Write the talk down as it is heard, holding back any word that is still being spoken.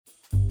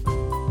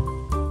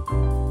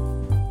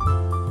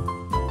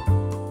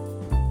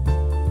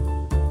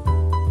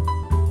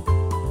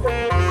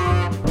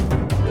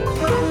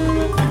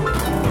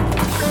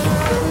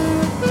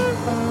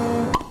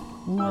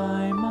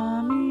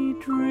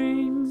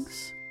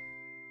Drinks.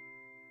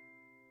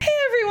 Hey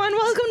everyone,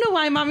 welcome to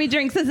Why Mommy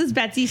Drinks. This is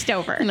Betsy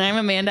Stover. And I'm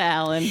Amanda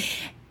Allen.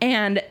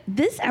 And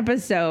this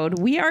episode,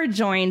 we are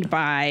joined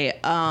by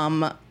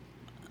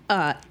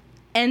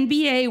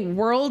NBA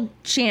world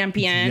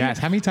champion. Yes.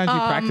 How many times you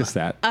practiced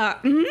that?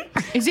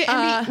 Is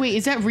it? wait,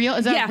 is that real?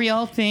 Is that a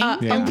real thing?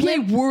 Yeah.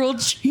 NBA world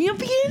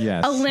champion.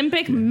 Yes.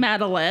 Olympic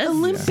medalist.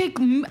 Olympic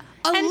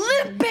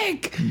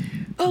medalist.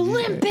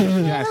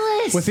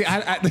 Well, see,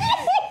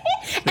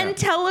 And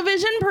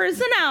television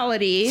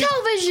personality.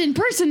 Television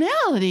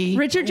personality.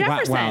 Richard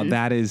Jefferson. Wow,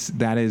 that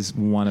is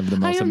one of the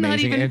most I am not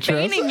amazing even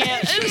intros. feigning it.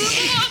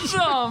 It's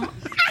awesome.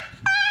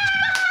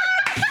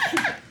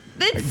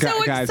 It's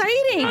so Guys,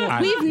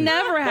 exciting. We've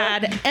never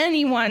had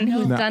anyone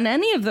who's done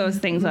any of those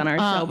things on our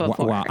show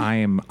before. Well, I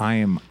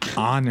am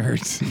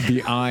honored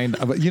beyond.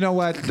 You know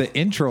what? The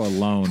intro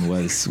alone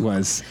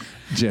was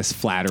just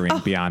flattering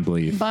beyond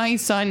belief. My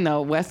son,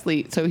 though,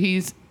 Wesley, so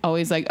he's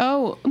always like,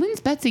 "Oh, when's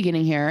Betsy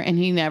getting here?" And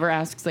he never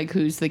asks like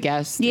who's the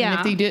guest.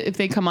 Yeah. And if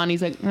they come on,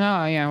 he's like,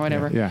 "Oh yeah,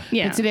 whatever." Yeah.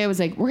 But today I was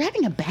like, "We're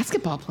having a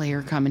basketball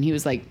player come," and he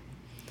was like,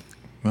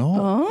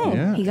 Oh,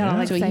 yeah, he got all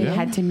yeah. "So he excited.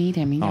 had to meet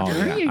him." He got Oh,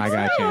 very yeah. I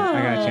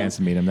got a chance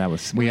to meet him. That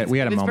was we had a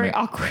It was moment. very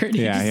awkward.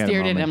 He Yeah, just he had a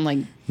stared at moment. him like,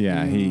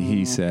 Yeah,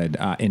 he said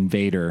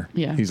invader.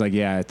 Yeah. He's like,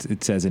 yeah,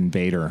 it says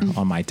invader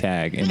on my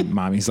tag, and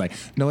mommy's like,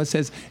 no, it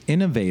says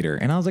innovator,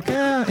 and I was like,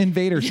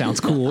 invader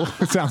sounds cool.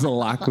 It sounds a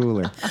lot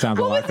cooler. Sounds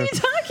a lot What was he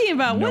cooler. talking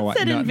about? What's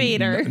that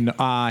invader?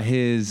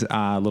 His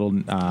little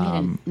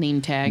name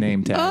tag.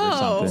 name tag Oh.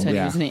 or something. Said he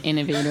Yeah. was an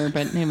innovator,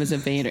 but it was a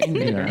Vader.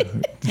 Invader.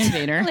 Yeah.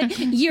 Invader. Like,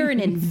 you're an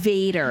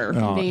invader.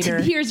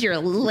 Invader. Here's your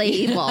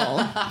label,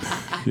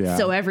 Yeah.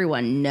 so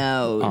everyone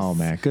knows. Oh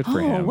man, good for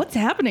Oh, him. what's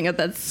happening at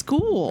that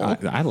school?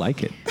 I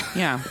like it.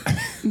 Yeah.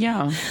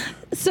 Yeah.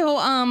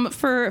 So,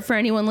 for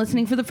anyone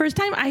listening for the first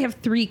time, I have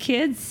 3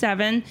 kids,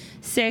 7,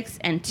 6,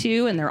 and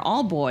 2, and they're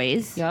all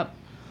boys. Yep.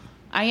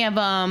 I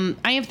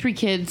have 3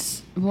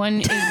 kids.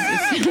 One is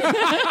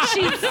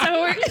She's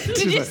so.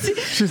 Did you see?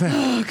 She's like,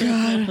 oh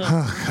god,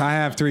 I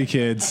have 3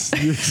 kids.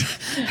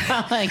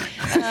 like,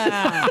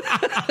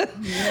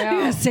 You're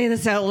gonna say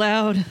this out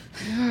loud.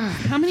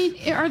 how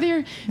many are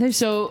there? There's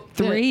so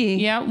 3.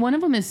 Yeah, one of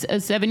them is a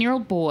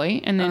 7-year-old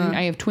boy, and then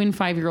I have twin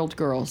 5-year-old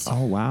girls.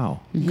 Oh wow,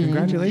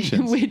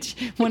 congratulations. Which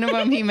one of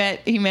them he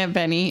met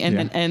Benny, and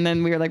Yeah.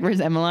 then we were like, "Where's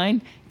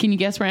Emmeline?" Can you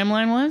guess where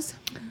Emmeline was?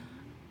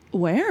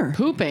 Where?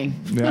 Pooping.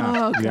 Yeah,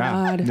 Oh,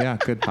 yeah, God. yeah,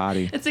 good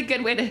potty. It's a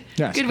good way to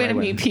Yes, good way to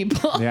great way. meet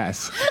people.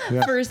 Yes.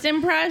 Yeah. First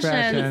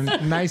impressions.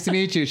 Nice to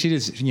meet you. She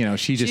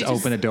just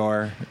opened a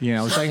door.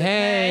 It's like,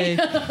 hey,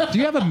 do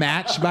you have a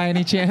match by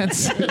any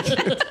chance?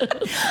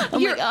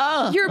 Your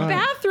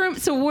bathroom.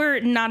 So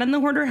we're not in the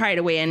Hoarder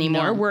Hideaway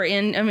anymore. No. We're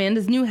in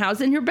Amanda's new house,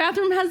 and your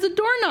bathroom has a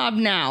doorknob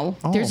now.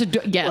 There's a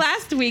yes.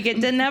 Last week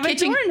it didn't have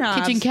kitchen, a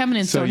doorknob. kitchen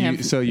cabinets So don't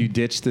have. so you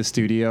ditched the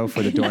studio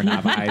for the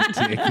doorknob. I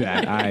dig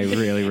that. I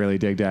really, really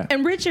dig that.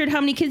 And Richard,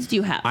 how many kids do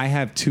you have? I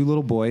have 2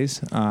 little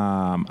boys.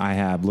 I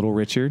have little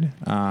Richard,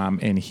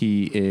 and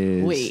he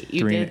is. Wait,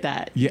 you did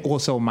that? Yeah. Well,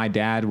 so my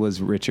dad was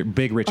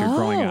Big Richard,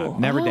 growing up.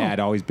 Never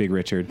dad, always Big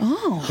Richard.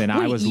 Oh. Then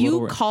I Wait, was you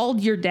little.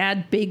 called your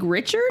dad Big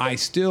Richard? I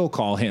still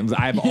call him.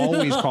 I've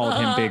always called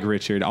him Big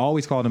Richard.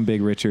 Always called him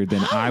Big Richard.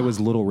 Then I was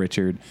Little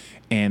Richard.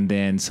 And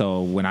then,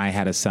 so when I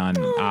had a son,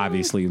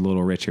 obviously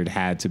Little Richard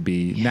had to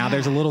be. Now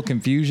there's a little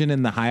confusion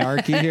in the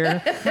hierarchy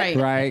here,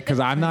 right? Because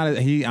I'm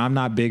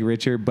not Big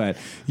Richard, but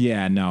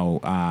yeah,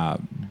 no,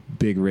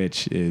 Big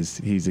Rich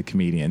he's a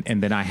comedian.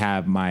 And then I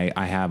have a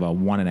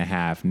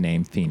 1.5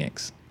 named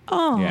Phoenix.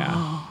 Oh,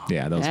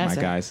 yeah, those are my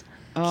guys.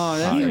 Oh,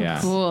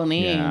 that's a cool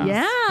name.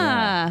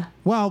 yeah.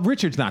 Well,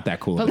 Richard's not that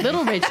cool. But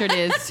Little Richard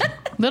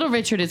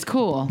is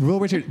cool. Little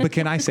Richard, but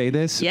can I say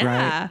this?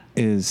 Yeah. Right?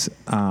 Is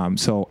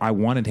so I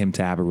wanted him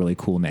to have a really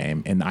cool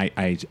name, and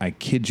I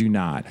kid you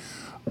not,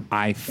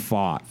 I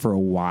fought for a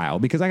while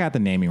because I got the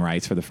naming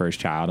rights for the first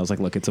child. I was like,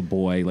 look, it's a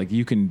boy. Like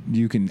you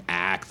can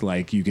act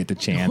like you get the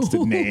chance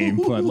to name,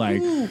 but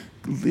like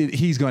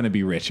he's going to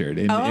be Richard,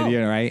 and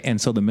right. And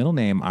so the middle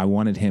name I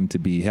wanted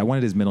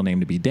his middle name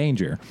to be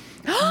Danger.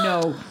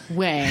 No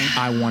way.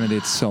 I wanted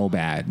it so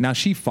bad. Now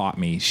she fought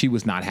me. She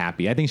was not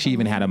happy. I think she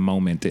even had a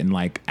moment in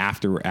like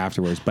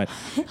afterwards. But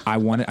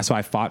so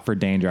I fought for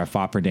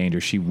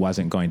Danger. She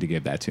wasn't going to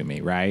give that to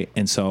me, right?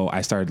 And so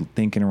I started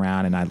thinking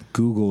around, and I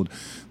Googled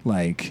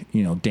like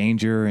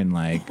Danger and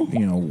like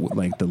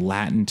like the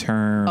Latin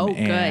term. Oh, good.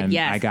 And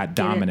Yes. I got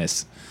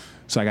Dominus.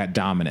 So I got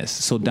Dominus.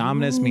 So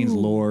Dominus means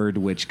Lord,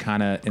 which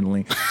kind of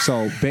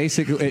so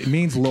basically it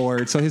means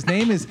Lord. So his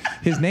name is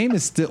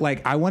still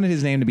like I wanted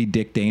his name to be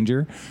Dick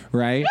Danger,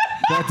 right?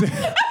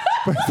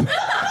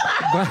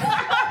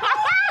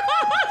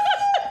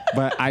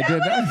 But I did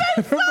not.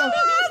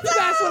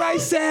 That's what I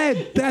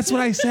said.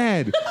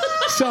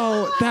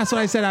 So that's what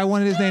I said. I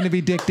wanted his name to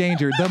be Dick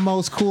Danger, the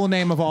most cool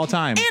name of all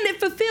time. And it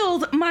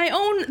fulfilled my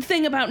own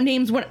thing about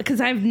names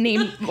because I've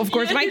named, of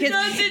course, my kids.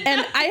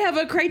 And I have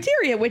a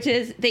criteria, which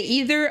is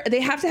they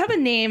have to have a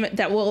name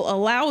that will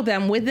allow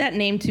them with that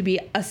name to be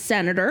a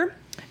senator,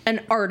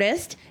 an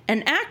artist,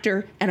 an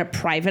actor, and a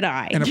private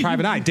eye. And a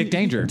private eye, Dick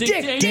Danger.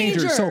 Dick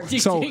Danger.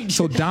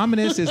 So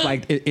Dominus is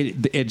like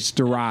it's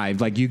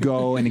derived. Like you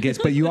go and it gets,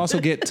 but you also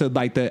get to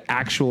like the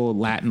actual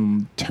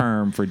Latin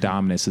term for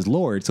Dominus is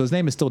Lord. So his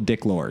name is still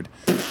Dick Lord.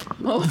 His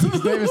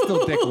name is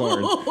still Dick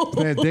Lord. His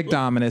name is Dick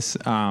Dominus.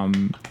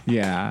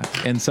 Yeah,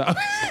 and so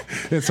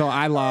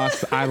I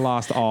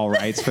lost all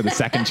rights for the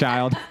second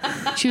child.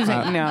 She was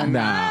like, no.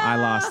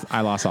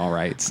 I lost all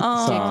rights. Dick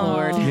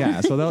Lord.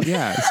 Yeah. So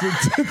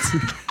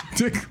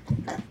Dick.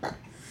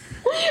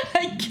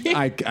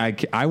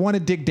 I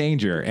wanted Dick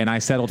Danger, and I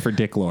settled for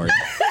Dick Lord.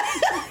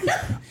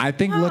 I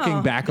think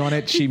looking back on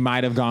it, she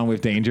might have gone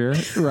with Danger,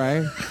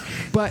 right?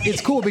 But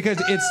it's cool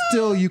because it's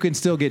still you can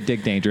still get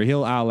Dick Danger.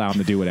 I'll allow him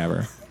to do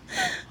whatever.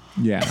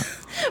 Yeah.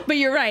 But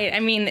you're right. I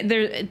mean,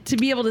 to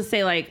be able to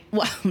say like,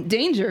 well,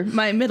 Danger,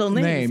 my middle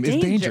name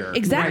is Danger.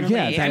 Exactly.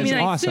 Right, yeah, that is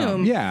awesome.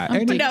 Assume, yeah.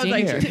 But I was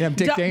like,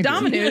 Dick Danger.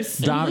 Dominus.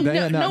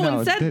 No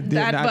one said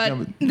that,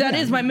 but that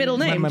is my middle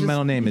name. My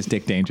middle name is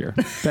Dick Danger.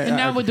 And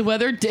now with the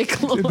weather,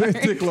 Dick Lord.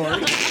 Dick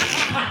Lord.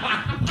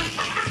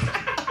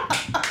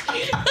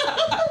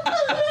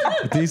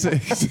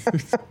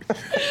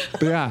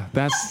 Yeah,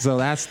 that's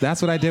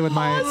what I did with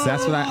my.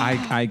 That's what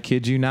I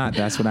kid you not.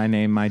 That's what I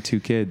named my two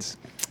kids.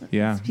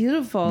 Yeah, it's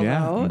beautiful. Yeah,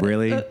 though.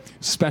 really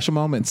special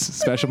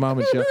moments.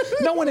 Yeah.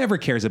 No one ever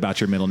cares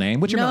about your middle name.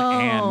 What's your middle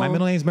name? Ann. My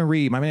middle name's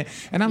Marie.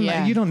 And I'm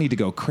like, you don't need to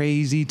go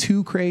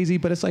too crazy,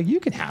 but it's like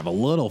you can have a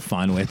little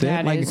fun with it.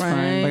 That like, is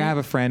fun. Like I have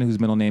a friend whose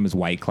middle name is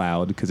White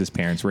Cloud because his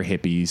parents were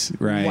hippies,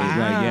 right? Wow.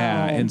 Like,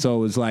 yeah, and so it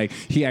was like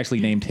he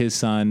actually named his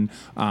son.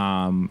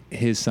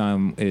 His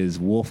son is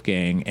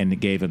Wolfgang, and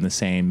it gave him the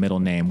same middle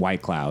name,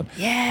 White Cloud.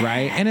 Yeah.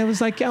 Right, and it was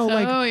like,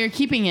 You're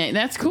keeping it.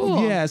 That's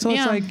cool. Yeah, so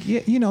it's like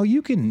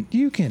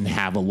you can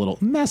have a little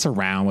mess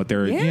around with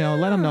their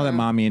let them know that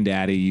mommy and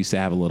daddy used to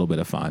have a little bit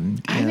of fun.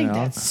 I think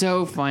that's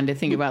so fun to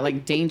think about.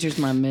 Like, Danger's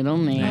my middle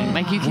name.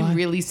 Like, you can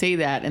really say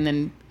that, and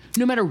then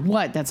no matter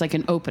what, that's like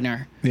an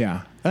opener.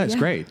 Yeah. That's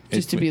great.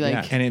 Just to be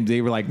like, and they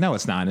were like, no,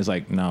 it's not. And it's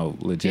like, no,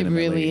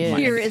 legitimately. It really is.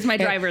 Here is my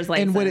driver's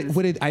license. And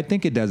what it I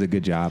think it does a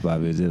good job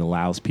of is it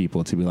allows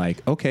people to be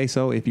like, okay,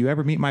 so if you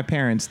ever meet my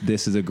parents,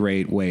 this is a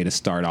great way to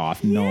start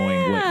off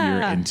knowing what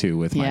you're into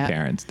with my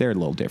parents. They're a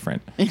little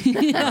different. They're a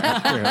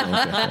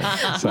little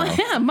different. So.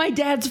 Yeah, my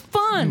dad's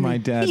fun.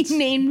 He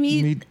named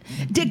me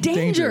Dick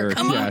Danger.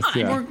 Come on.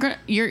 Yeah.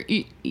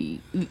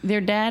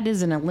 Their dad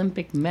is an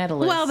Olympic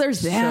medalist. Well,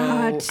 there's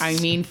that. So, I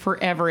mean,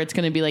 forever it's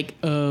going to be like,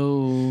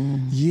 oh.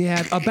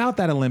 Yeah, about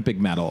that Olympic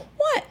medal.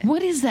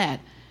 What is that?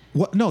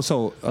 What? No,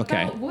 so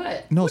okay. About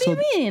what? No, What do you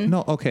mean?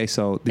 No, okay.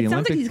 So the It sounds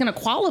Olympics. like he's going to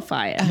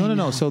qualify it.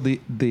 No. So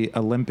the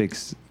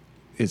Olympics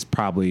is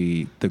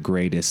probably the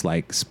greatest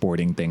like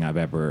sporting thing I've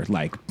ever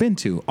like been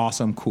to.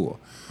 Awesome, cool.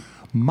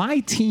 My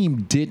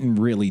team didn't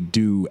really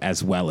do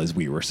as well as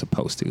we were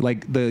supposed to.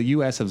 Like the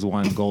U.S. has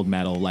won gold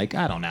medal. Like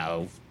I don't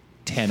know,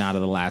 10 out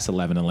of the last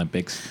 11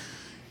 Olympics,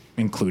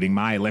 including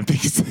my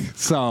Olympics.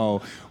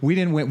 So we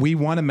didn't win. We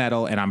won a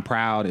medal, and I'm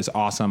proud. It's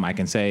awesome. I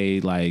can say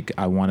like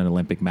I won an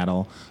Olympic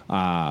medal.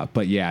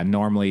 But yeah,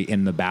 normally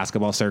in the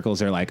basketball circles,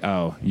 they're like,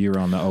 "Oh, you were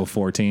on the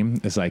 04 team."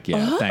 It's like,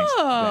 yeah,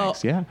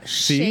 thanks. Yeah,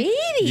 shady.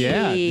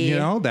 Yeah, you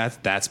know that's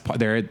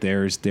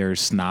there's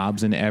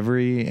snobs in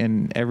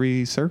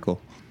every circle.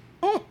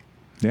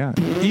 Yeah.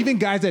 Even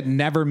guys that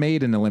never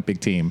made an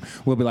Olympic team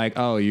will be like,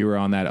 oh, you were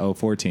on that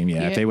 04 team.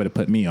 Yeah. If they would have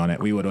put me on it,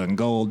 we would have won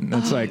gold.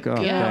 It's like,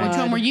 oh, yeah. Which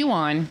one were you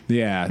on?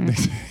 Yeah.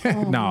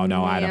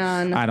 No,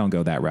 I don't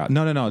go that route.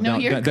 No.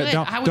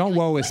 Don't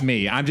woe is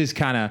me. I'm just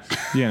kind of,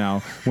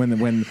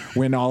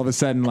 when all of a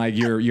sudden like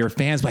your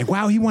fans like,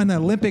 wow, he won the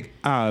Olympic.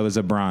 Oh, it was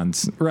a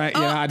bronze. Right.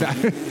 Yeah.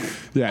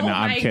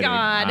 I'm kidding.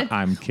 God.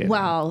 I'm kidding.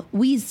 Well,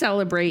 we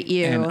celebrate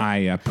you. And I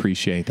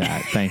appreciate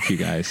that. Thank you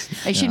guys.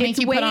 I should make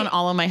you put on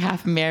all of my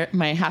half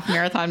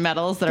marathon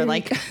medals that are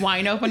like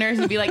wine openers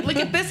and be like, look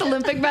at this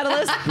Olympic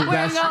medalist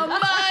wearing all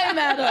my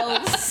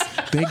medals.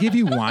 They give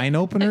you wine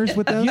openers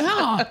with those?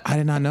 Yeah. I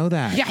did not know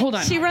that. Yeah, hold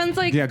on. She runs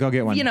like, go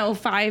get one.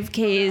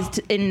 5Ks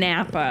in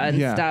Napa and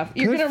stuff.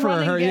 You're going to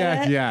run her. And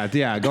get it?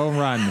 Yeah. Go and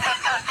run.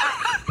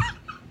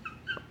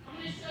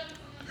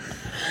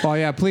 Oh,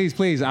 yeah,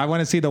 please. I want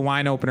to see the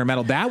wine opener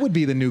medal. That would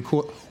be the new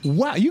cool.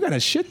 Wow, you got a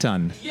shit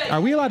ton.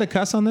 Are we allowed to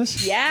cuss on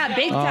this? Yeah,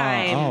 big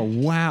time. Oh,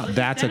 wow.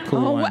 That's a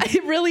cool one.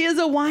 It really is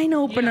a wine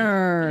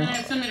opener.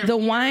 The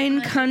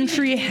Wine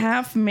Country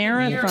Half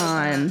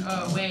Marathon.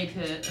 Oh, wait, to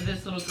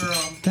this little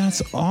girl.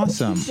 That's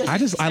awesome.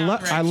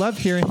 I love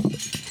hearing.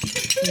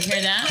 You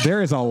hear that?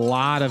 There is a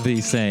lot of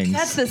these things.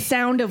 That's the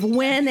sound of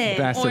winning.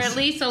 Or at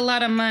least a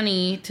lot of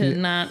money to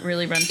not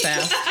really run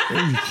fast.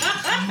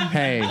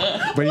 Hey,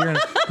 but you're gonna.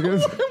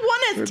 One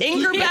has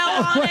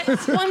Tinkerbell on it.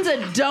 One's a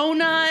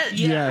donut.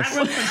 Yes. I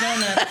run for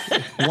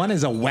donuts. One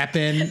is a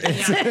weapon.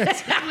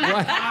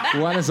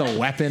 One is a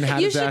weapon.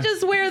 You should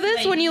just wear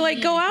this when you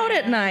go out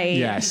at night.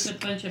 Yes. A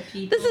bunch of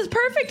people. This is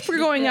perfect for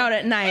going out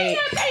at night.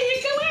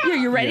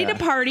 You're ready to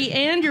party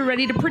and you're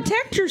ready to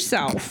protect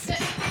yourself.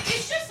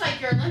 It's just like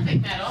your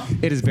Olympic medal.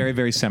 It is very,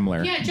 very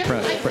similar. Yeah, just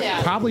like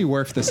that. Probably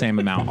worth the same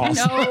amount.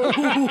 Also.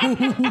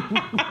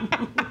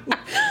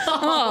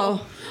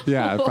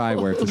 Yeah, it's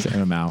probably worth the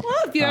same amount. Well,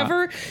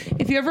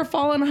 if you ever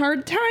fall on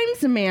hard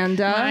times,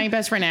 Amanda. My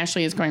best friend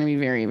Ashley is going to be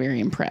very, very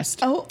impressed.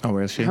 Oh,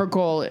 where is she? Her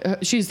goal,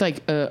 she's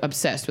like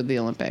obsessed with the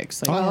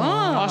Olympics. Like,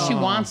 all she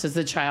wants is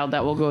the child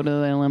that will go to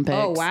the Olympics.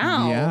 oh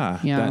wow. Yeah.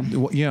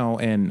 Yeah.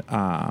 And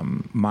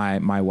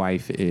my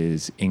wife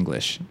is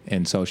English,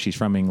 and so she's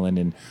from England,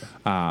 and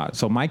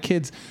so my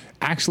kids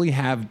actually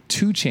have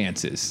 2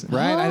 chances,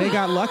 right? They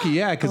got lucky,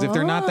 yeah, because if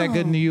they're not that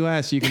good in the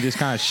U.S., you can just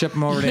kind of ship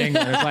them over to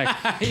England. It's like,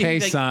 hey,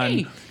 like, son,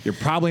 hey. you're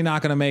probably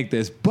not going to make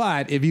this,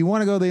 but if you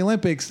want to go to the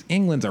Olympics,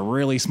 England's a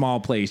really small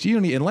place. You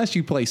don't need, unless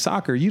you play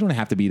soccer, you don't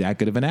have to be that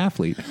good of an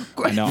athlete.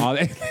 I know.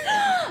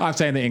 I'm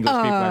saying the English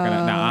people are going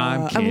to. No,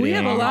 I'm kidding. We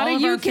have a lot of All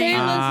of our UK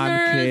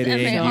fans- listeners, and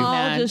they kidding.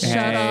 all just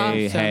shut off.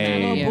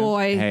 Hey, Oh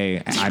boy.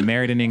 Hey, I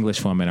married an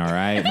English woman, all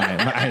right?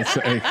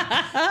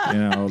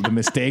 The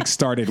mistakes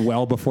started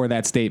well before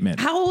that statement.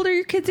 How old are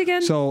your kids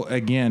again? So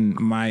again,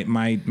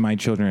 my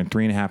children are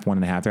 3.5,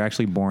 1.5. They're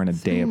actually born a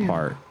day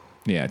apart.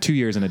 Yeah, 2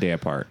 years and a day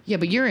apart. Yeah,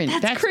 but you're in.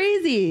 That's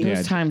crazy.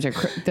 Those times are.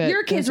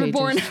 Your kids were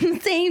born on the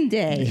same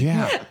day.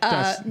 Yeah,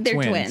 they're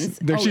twins.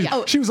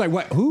 She was like,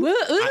 "What? Who?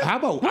 How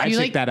about I You checked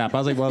like- that up?" I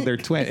was like, "Well, they're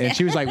twins," and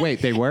she was like,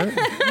 "Wait, they were?"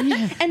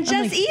 And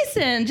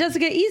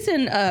Jessica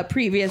Eason,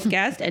 previous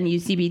guest and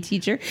UCB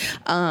teacher,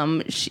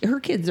 her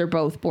kids are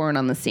both born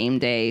on the same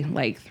day,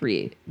 like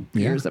 3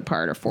 years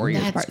apart or 4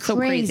 years That's apart. So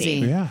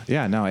crazy. crazy.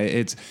 Yeah. No,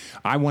 it's.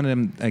 I wanted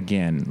them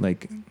again,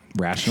 like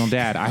rational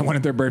dad. I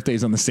wanted their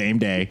birthdays on the same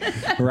day,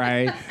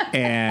 right?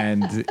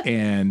 And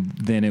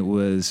then it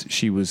was.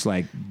 She was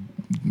like,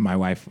 my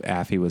wife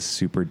Affie was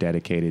super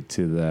dedicated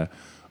to the.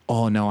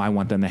 Oh no, I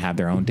want them to have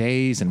their own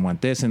days and want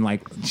this, and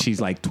like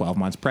she's like 12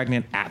 months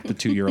pregnant at the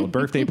 2-year-old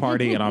birthday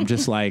party, and I'm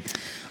just like,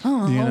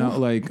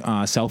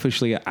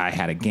 selfishly, I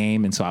had a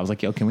game, and so I was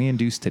like, yo, can we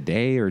induce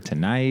today or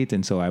tonight,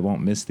 and so I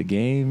won't miss the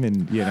game,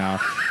 and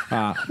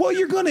well,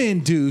 you're gonna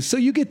induce, so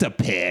you get to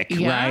pick,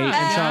 right?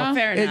 And so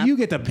fair enough. you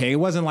get to pick. It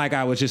wasn't like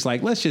I was just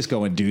like, let's just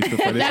go induce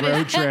before this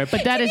road trip.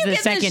 But that is you the get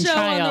the second show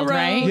on the child, road?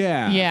 right?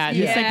 Yeah.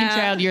 The second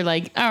child, you're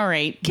like, all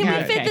right. Can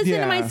we fit this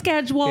into my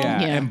schedule? Yeah.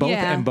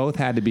 Yeah. And both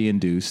had to be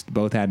induced.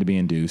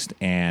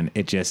 And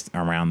it just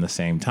around the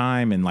same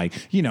time. And like,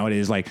 it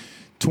is like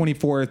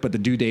 24th, but the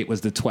due date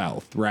was the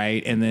 12th,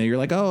 right? And then you're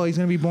like, oh, he's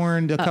gonna be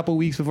born a couple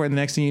weeks before. The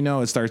next thing you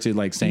know, it starts at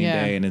like same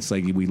day, and it's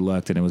like we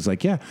looked, and it was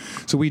like, yeah.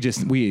 So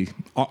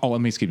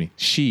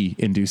she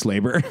induced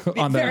labor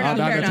on the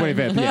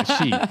 25th.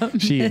 Yeah,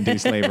 she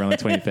induced labor on the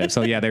 25th.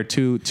 So yeah, they're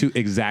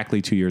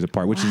exactly 2 years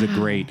apart, which is a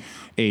great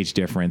age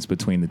difference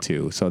between the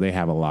two. So they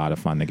have a lot of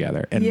fun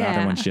together, and the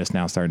other one's just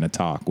now starting to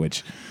talk,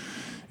 which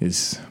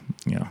is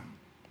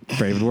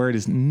favorite word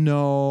is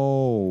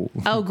no.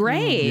 Oh,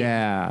 great.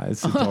 Yeah,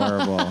 it's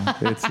adorable.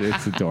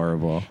 it's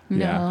adorable.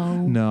 Yeah.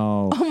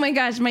 No. Oh my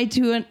gosh, my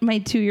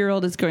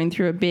 2-year-old is going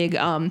through a big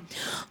no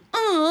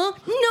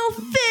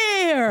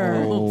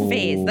fair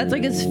phase. That's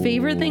like his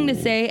favorite thing to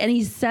say, and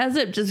he says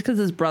it just because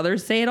his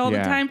brothers say it all the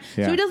time.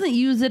 Yeah. So he doesn't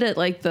use it at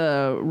like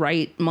the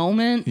right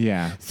moment.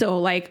 Yeah. So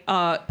like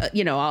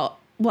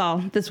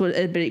this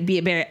would be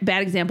a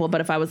bad example,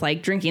 but if I was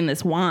like drinking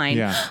this wine.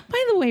 Yeah.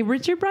 By the way,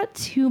 Richard brought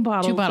 2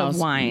 bottles of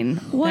wine.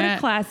 What a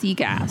classy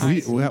guest.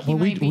 He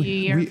might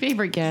be your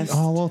favorite guest.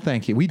 Oh, well,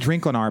 thank you. We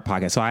drink on our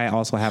podcast. So I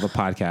also have a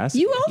podcast.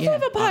 You also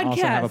have a podcast. I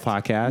also have a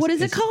podcast. What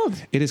is it called?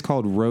 It is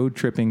called Road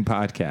Tripping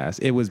Podcast.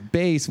 It was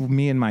based,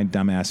 me and my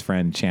dumbass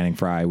friend Channing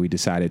Frye, we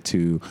decided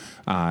to,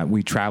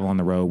 we travel on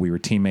the road. We were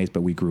teammates,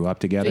 but we grew up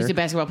together. He's a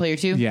basketball player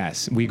too?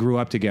 Yes. We grew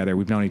up together.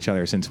 We've known each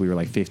other since we were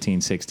like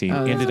 15, 16.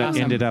 Oh,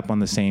 Ended up on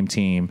the same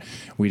team.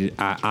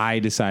 I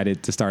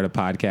decided to start a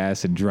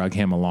podcast and drug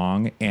him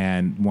along.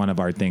 And one of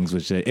our things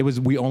was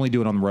we only do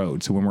it on the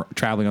road. So when we're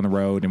traveling on the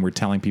road and we're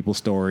telling people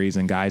stories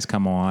and guys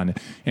come on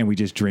and we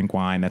just drink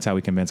wine, that's how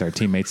we convince our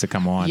teammates to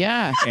come on.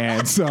 Yeah.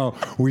 And so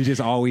we just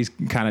always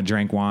kind of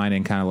drank wine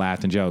and kind of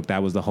laughed and joked.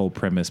 That was the whole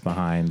premise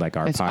behind like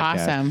our It's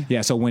podcast. awesome.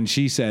 Yeah. So when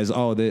she says, her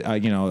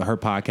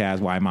podcast,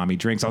 Why Mommy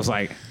Drinks, I was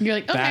like, you're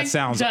like, okay, that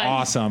sounds done.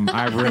 awesome.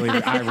 I really,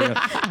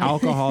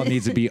 alcohol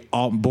needs to be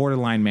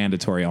borderline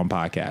mandatory on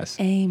podcasts.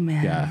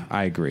 Amen. Yeah,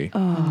 I agree.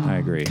 I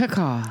agree.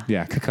 Caca.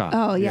 Yeah, caca.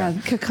 Oh yeah,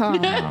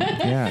 caca.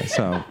 Yeah,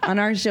 so On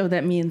our show,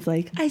 that means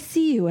like I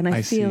see you and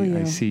I feel you.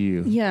 I see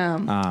you.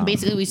 Yeah.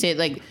 Basically, we say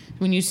like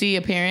when you see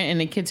a parent and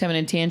the kid's having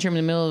a tantrum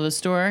in the middle of a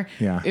store,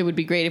 it would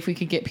be great if we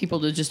could get people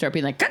to just start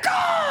being like,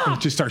 caca!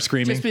 Just start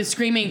screaming. Just be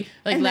screaming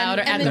like And then-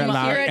 louder. and And then then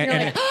you hear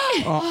it,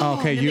 you're like,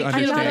 okay, you I'm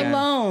understand.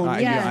 not alone.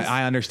 Yes.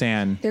 I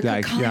understand. They're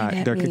cacawing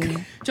at they're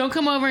me. don't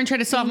come over and try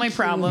to solve my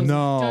problems.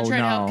 No, don't try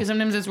to help no. because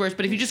sometimes it's worse.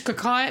 But if you just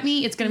caca at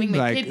me, it's going to make my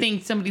Like, kid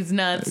think somebody's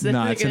nuts.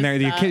 Nuts.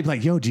 And your kid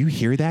like, yo, do you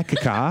hear that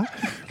caca?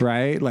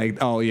 Right? Like,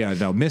 oh yeah,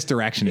 no,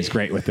 misdirection is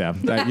great with them.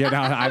 I'm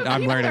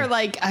People learning. are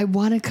like, I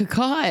want to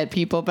caca at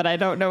people, but I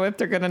don't know if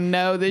they're going to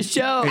know the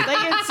show. Like,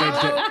 it's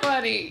so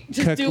funny.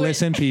 Just do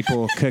Listen,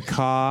 people,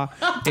 caca,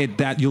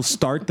 that you'll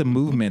start the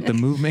movement. The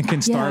movement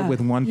can start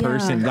with one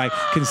person. Like,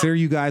 consider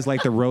you guys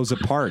like the Rosa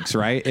Parks,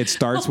 right? It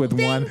starts with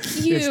one.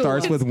 thank you. It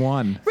starts with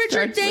one. Richard,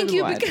 Starts thank with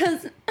you what?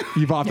 because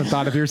You've often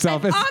thought of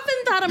yourself as often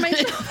thought thought of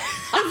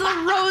myself as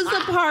the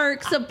Rosa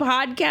Parks of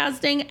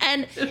podcasting.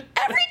 And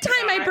every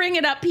time I bring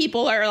it up,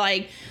 people are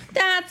like,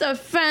 that's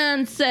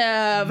offensive.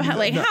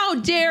 Like, how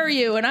dare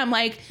you? And I'm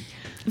like,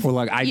 well,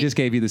 look, I just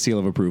gave you the seal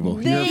of approval.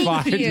 You're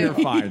fine. You're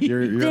fine.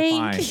 You're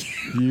fine.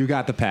 You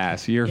got the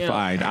pass. You're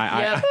fine.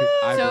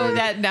 So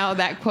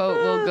that quote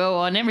will go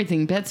on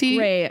everything.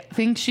 Betsy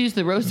thinks she's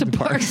the Rosa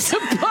Parks of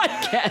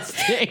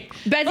podcasting.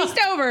 Betsy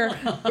Stover,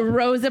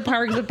 Rosa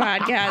Parks of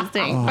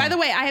podcasting. By the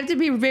way, I have to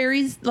be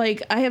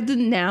I have to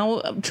now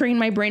train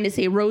my brain to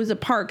say Rosa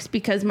Parks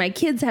because my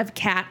kids have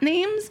cat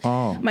names.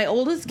 Oh. My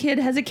oldest kid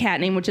has a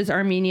cat name, which is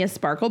Armenia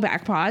Sparkle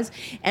Backpaws.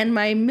 And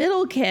my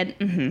middle kid,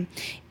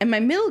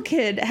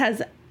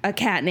 has a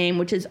cat name,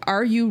 which is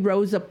Are You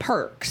Rosa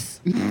Parks?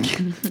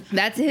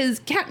 That's his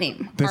cat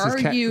name.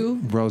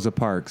 Rosa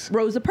Parks?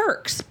 Rosa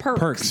Perks.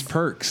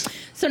 Perks.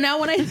 So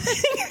now when I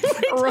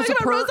think Rosa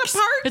Parks. Rosa Parks,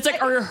 it's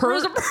like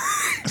Rosa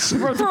Parks.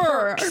 Rosa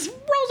Parks.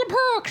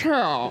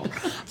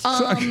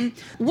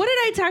 What did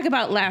I talk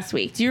about last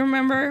week? Do you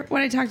remember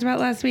what I talked about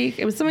last week?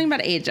 It was something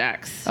about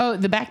Ajax. Oh,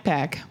 the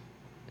backpack.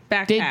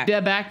 Did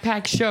the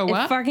backpack show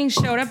up? It fucking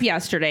showed up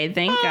yesterday.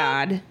 Thank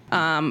God.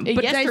 But yesterday.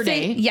 Did I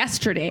say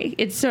yesterday?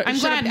 I'm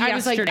glad. I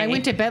was like, I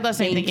went to bed last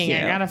night thinking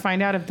I gotta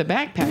find out if the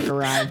backpack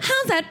arrived.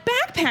 How's that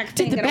backpack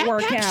thing Did the gonna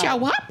work backpack out?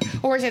 show up,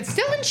 or is it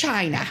still in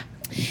China?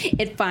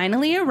 It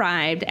finally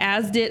arrived,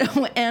 as did,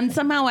 and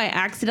somehow I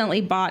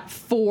accidentally bought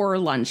 4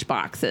 lunch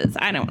boxes.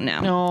 I don't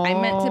know. No,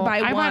 I meant to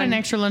buy one. I bought an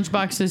extra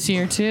lunchbox this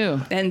year too.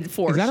 And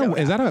 4.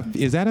 Is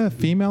that a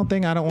female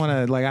thing? I don't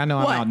want to I know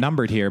I'm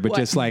outnumbered here, but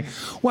just like,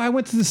 well, I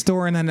went to the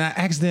store and then I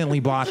accidentally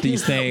bought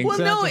these things. Well,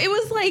 no, it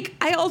was like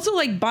I also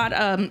bought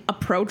a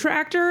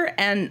protractor,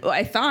 and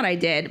I thought I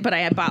did, but I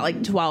had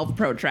bought 12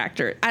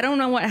 protractors. I don't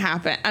know what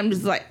happened. I'm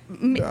just like,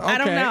 I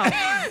don't know.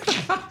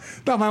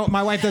 No,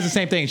 my wife does the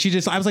same thing.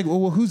 I was like,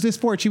 well, who's this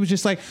for? She was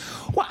just like,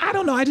 well, I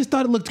don't know. I just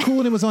thought it looked cool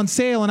and it was on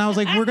sale. And I was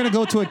like, we're going to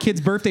go to a kid's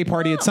birthday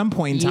party at some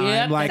point in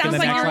time. Yep. Sounds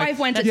like your wife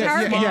went to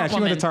Target. Yeah, she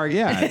went to Target.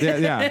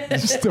 Yeah.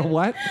 Still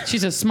what?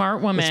 She's a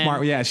smart woman. She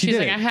She's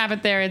did. like, I have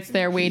it there. It's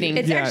there waiting.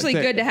 It's actually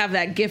good to have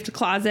that gift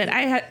closet.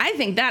 I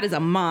think that is a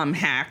mom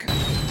hack.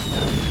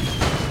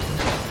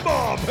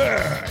 Mom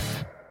hack.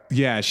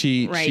 Yeah,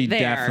 she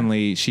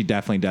definitely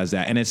does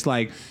that, and it's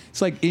like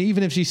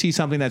even if she sees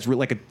something that's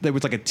there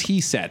was a tea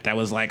set that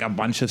was a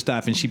bunch of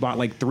stuff, and she bought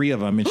 3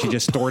 of them, and she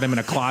just stored them in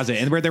a closet,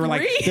 and they were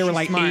like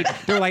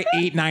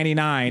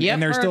 $8.99, Yep.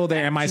 and they're still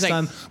there. And my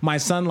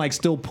son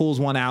still pulls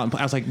one out, and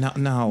I was like,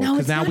 no,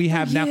 because now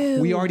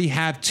we already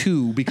have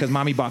 2 because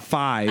mommy bought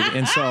 5,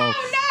 and so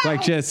So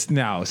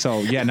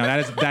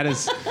that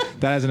is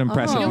an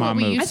impressive mom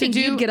move. I think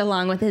you'd get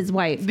along with his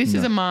wife. This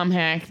is a mom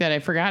hack that I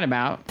forgot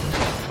about.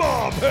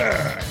 Mom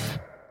hack.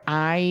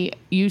 I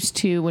used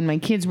to, when my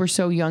kids were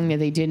so young that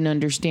they didn't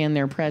understand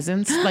their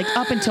presents,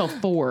 up until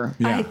 4.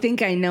 Yeah. I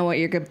think I know what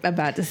you're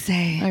about to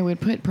say. I would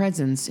put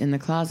presents in the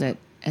closet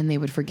and they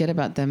would forget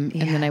about them,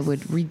 and then I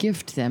would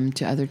regift them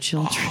to other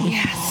children.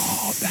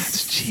 Oh,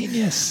 that's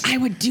genius. I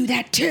would do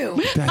that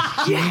too.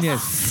 That's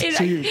genius.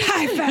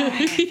 High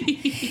five.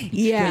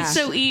 Yeah. It's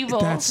so evil.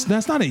 That's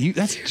not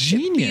that's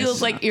genius. It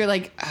feels like you're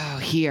oh,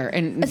 here.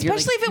 And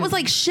especially if it was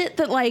shit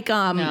that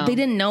they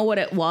didn't know what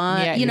it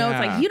was. Yeah,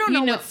 it's you don't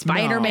know what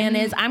Spider-Man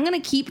is. I'm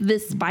going to keep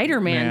this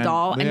Spider-Man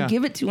doll and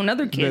give it to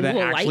another kid who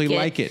will actually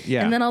like it.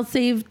 Yeah. And then I'll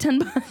save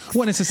 $10.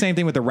 Well, it's the same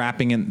thing with the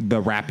wrapping in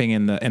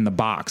the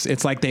box.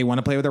 It's like they want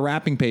to play with the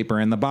wrapping paper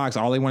in the box.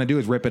 All they want to do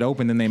is rip it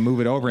open, then they move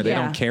it over. They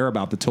don't care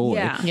about the toy.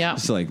 Yeah.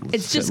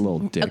 It's just little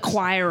dicks.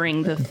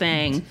 Acquiring the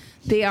thing.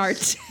 They are.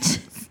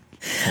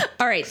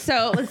 All right,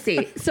 so let's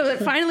see. So it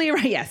finally,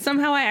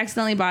 somehow I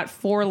accidentally bought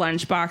 4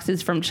 lunch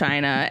boxes from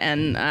China,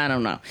 and I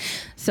don't know.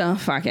 So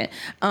fuck it.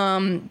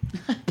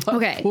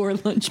 Okay. 4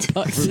 lunch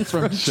boxes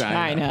from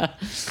China.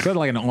 Is that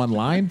an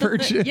online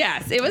purchase?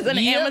 Yes, it was an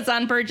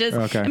Amazon purchase.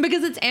 Okay. And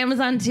because it's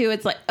Amazon too,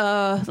 it's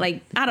I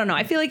don't know.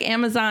 I feel like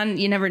Amazon,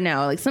 you never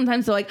know.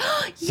 Sometimes they're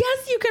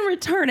yes, you can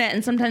return it,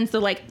 and sometimes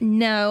they're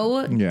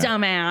no,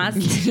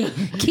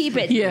 dumbass, keep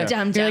it,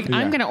 dumb. You're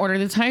I'm gonna order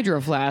this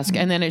hydro flask,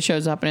 and then it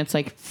shows up and it's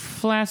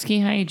flasky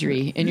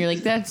hydry, and you're like,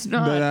 that's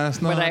not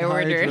what I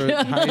ordered.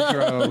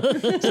 Hydro.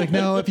 It's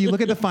no, if you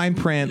look at the fine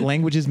print,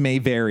 languages may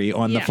vary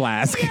on the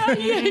flask. Yeah,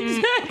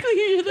 exactly.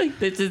 You're like,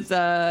 this is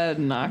a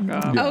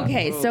knockoff. Yeah.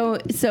 Okay, so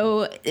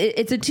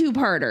it's a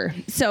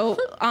 2-parter. So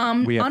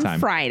on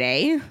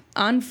Friday,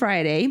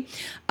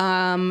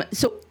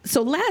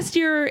 so last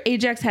year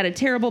Ajax had a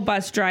terrible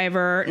bus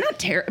driver,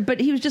 but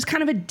he was just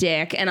kind of a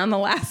dick. And on the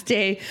last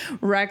day,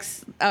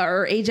 Ajax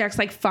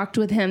fucked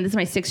with him. This is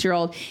my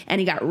 6-year-old, and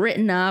he got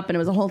written up, and it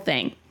was a whole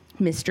thing.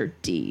 Mr.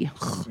 D.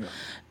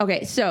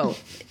 Okay, so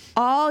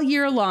all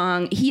year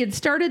long, he had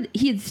started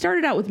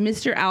out with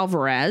Mr.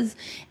 Alvarez,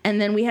 and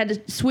then we had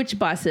to switch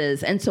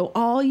buses. And so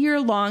all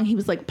year long, he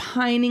was like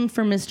pining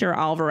for Mr.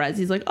 Alvarez.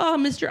 He's like, oh,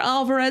 Mr.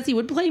 Alvarez, he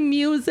would play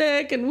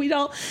music and we'd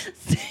all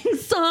sing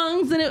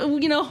songs and,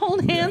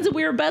 hold hands and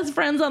we were best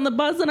friends on the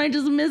bus. And I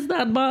just missed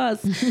that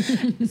bus.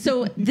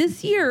 So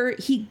this year,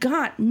 he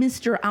got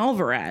Mr.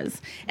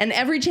 Alvarez. And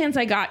every chance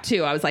I got to,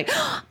 I was like,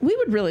 we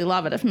would really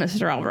love it if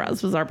Mr.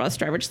 Alvarez was our bus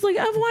driver. Just like,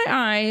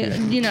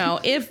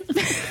 FYI, if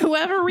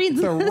whoever reads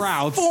The this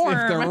routes, form,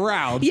 if the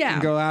routes yeah.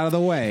 can go out of the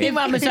way.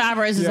 Meanwhile, Mr.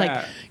 Alvarez is Yeah.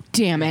 like,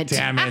 damn it.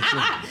 Damn it.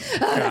 the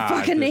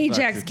fucking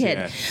Ajax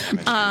kid.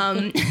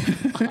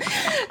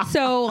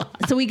 So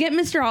we get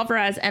Mr.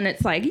 Alvarez and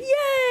it's like,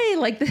 yay,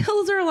 like the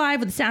hills are alive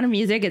with the sound of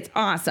music. It's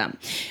awesome.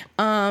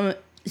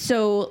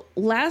 So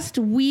last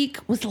week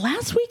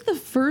the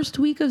first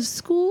week of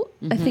school?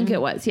 I think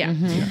it was. Yeah.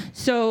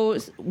 So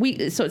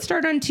it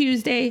started on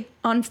Tuesday.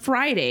 On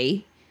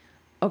Friday.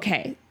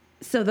 Okay.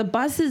 So the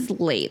bus is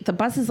late. The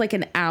bus is like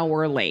an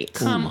hour late.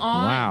 Come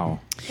on. Wow.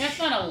 That's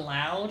not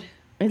allowed.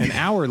 An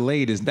hour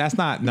late that's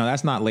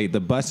not late.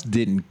 The bus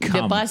didn't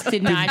come. The bus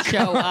did not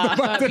show up.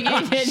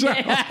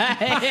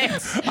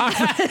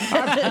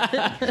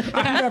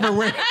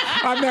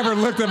 I've never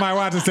looked at my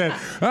watch and said,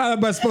 the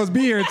bus is supposed to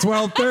be here at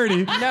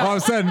 12:30. All of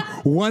a sudden,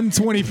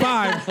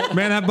 1:25.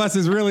 Man, that bus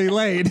is really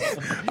late.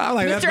 I'm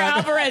like, Mr.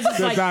 Alvarez is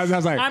like, I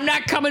was like, I'm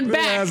not coming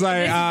back. I was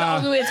like, this is the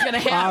only way it's going to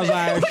happen. I was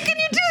like, What can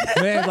you do?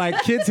 man,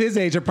 like kids his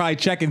age are probably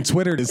checking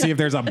Twitter to see if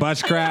there's a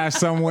bus crash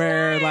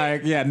somewhere.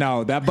 Like, yeah,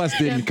 no, that bus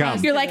didn't come.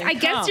 You're like, I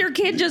guess your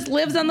kid just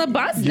lives on the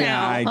bus now.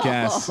 Yeah, I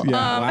guess. Yeah,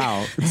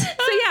 wow.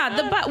 So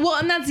yeah,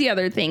 and that's the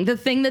other thing. The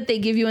thing that they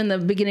give you in the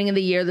beginning of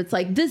the year that's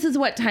like, this is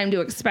what time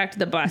to expect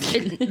the bus.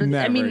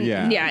 Never,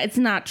 yeah. It's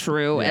not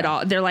true at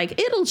all. They're like,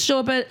 it'll show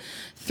up at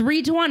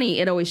 3:20.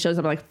 It always shows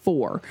up at like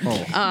 4.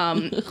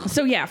 Oh.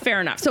 So yeah,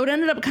 fair enough. So it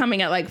ended up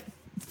coming at like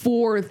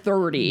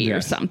 4:30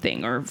 or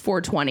something, or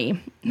 4:20.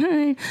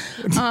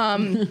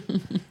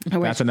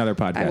 That's another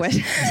podcast. I wish.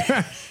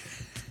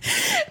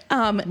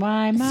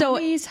 Why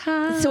mommy's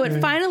high. So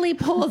it finally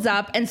pulls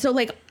up, and so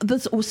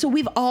so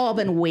we've all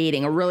been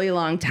waiting a really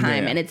long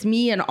time, Yeah. and it's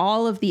me and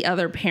all of the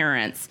other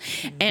parents,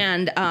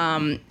 and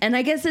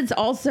I guess it's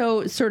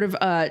also sort of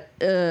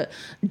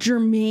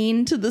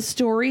germane to the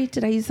story.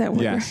 Did I use that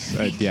word? Yes.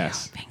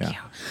 Yes. Thank yeah. you.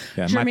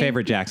 Yeah. Germaine- My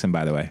favorite Jackson,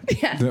 by the way.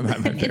 Yeah. My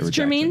favorite It's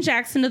Jermaine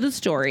Jackson to the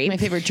story. My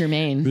favorite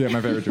Jermaine. Yeah,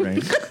 my favorite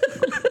Jermaine.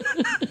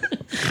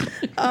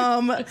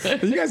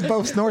 You guys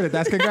both snorted.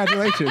 That's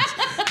congratulations.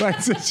 Like,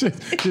 it's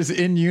just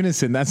in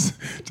unison.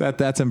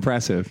 That's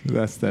impressive.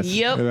 That's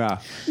Yep. Yeah.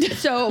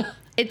 So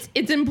it's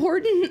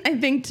important, I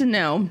think, to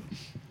know.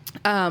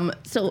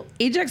 So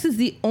Ajax is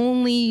the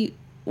only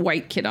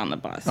white kid on the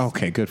bus.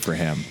 Okay, good for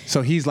him.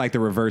 So he's like the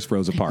reverse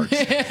Rosa Parks.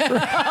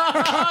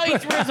 Oh,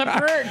 he's Rosa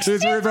Parks.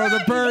 He's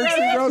Rosa Parks.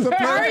 He's Rosa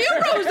Parks. Are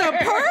you Rosa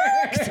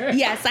Parks?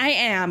 Yes, I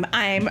am.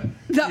 I'm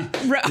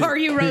the. Are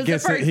you Rosa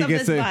Parks of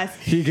this bus?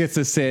 He gets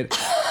to sit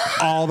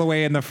all the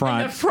way in the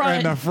front. Right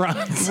in the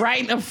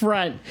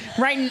front.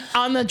 Right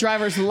on the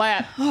driver's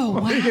lap. Oh,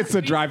 wow. He gets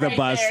to drive the Right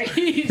bus. there.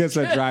 He gets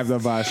to drive the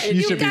bus.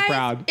 You should be guys,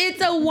 proud.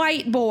 It's a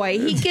white boy.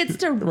 He gets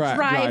to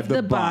drive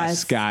the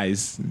bus.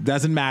 Guys.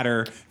 Doesn't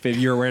matter if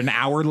you're an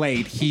hour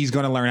late. He's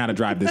going to learn how to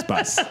drive this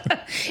bus.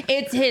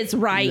 It's his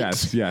right.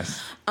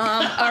 Yes.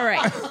 All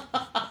right.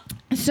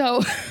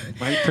 So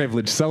White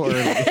privilege so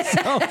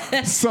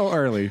early. So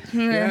early.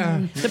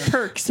 Yeah. The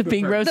perks of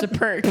being Rosa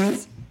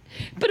Parks.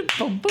 boom,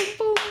 boom,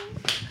 boom.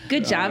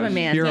 Good job,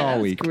 Amanda. You're all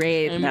that was week.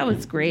 great. That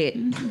was great.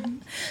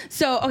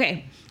 So,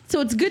 okay. So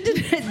it's good to,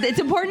 it's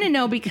important to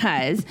know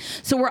because,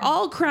 so we're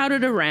all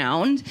crowded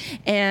around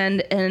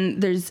and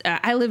there's,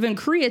 I live in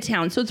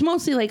Koreatown. So it's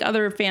mostly like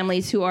other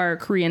families who are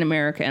Korean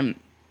American.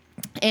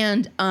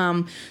 And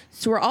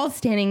so we're all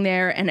standing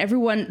there and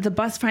the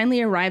bus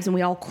finally arrives and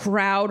we all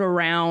crowd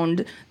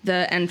around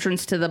the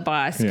entrance to the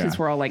bus because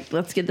we're all like,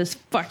 let's get this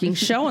fucking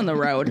show on the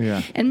road.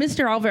 Yeah. And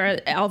Mr.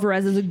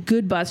 Alvarez is a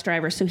good bus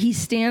driver. So he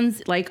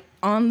stands like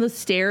on the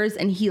stairs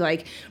and he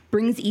like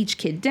brings each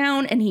kid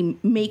down and he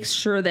makes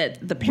sure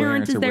that the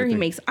parent is there. He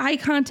makes eye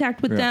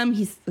contact with them.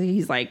 He's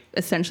like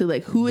essentially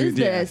like, who is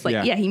this?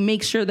 Like, he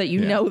makes sure that you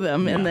know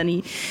them. And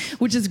then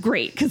which is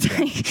great because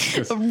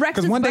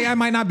because one day I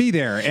might not be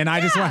there and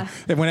I just want,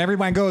 when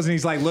everyone goes and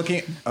he's like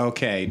looking,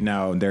 okay,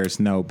 no, there's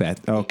no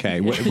bet. Okay.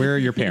 Where are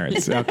your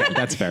parents? Okay.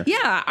 That's fair.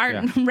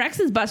 Yeah.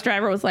 Rex's bus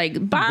driver was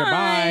like,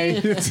 bye.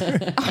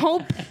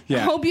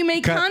 Hope you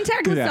make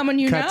contact with someone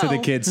you know. Cut to the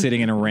kids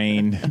sitting in the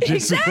rain.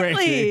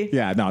 Exactly.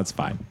 Yeah, no, it's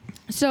fine.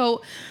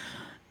 So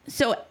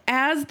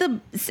as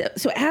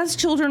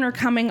children are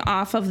coming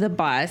off of the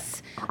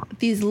bus,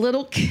 these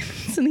little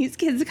kids and these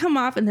kids come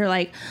off and they're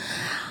like,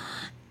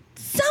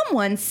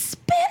 someone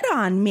spit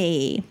on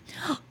me.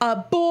 A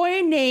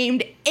boy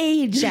named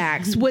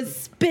Ajax was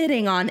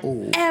spitting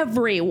on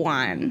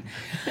everyone.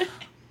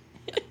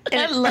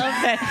 I love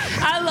that.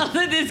 I love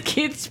that this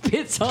kid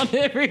spits on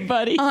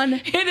everybody. On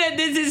and that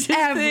this is his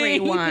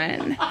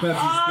everyone.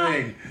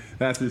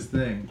 That's his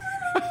thing.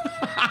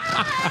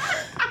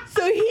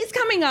 So he's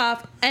coming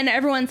off, and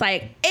everyone's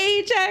like,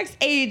 Ajax,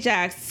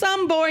 Ajax,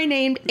 some boy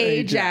named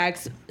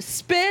Ajax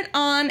spit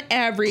on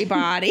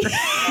everybody.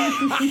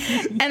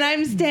 And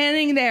I'm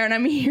standing there and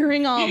I'm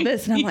hearing all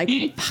this and I'm like,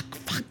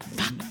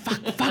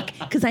 fuck.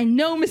 Because I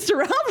know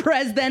Mr.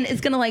 Alvarez then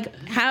is going to like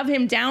have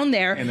him down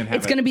there. And then have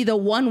it's going to be the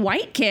one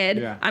white kid.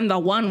 Yeah. I'm the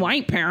one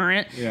white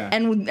parent. Yeah.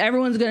 And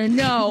everyone's going to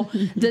know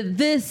that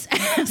this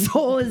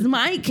asshole is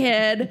my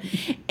kid.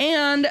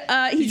 And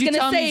he's going to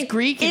tell him say, he's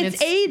Greek and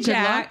it's it's good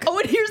Ajax. luck? Oh,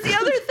 and here's the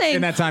other thing.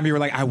 In that time, you were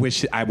like, I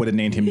wish I would have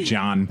named him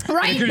John.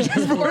 Right?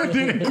 Or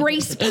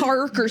Grace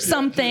Park or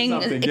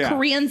something, yeah.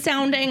 Korean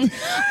sounding.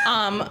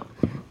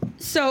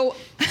 So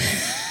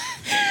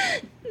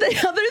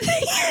the other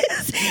thing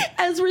is,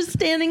 as we're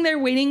standing there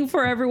waiting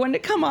for everyone to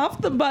come off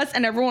the bus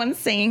and everyone's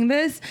saying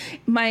this,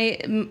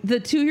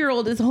 the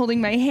 2-year-old is holding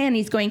my hand.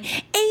 He's going,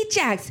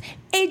 Ajax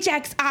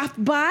off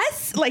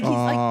bus. Like he's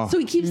like, so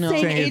he keeps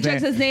saying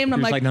Ajax's name.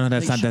 And I'm like, no,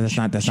 that's not him.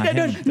 no, That's not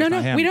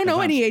him. we don't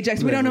know any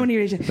Ajax. We don't know any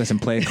Ajax. Listen,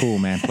 play it cool,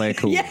 man. Play it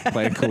cool. Yeah.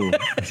 Play it cool. Play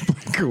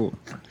it cool.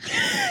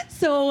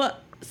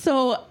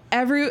 So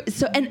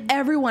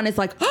everyone is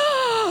like,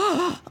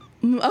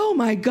 oh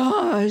my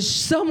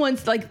gosh,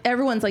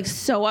 everyone's like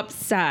so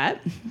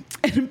upset.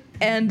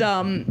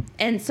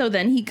 And so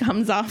then he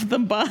comes off the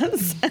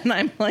bus and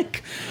I'm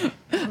like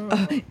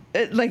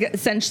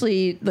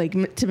essentially like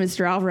to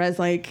Mr. Alvarez,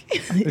 like,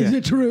 is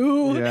it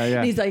true? Yeah.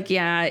 And he's like,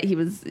 yeah,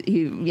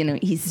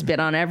 he spit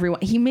on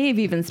everyone. He may have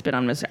even spit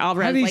on Mr.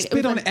 Alvarez. How did he like,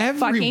 spit on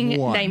fucking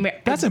everyone?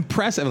 nightmare. That's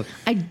impressive.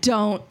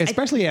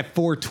 Especially at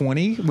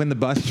 4:20 when the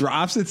bus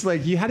drops. It's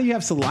like, how do you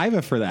have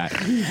saliva for that?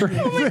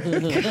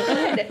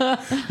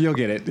 God. You'll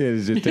get it. It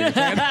is just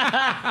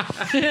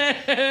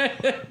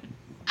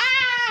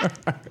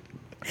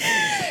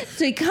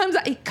So he comes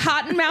out,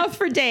 cotton mouth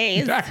for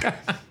days.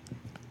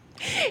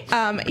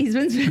 He's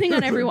been spitting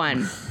on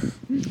everyone.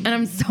 And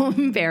I'm so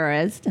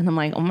embarrassed. And I'm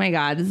like, oh my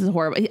God, this is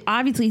horrible.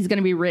 Obviously, he's going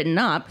to be written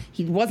up.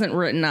 He wasn't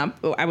written up.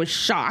 I was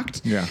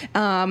shocked. Yeah.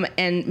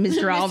 And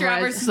Mr.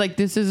 Alvarez is like,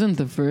 this isn't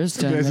the first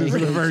time. This is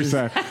the first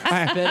time.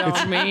 Spit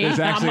on me.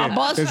 I'm a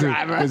bus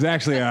driver. It was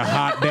actually a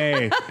hot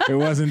day. It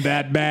wasn't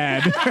that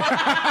bad.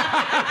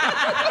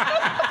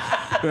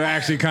 It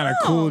actually kind of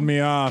cooled me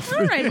off.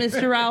 all right,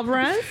 Mr.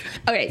 Alvarez.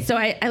 Okay, so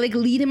I like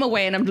lead him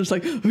away and I'm just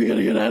like, we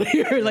gotta get out of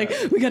here. Like,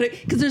 we gotta,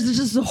 because there's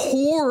just a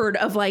horde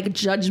of like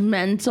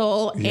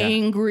judgmental,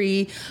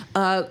 angry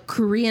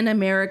Korean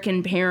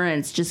American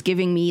parents just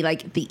giving me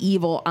like the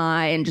evil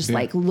eye and just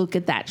like, look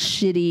at that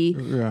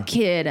shitty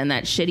kid and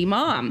that shitty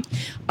mom.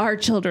 Our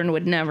children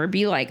would never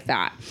be like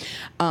that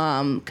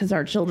because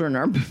our children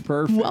are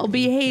well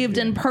behaved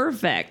and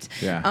perfect.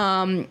 Yeah.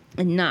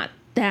 And not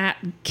that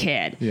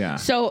kid. Yeah.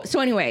 So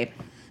anyway.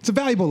 It's a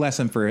valuable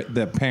lesson for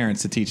the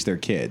parents to teach their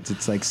kids.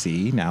 It's like,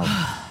 see, now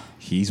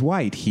he's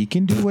white. He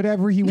can do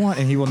whatever he wants,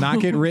 and he will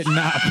not get written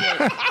up.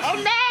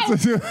 Oh,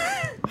 no.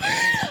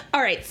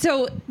 All right.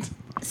 So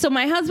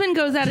my husband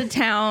goes out of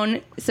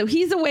town. So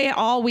he's away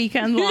all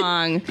weekend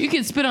long. You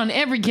can spit on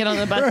every kid on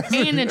the bus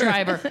and the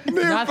driver.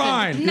 They're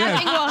fine.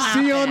 Nothing will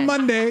happen. See you on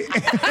Monday.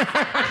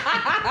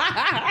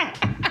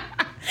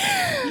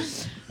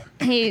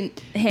 Hey.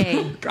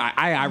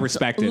 I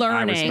respect it.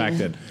 Learning. I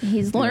respect it.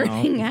 He's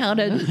learning how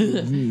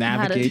to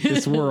navigate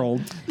this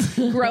world.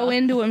 grow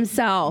into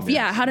himself.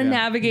 Yeah, how to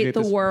navigate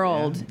the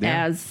world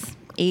as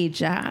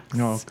Ajax.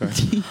 Oh,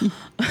 okay.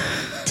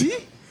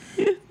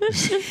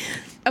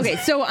 Okay,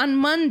 so on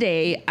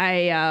Monday,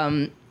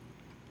 I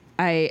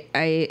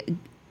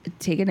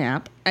take a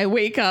nap. I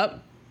wake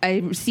up.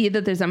 I see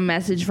that there's a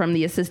message from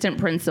the assistant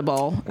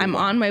principal. I'm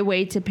on my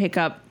way to pick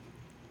up.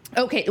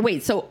 Okay,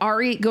 wait. So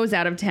Ari goes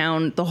out of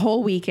town the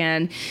whole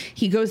weekend.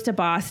 He goes to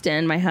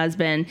Boston, my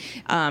husband,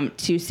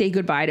 to say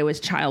goodbye to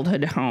his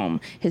childhood home.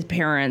 His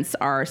parents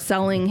are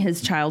selling his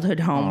childhood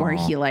home where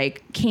he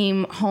like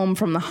came home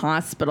from the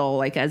hospital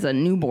like as a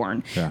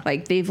newborn. Yeah.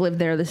 Like they've lived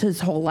there his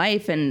whole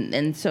life,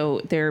 and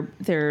so they're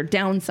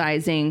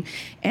downsizing,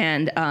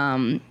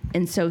 and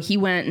so he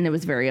went, and it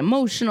was very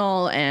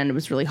emotional, and it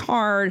was really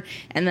hard,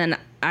 and then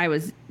I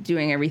was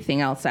doing everything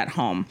else at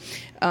home.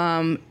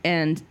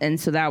 And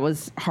so that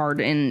was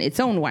hard in its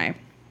own way.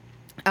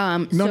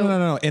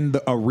 No. In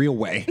a real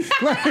way.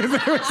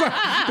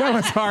 That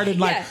was hard in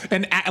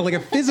like a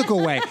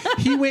physical way.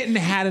 He went and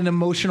had an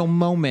emotional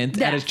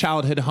moment at his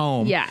childhood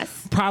home. Yes.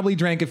 Probably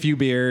drank a few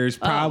beers.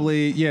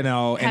 Probably, had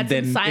and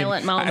then some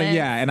silent moments.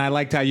 And I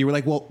liked how you were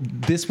like, well,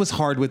 this was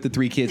hard with the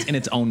three kids in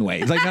its own way.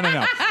 It's like,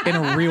 no, in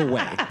a real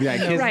way. Yeah,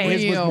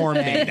 his was more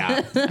made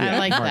out. I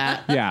like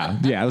that.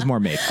 Yeah, it was more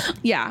made.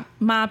 Yeah,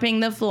 mopping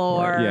the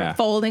floor,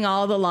 folding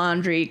all the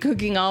laundry,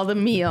 cooking all the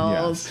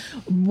meals,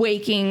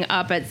 waking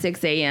up at 6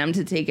 6 a.m.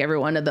 to take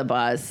everyone to the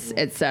bus,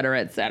 et cetera,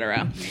 et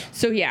cetera.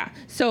 So yeah,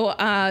 so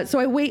I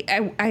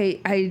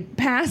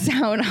pass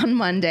out on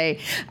Monday.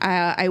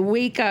 I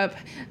wake up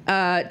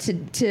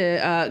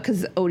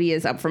because Odie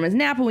is up from his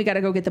nap and we got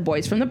to go get the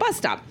boys from the bus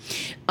stop.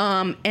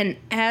 And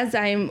as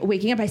I'm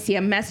waking up, I see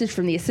a message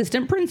from the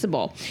assistant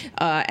principal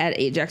at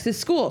Ajax's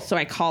school. So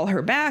I call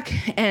her back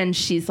and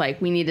she's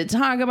like, we need to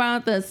talk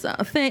about this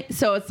thing.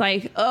 So it's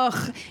like,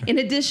 ugh, in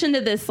addition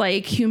to this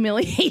like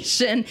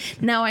humiliation,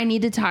 now I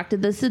need to talk to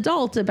this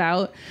adult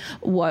about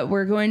what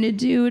we're going to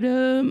do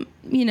to,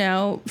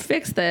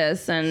 fix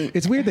this. And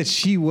It's weird that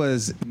she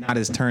was not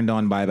as turned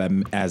on by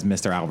them as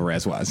Mr.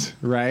 Alvarez was,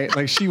 right?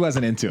 Like she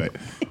wasn't into it.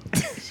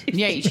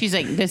 Yeah, she's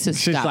like, this is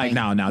She's like,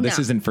 stopping. no, this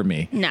No. isn't for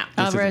me. No. This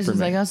Alvarez isn't is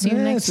for like, me. I'll see you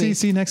next week.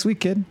 See you next week,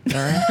 kid. All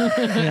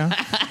right.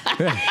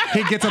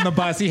 He gets on the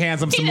bus. He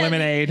hands him some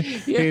lemonade.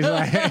 He's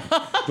like,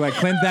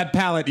 cleanse that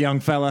palate, young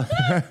fella.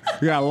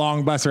 We got a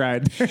long bus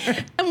ride.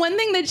 And one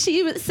thing that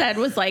she said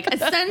was like,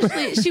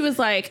 essentially, she was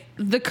like,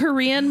 the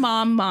Korean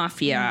mom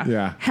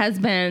mafia has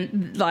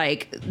been like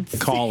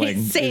Calling.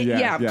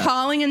 Yeah.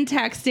 calling and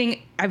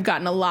texting. I've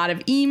gotten a lot of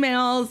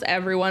emails.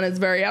 Everyone is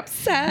very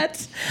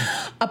upset.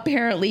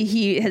 Apparently,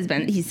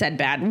 he said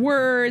bad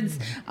words.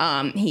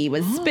 He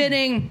was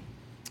spitting,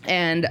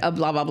 and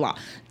blah blah blah.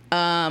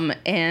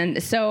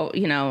 And so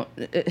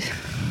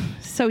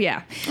so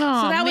yeah. So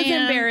that was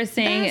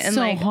embarrassing. That's and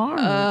so like,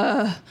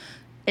 hard.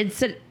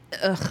 it's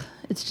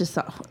just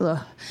so.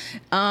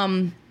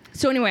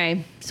 So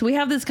anyway, so we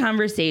have this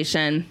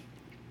conversation.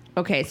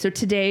 Okay, so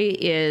today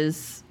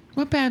is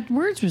What bad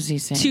words was he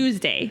saying?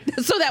 Tuesday.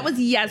 So that was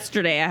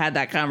yesterday I had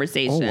that Oh,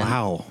 conversation.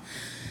 wow.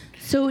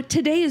 So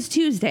today is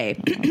Tuesday.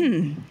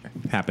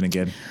 Happen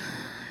again.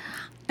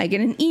 I get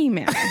an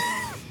email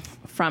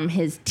from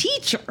his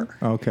teacher.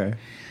 Okay.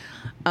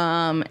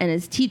 And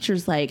his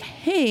teacher's like,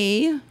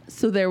 hey,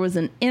 so there was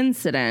an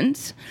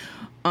incident.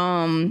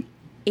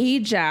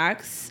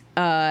 Ajax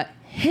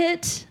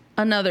hit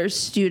another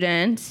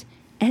student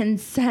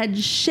and said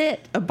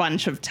shit a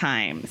bunch of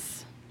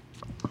times.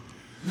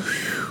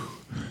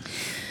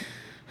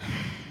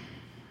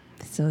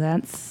 So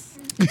that's...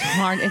 It's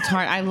hard. It's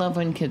hard. I love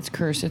when kids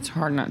curse. It's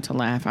hard not to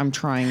laugh. I'm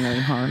trying really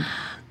hard.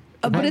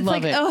 But I it's love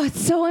like, it. oh, it's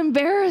so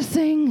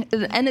embarrassing.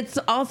 And it's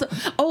also...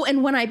 Oh,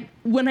 and when I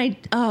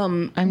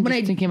I'm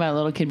just thinking about a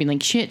little kid being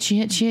like, shit,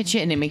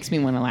 and it makes me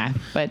want to laugh.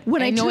 But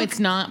When I I know took- it's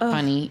not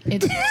funny.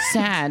 It's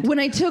sad. When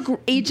I took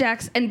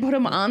Ajax and put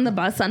him on the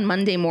bus on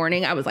Monday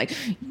morning, I was like,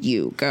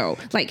 you go.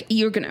 Like,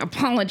 you're going to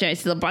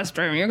apologize to the bus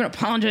driver. You're going to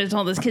apologize to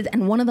all those kids.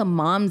 And one of the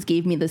moms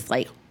gave me this,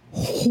 like,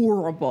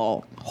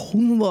 horrible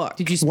look.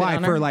 Did you spit Why?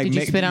 on her? For like, Did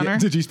you spit on her?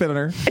 Did you spit on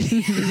her?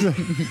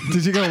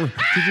 Did you go?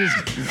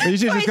 You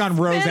should have just gone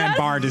Roseanne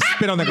Barr, just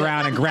spit on the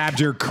ground and grabbed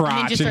your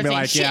crotch and, be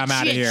like, yeah, I'm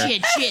out of here.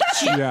 Shit.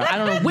 Yeah. I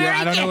don't know where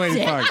I don't know he where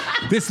gets the it.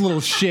 fuck. This little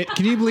shit.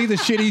 Can you believe the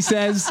shit he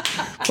says?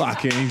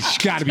 Fucking, he's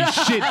gotta be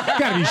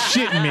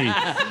shitting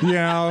me. You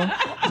know?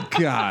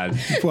 God.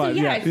 But,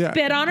 Yeah, I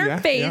spit on her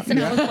face,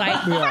 and I was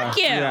like, fuck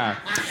you.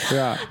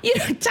 Yeah. You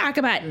don't talk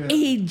about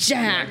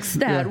Ajax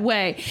that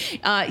way.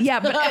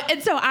 But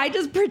and so I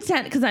just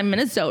pretend, because I'm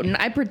Minnesotan,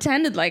 I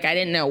pretended like I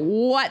didn't know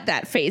what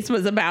that face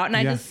was about, and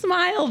I just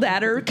smiled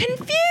at her,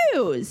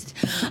 confused.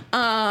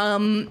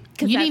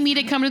 You need me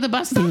to come to the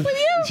bus stop with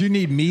you? You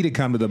need me to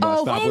come to the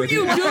bus stop with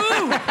you. You do.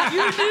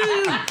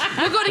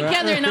 We'll go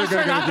together and I'll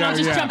start off and I'll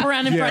just jump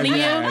around in front of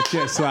you. It's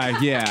just like,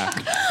 yeah.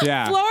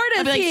 Florida's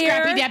I'll be like here.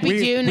 Scrappy Dappy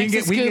Doo next to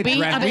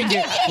Scooby. I'll be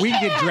like, we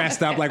can get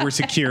dressed up like we're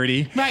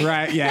security.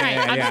 Right?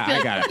 Yeah, I'll just be I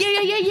like, got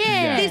it.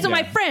 Yeah. These are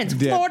my friends,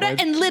 Yeah, Florida boys.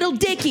 and Little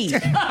Dicky.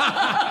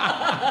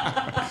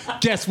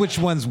 Guess which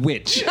one's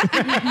which.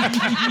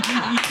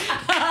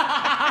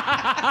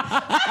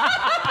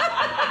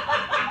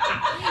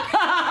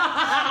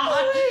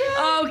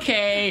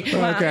 Okay. Okay.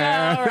 All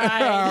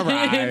right. All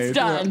right. It's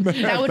done.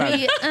 That would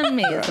be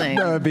amazing.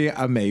 That would be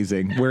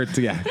amazing. Good.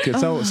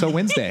 So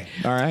Wednesday.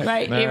 All right.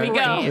 Right, All here we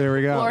go. Here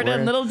we go. Florida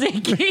and Little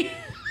Dicky.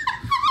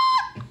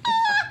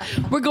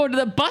 We're going to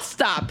the bus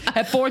stop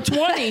at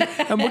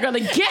 4:20, and we're going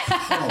to get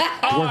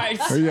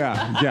ours.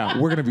 Yeah.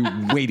 We're gonna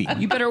be waiting.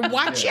 You better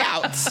watch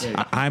out.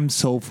 I'm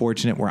so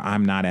fortunate where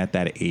I'm not at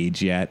that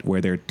age yet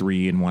where they're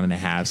 3 and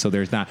 1.5. So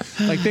there's not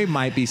like there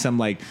might be some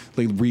like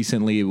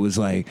recently it was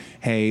like,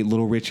 hey,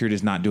 little Richard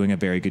is not doing a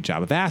very good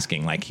job of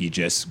asking. Like he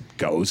just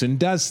goes and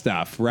does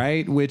stuff,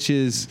 right? Which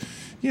is,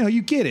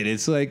 you get it.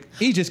 It's like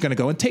he's just gonna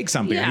go and take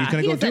something. Yeah, He's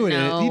gonna he go do it.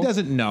 doesn't know. He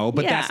doesn't know,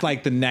 but Yeah. that's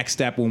like the next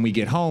step when we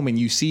get home and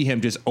you see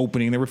him just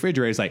opening the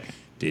refrigerator. It's like,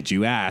 did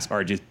you ask?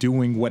 Or just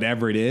doing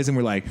whatever it is, and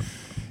we're like,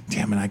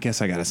 damn it, I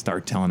guess I got to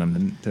start telling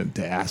him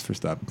to ask for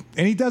stuff.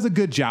 And he does a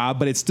good job,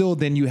 but it's still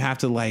then you have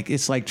to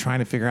it's like trying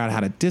to figure out how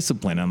to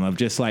discipline him of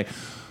just like,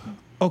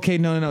 okay,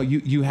 no,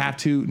 you have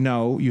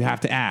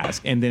to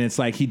ask. And then it's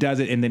like he does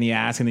it and then he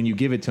asks and then you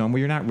give it to him. Well,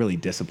 you're not really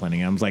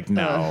disciplining him. I was like,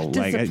 no.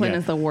 Discipline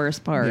is the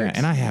worst part. Yeah,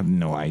 and I have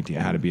no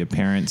idea how to be a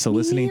parent. So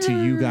listening to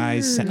you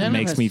guys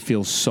makes me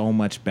feel so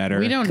much better.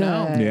 We don't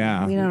know.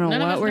 Yeah. We don't know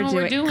None of what us we're know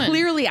what doing. we're doing.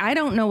 Clearly, I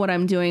don't know what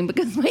I'm doing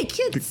because my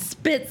kid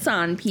spits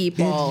on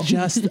people. It's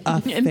just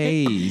a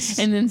phase.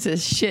 And then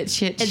says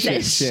shit. It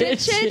says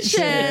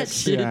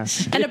shit. Yeah.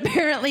 And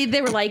apparently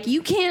they were like,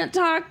 you can't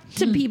talk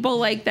to people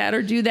like that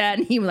or do that.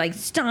 And he like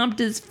stomped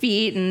his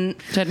feet and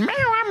Said, "Meow,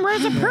 I'm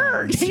Rosa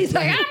Parks." he's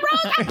like, I'm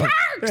Rosa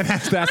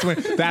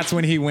Parks. that's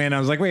when he went. I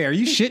was like, wait, are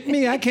you shitting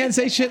me? I can't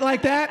say shit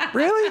like that?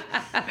 Really?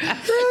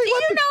 Do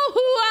you know who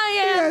I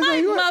am? Yeah, My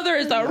like, what- mother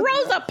is a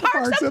Rosa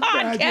Parks of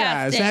podcasting.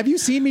 Yes. Have you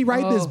seen me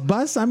ride this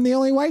bus? I'm the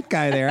only white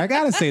guy there. I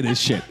gotta say this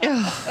shit.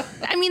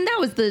 I mean,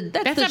 that's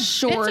the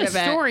short it's of a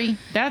it. story.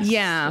 That's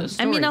Yeah, a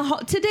story. I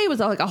mean, today was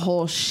like a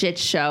whole shit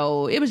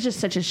show. It was just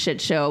such a shit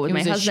show with It my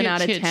was a husband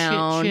out of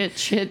town.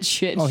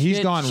 Shit. Oh, he's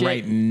gone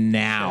right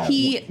now.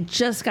 He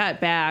just got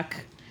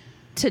back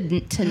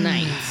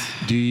tonight.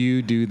 Do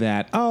you do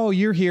that? Oh,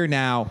 you're here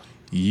now.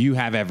 You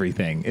have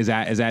everything. Is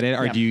that it?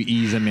 Or Yep. do you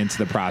ease him into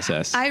the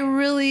process? I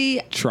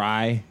really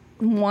Try.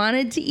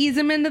 wanted to ease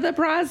him into the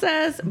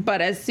process,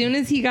 but as soon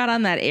as he got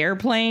on that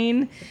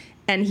airplane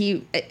and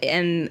he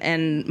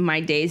and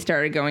my day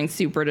started going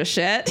super to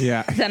shit,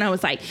 Yeah. then I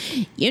was like,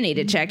 you need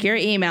to check your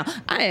email.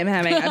 I am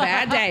having a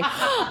bad day.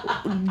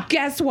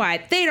 Guess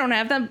what? They don't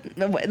have them.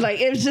 Like,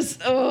 it was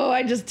just,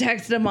 I just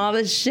texted him all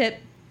this shit.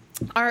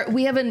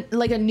 We have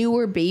a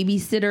newer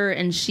babysitter,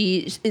 and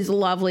she is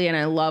lovely, and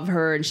I love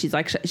her, and she's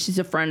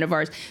a friend of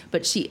ours.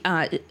 But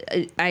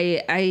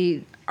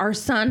our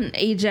son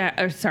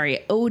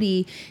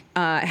Odie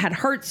had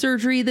heart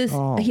surgery.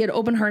 He had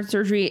open heart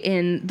surgery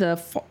in the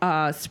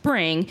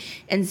spring,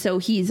 and so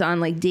he's on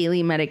like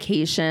daily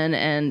medication,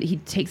 and he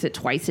takes it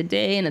twice a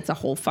day, and it's a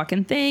whole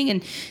fucking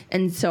thing.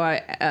 And so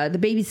the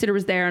babysitter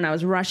was there, and I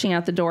was rushing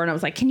out the door, and I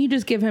was like, "Can you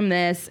just give him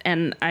this?"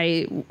 And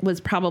I was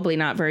probably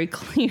not very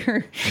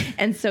clear,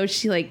 and so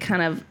she like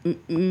kind of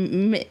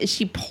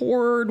she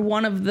poured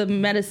one of the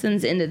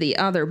medicines into the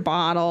other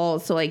bottle,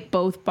 so like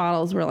both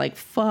bottles were like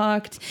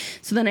fucked.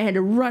 So then I had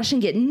to rush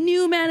and get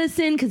new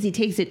medicine because he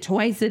takes it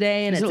twice a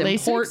day, and Is it's it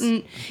Lasix?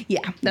 important.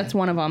 Yeah, that's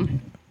one of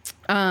them.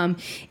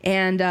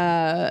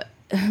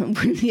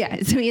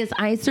 Yeah, so he has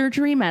eye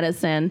surgery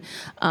medicine,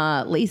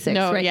 LASIK.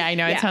 No, right? yeah, I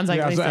know. It sounds like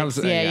Yeah, I was-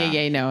 LASIK.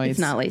 Yeah. No, It's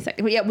not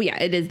LASIK. But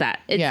yeah, it is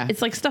that.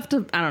 It's like stuff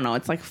to, I don't know.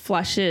 It's like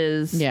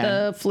flushes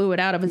the fluid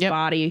out of his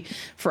body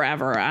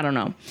forever. I don't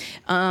know.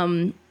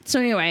 So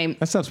anyway,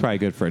 That stuff's probably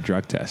good for a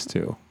drug test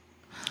too.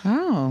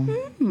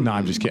 Oh. No,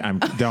 I'm just kidding.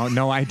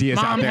 No ideas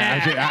out Mom there.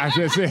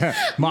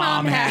 hack.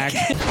 Mom hack.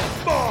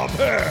 Mom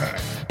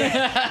hack.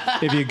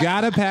 If you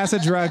gotta pass a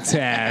drug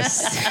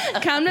test,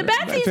 come to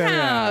Betsy's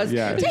house.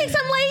 Yeah. Take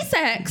some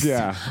Lasix.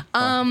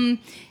 yeah.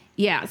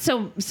 Yeah.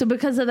 So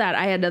because of that,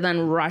 I had to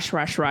then rush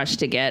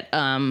to get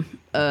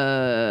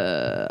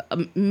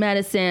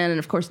medicine, and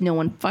of course, no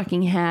one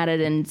fucking had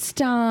it in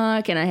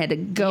stock, and I had to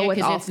go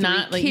with all it's three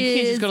not like kids. you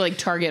can't just go to like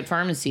Target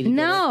Pharmacy to get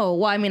No,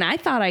 well, I mean, I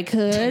thought I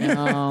could. it.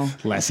 No.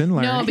 Lesson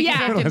learned. No, because you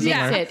have to Lesson fix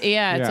learned. it.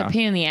 Yeah, it's Yeah. a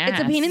pain in the ass. It's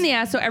a pain in the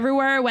ass. So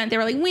everywhere I went, they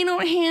were like, "We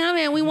don't have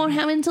it. We won't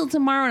have it until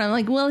tomorrow." And I'm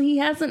like, "Well, he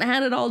hasn't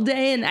had it all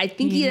day, and I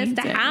think he has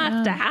needs to it,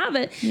 have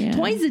it Yeah.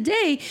 twice a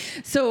day."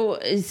 So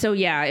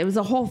yeah, it was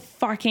a whole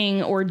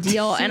fucking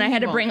ordeal, and I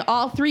had to bring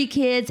all three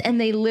kids, and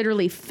they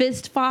literally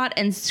fist fought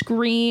and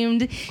screamed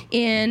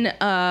in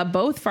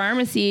both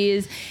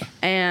pharmacies,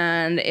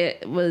 and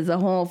it was a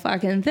whole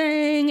fucking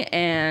thing.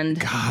 And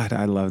God,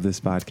 I love this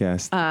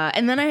podcast.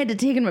 and then I had to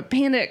take him to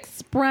Panda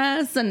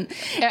Express, and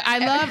I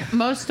love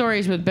most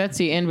stories with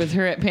Betsy end with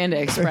her at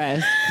Panda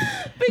Express.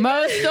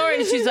 Most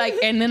stories, she's like,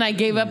 and then I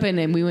gave up and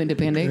then we went to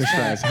Panda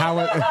Express. How?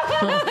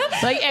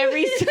 Like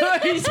every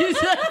story,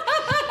 she's like,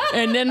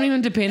 and then we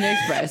went to Panda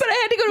Express. But I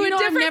had to go to You a know,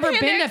 I've different never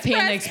Panda been to Express.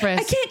 Panda Express.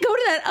 I can't go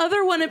to that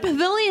other one at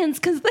Pavilions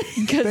because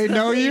They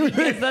know you.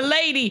 Because the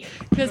lady.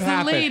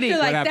 happened? they're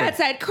like, happened? that's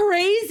that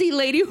crazy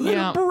lady who had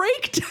Yeah. a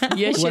breakdown.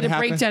 Yeah, she What had a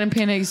happened? breakdown in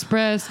Panda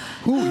Express.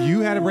 Who?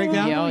 You had a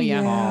breakdown? Yeah, oh,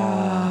 yeah.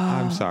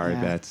 Oh, I'm sorry,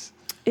 Bets.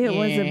 It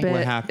was a Yeah. bit.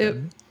 What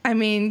happened? I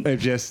mean, It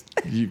just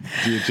you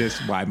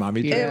just why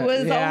mommy did it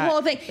was Yeah. a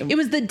whole thing. It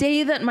was the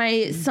day that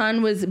my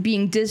son was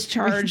being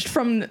discharged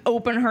from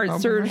open heart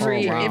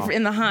surgery Oh, wow.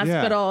 in the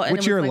hospital. Yeah. And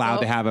Which it you're was like, allowed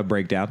oh, to have a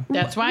breakdown.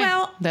 That's why.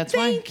 Well, That's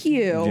why. thank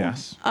you.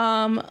 Yes.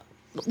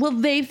 Well,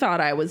 they thought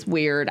I was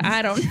weird.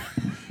 I don't.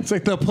 It's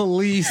like the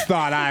police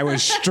thought I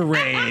was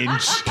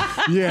strange.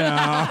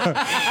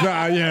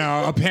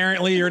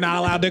 Apparently you're not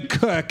allowed to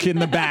cook in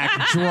the back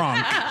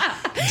drunk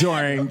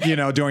during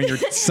your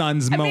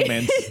son's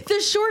moment. The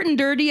short and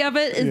dirty of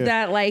it is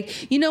that, like,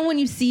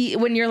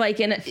 when you're like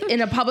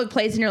in a public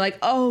place and you're like,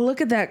 oh,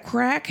 look at that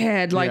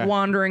crackhead like Yeah.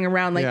 wandering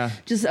around, like, Yeah.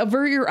 just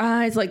avert your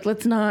eyes, like,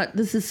 let's not,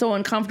 this is so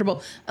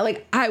uncomfortable.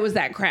 Like, I was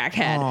that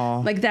crackhead. Aw.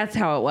 Like, that's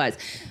how it was.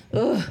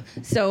 Ugh.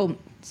 So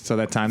So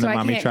that time So that I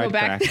mommy can't tried go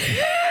back.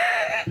 crack.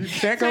 You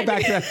can't go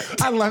back to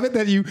that. I love it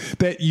that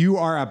you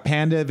are a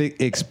Panda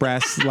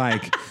Express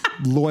like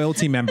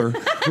loyalty member,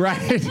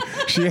 right?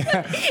 She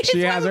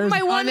has hers.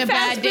 my one On a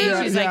fast bad day,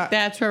 food. she's Yeah. like,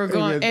 "That's where we're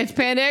going. It's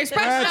Panda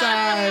Express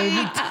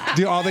time."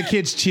 Do all the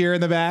kids cheer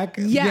in the back?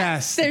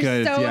 Yes, they're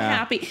good, so yeah.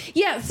 happy.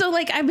 Yeah, so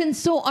like I've been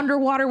so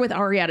underwater with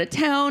Ari out of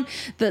town.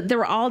 There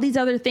were all these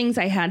other things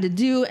I had to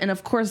do, and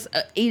of course,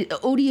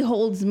 Odie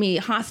holds me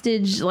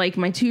hostage. Like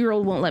my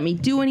 2-year-old won't let me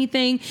do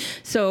anything,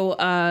 so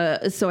I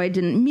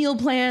didn't meal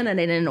plan and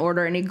I didn't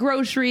order any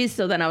groceries.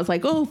 So then I was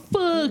like, oh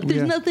fuck,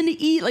 there's Yeah. nothing to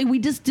eat. Like we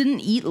just didn't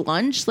eat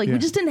lunch. Like Yeah. we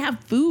just didn't have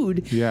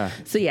food. Yeah.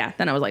 So yeah,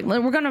 then I was like,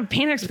 well, we're gonna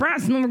Panda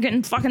Express, and then we're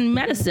getting fucking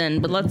medicine.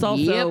 But let's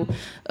also, Yep.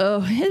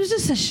 oh, it was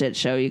just a shit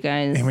show, you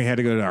guys. And we had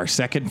to go to our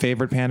second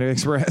favorite Panda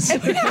Express.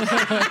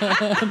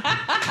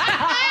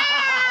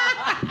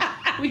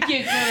 We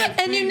can't go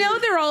to And you know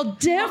they're all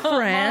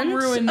different. Mom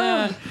ruined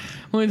that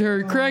with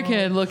her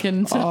crackhead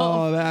looking self.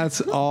 Oh,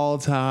 that's all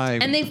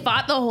time. And they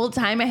fought the whole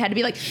time. I had to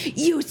be like,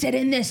 you sit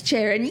in this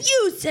chair and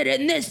you sit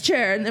in this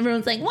chair. And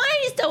everyone's like, why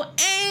are you so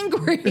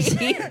angry?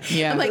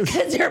 Yeah. I'm like,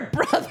 because your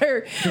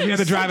brother. we had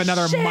to drive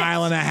another shit.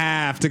 mile and a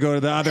half to go to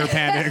the other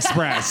Panda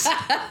Express.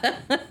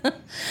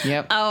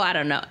 Yep. Oh, I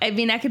don't know. I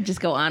mean, I could just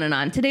go on and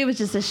on. Today was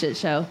just a shit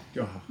show.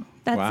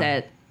 That's Wow.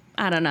 it.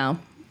 I don't know.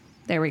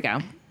 There we go.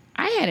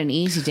 I had an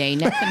easy day.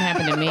 Nothing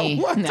happened to me.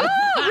 No.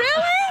 Oh,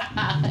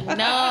 really?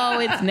 No,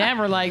 it's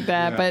never like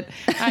that. Yeah. But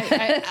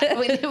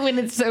when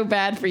it's so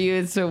bad for you,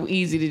 it's so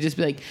easy to just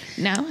be like,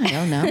 no, I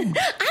don't know.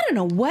 I don't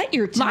know what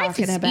you're Life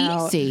talking is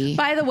about. easy.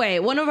 By the way,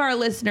 one of our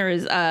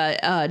listeners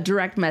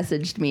direct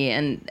messaged me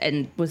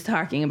and was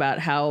talking about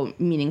how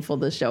meaningful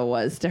the show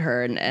was to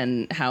her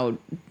and how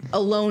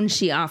alone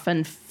she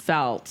often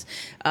felt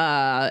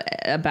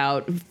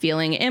about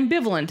feeling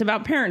ambivalent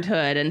about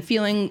parenthood and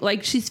feeling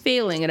like she's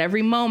failing at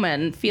every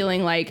moment and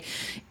feeling like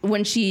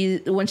when she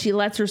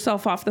lets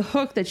herself off the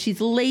hook that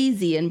she's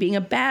lazy and being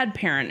a bad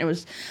parent.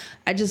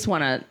 I just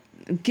want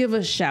to give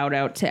a shout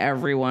out to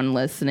everyone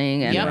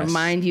listening and Yep.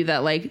 remind you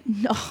that like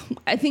no,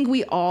 I think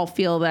we all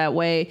feel that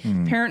way.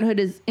 Parenthood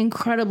is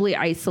incredibly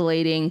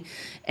isolating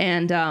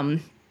and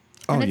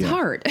it's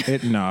hard.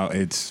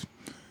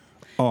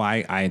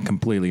 I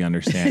completely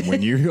understand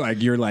when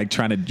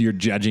you're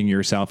judging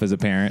yourself as a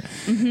parent.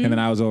 Mm-hmm. And then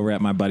I was over at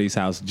my buddy's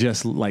house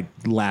just like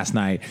last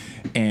night,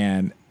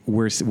 and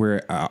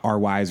our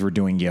wives were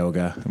doing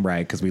yoga,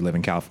 right? Because we live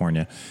in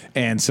California,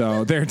 and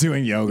so they're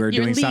doing yoga, or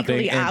You're doing something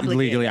legally and obligated.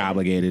 legally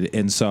obligated.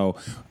 And so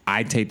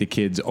I take the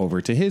kids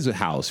over to his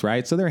house,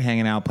 right? So they're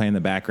hanging out, playing in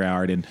the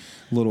backyard, and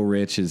little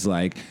Rich is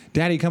like,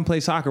 "Daddy, come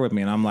play soccer with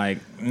me." And I'm like,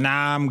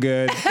 "Nah, I'm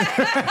good."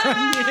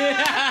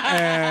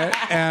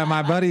 And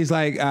my buddy's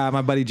like,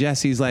 my buddy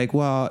Jesse's like,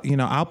 "Well,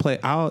 I'll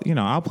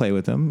play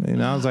with him."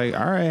 And I was like,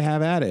 "All right,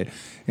 have at it."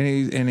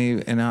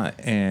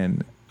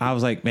 And I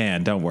was like,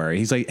 "Man, don't worry."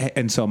 He's like,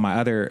 and so my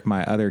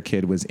other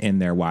kid was in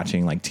there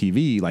watching like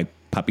TV, like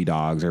Puppy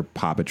Dogs or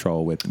Paw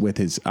Patrol with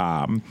his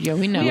Yeah,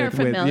 we know. We are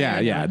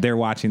familiar. yeah, they're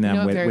watching them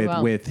know it very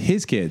well. with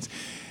his kids.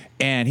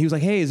 And he was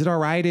like, "Hey, is it all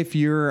right if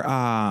your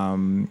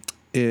son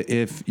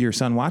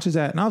watches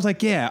that?" And I was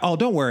like, "Yeah. Oh,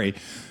 don't worry.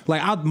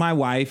 Like, my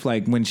wife,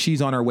 like when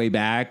she's on her way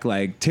back,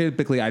 like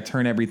typically I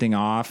turn everything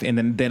off, and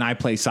then I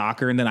play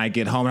soccer, and then I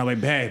get home and I'm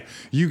like, babe,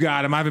 you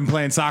got him. I've been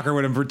playing soccer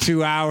with him for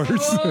 2 hours."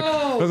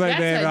 I was like, that's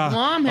 "Babe, a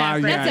mom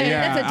hack. yeah, That's a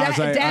yeah." I was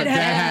like, dad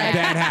hack.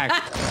 Dad hack.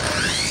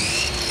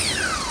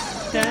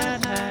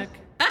 Dad hack.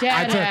 I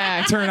Dad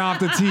hack. turn off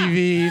the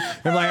TV.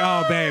 I'm like,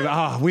 "Oh, babe,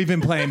 we've been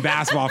playing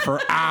basketball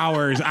for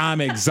hours. I'm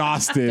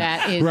exhausted."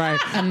 That is right?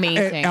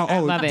 amazing. I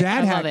love it.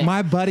 Dad I hack. love it.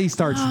 My buddy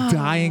starts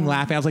dying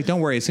laughing. I was like, "Don't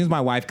worry. As soon as my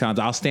wife comes,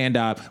 I'll stand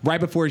up. Right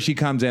before she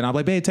comes in, I'll be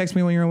like, babe, text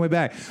me when you're on your way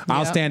back.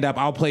 I'll Yep. stand up.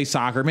 I'll play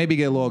soccer. Maybe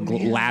get a little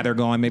lather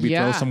going. Maybe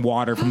Yeah. throw some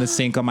water from the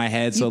sink on my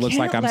head so You it looks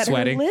like can't I'm let her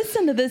sweating."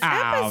 listen to this Oh,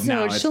 episode.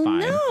 no, it's She'll fine.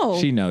 know.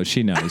 She knows.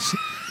 She knows.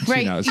 She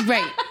Right, knows.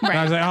 right, right.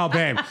 I was like, "Oh,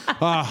 babe.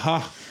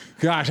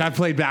 Gosh, I've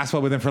played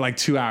basketball with him for like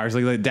 2 hours.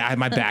 Like, Dad,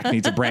 my back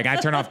needs a break." I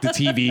turn off the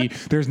TV.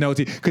 There's no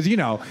TV. Because,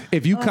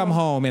 if you come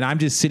home and I'm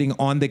just sitting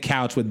on the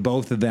couch with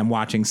both of them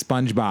watching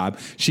SpongeBob,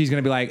 she's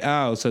going to be like,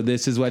 "Oh, so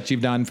this is what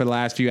you've done for the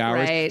last few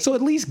hours." Right. So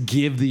at least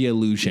give the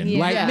illusion.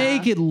 Yeah. Like,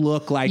 make it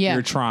look like Yeah.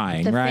 you're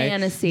trying, The right?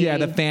 fantasy. Yeah,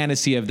 the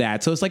fantasy of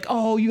that. So it's like,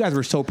 "Oh, you guys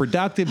were so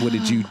productive. What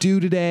did you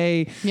do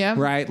today?" Yeah.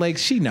 Right? Like,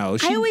 she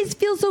knows. I always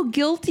feel so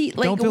guilty.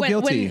 Like Don't feel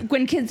guilty.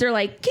 when kids are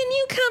like, "Can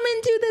you come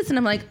and do this?" And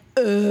I'm like,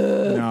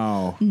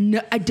 No.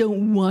 "No, I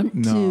don't want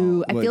No,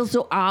 to. I look- feel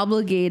so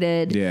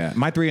obligated." Yeah,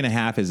 my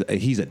 3.5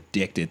 he's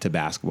addicted to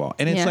basketball,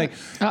 and it's Yeah. like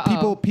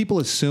Uh-oh. people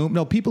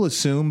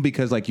assume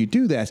because like you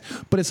do this,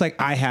 but it's like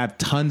I have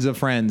tons of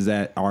friends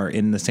that are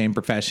in the same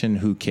profession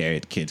who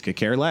kids could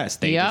care less.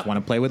 They Yep. just want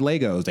to play with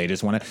Legos.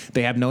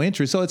 They have no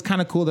interest. So it's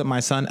kind of cool that my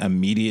son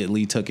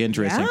immediately took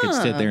interest and could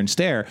sit there and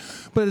stare.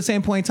 But at the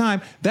same point in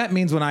time, that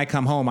means when I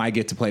come home, I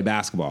get to play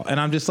basketball, and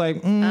I'm just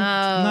like,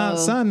 "Nah,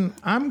 son,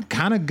 I'm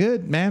kind of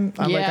good, man.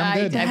 I'm Yeah,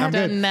 good. I've I'm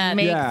done good." that.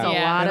 Makes Yeah. a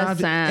lot And of I'm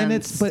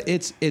just-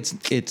 sense.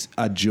 and it's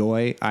a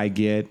joy I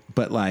get,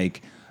 but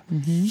like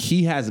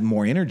he has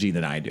more energy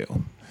than I do.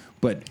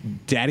 but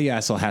Daddy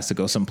Asshole has to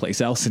go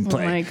someplace else and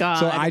play. my God.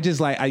 So I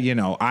just like,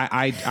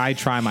 I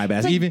try my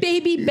best. Like Even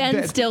baby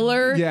Ben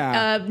Stiller,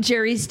 yeah.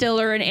 Jerry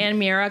Stiller and Ann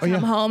Mira come yeah.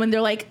 home and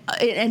they're like,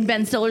 and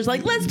Ben Stiller's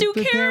like, let's do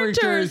The characters,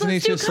 characters, and let's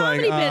it's do just like,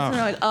 comedy bits. And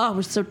they're like, oh,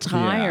 we're so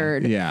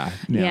tired. Yeah.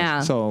 Yeah.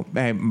 So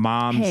hey,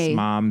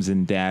 moms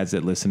and dads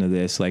that listen to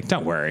this, like,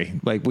 don't worry.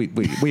 Like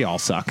we all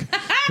suck.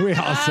 We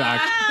all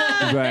suck.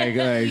 Like,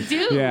 We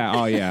do. Yeah.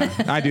 Oh yeah.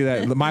 I do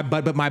that.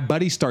 But my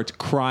buddy starts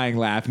crying,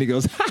 laughing. He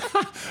goes,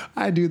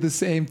 I do the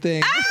same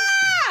thing.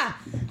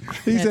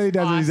 He said he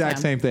does the exact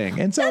awesome. same thing,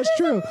 and so it's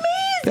true.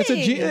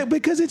 amazing.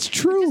 Because it's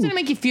true. Doesn't it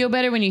make you feel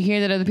better when you hear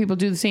that other people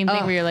do the same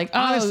thing? Where you're like, oh,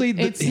 Honestly,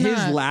 it's his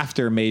not.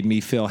 laughter made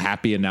me feel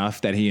happy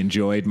enough that he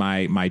enjoyed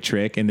my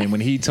trick. And then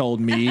when he told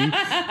me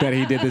that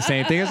he did the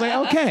same thing, I was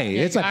like, okay.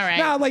 It's like, all right.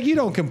 no, like you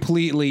don't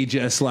completely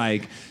just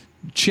like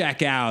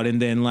check out and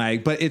then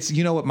like, but it's,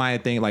 you know what my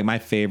thing, like my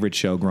favorite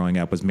show growing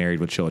up was Married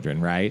with Children,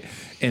 right?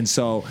 And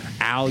so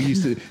Al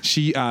used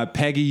to,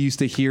 Peggy used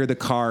to hear the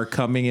car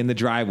coming in the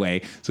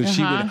driveway. So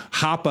she would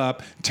hop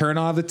up, turn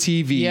on the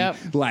TV,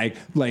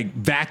 like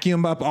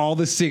vacuum up all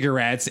the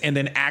cigarettes and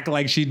then act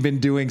like she'd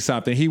been doing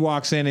something. He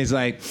walks in, he's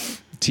like,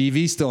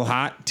 TV still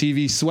hot,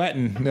 TV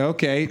sweating.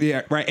 Okay,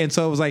 yeah, right. And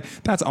so it was like,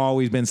 that's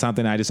always been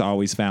something I just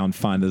always found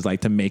fun, is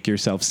like to make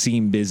yourself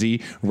seem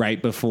busy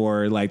right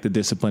before like the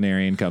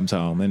disciplinarian comes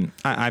home. And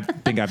I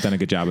think I've done a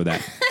good job of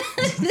that.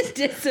 The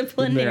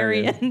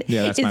disciplinarian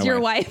that's is my your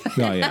wife.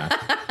 Oh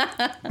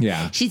yeah.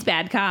 Yeah. She's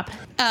bad cop.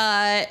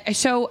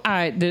 So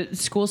the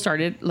school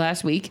started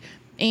last week,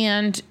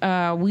 and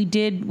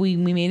we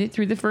made it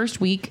through the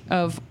first week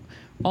of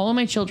all of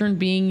my children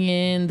being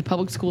in the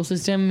public school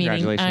system,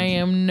 meaning I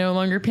am no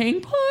longer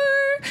paying for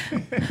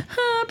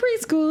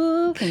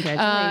preschool.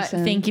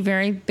 Congratulations. Thank you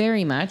very,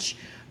 very much.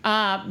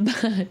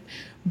 So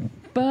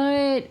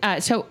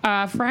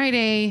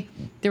Friday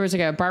there was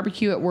like a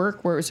barbecue at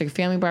work where it was like a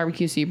family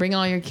barbecue. So you bring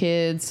all your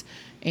kids,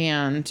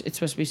 and it's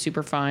supposed to be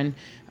super fun.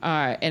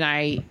 And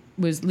I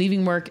was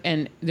leaving work,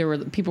 and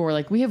people were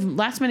like, we have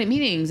last minute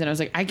meetings, and I was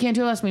like, I can't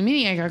do a last minute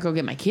meeting. I gotta go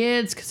get my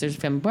kids because there's a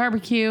family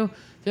barbecue.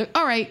 They're like,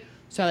 all right.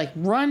 So I like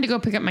run to go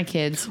pick up my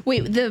kids.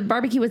 Wait, the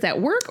barbecue was at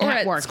work or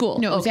at work. school?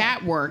 No, it was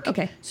at work.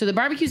 Okay. So the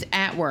barbecue's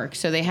at work.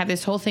 So they have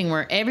this whole thing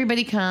where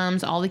everybody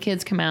comes, all the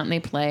kids come out and they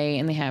play,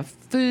 and they have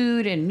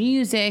food and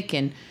music,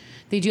 and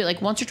they do it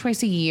like once or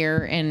twice a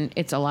year, and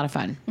it's a lot of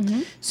fun.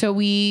 Mm-hmm. So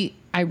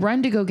I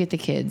run to go get the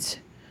kids.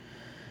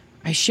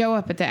 I show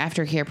up at the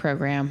aftercare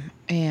program,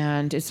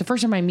 and it's the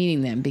first time I'm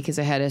meeting them because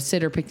I had a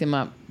sitter pick them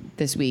up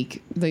this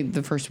week,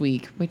 the first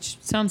week, which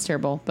sounds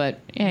terrible, but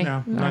hey,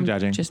 No, I'm I'm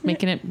judging. just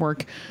making it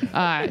work.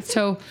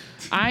 So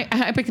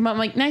I picked them up. I'm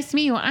like, nice to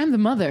meet you. I'm the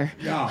mother.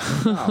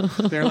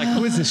 They're like,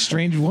 who is this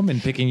strange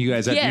woman picking you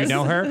guys up? Do you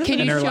know her? Can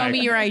And you they're show like,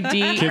 me your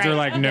ID? Kids are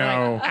like,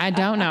 no. I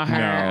don't know her.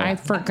 No. I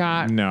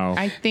forgot. No.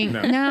 I think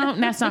no,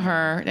 that's not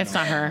her. That's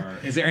not her.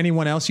 Is there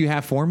anyone else you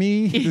have for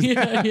me?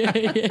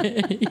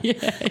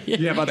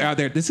 Yeah. But out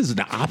there, this is an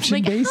Like,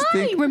 option-based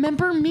hi, thing.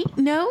 remember me?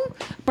 No?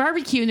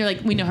 Barbecue. And they're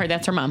like, we know her.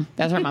 That's her mom.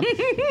 That's her mom.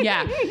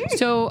 Yeah.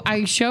 So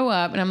I show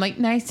up and I'm like,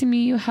 nice to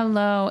meet you.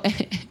 Hello.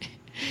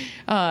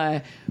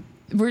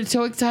 We're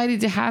so excited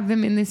to have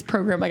them in this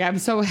program. Like, I'm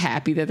so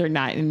happy that they're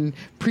not in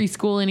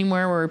preschool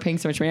anymore where we're paying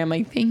so much money. I'm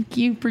like, thank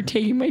you for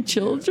taking my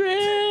children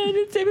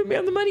and saving me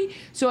on the money.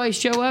 So I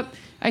show up,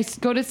 I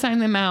go to sign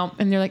them out,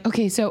 and they're like,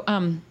 okay, so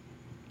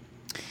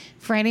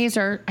Fridays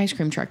are ice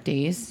cream truck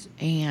days,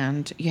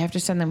 and you have to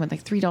send them with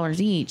like $3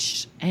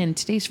 each. And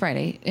today's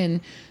Friday,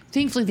 and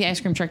thankfully the ice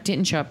cream truck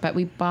didn't show up, but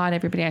we bought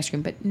everybody ice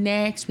cream. But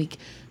next week,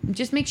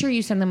 just make sure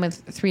you send them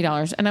with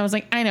 $3. And I was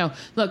like, I know.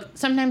 Look,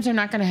 sometimes they're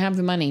not going to have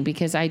the money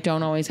because I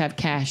don't always have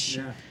cash.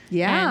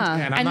 Yeah.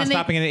 And I'm not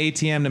stopping at the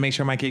ATM to make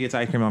sure my kid gets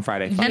ice cream on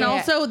Friday. And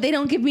also, they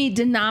don't give me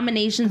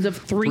denominations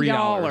of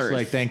 $3.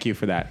 Like, thank you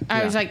for that.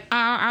 I was like,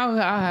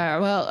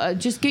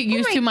 just get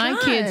used my to my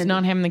God. kids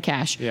not having the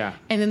cash. Yeah.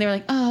 And then they were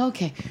like, oh,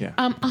 okay. Yeah.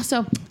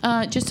 Also,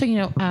 just so you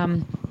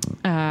know,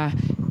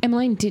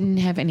 Emmeline didn't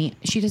have any.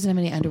 She doesn't have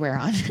any underwear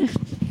on.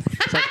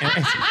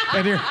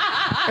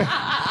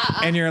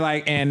 and you're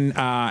like,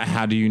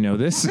 how do you know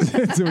this?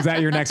 So was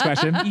that your next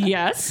question?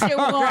 Yes, it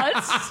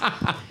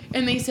was.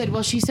 And they said,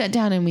 well, she sat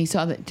down and we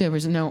saw that there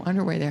was no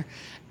underwear there.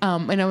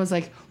 And I was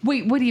like,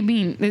 wait, what do you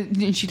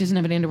mean? She doesn't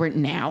have any underwear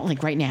now?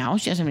 Like right now?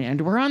 She doesn't have any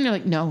underwear on? They're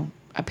like, no.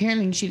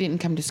 Apparently she didn't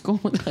come to school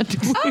with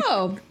underwear.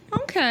 Oh,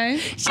 okay.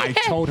 I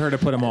told her to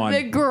put them on.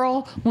 The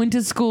girl went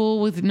to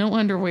school with no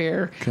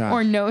underwear Gosh.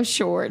 or no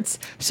shorts.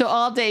 So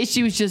all day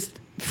she was just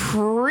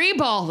free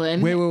balling.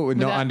 Wait,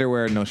 no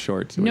underwear, no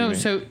shorts. What do you No, mean?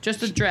 so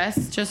just a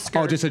dress, just skirt.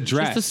 Oh, just a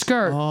dress. Just a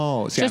skirt.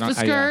 Oh, see, just a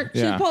skirt.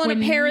 yeah. Pulling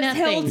With a Paris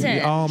nothing.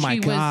 Hilton. Oh my She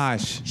was-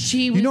 gosh!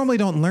 she you was- normally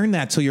don't learn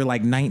that till you're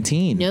like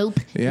 19. Nope.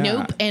 Yeah.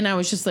 Nope. And I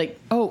was just like,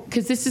 oh,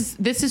 because this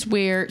is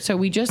where. So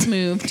we just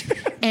moved,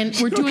 and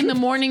we're doing the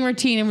morning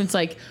routine, and it's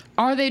like,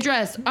 are they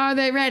dressed? Are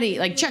they ready?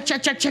 Like check.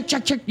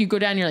 You go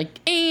down, you're like,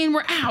 and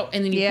we're out,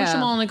 and then you push Yeah.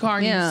 them all in the car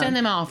and Yeah. you send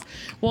them off.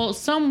 Well,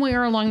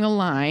 somewhere along the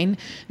line,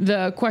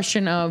 the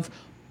question of,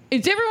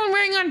 is everyone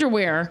wearing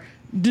underwear?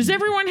 does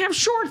everyone have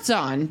shorts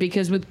on?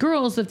 Because with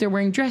girls, if they're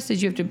wearing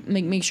dresses, you have to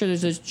make sure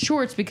there's those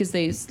shorts because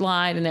they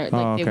slide and they're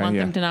like, they want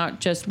them to not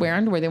just wear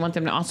underwear. They want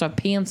them to also have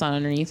pants on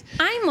underneath.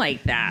 I'm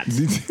like that.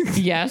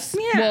 Yes.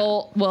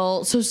 Yeah.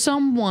 Well, so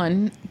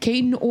someone,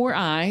 Caden or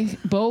I,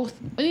 both,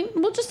 I mean,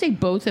 we'll just say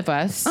both of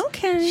us.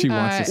 Okay. She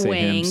wants to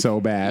say him wink. so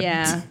bad.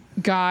 Yeah.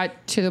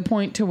 Got to the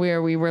point to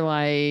where we were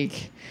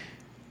like,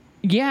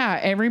 yeah,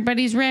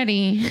 everybody's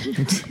ready.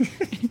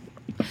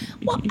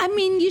 Well, I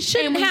mean, you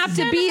shouldn't And we have to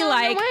sent be them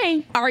on their like,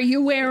 way. are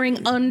you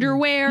wearing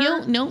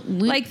underwear?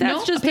 Like,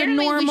 that's just a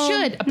apparently normal- we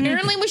should.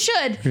 Apparently we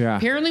should. Yeah.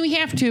 Apparently we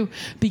have to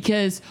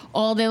because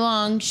all day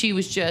long she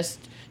was just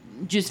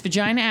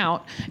vagina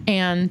out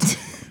and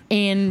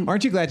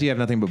Aren't you glad you have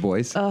nothing but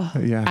boys? Oh,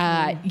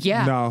 yeah.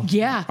 yeah. No.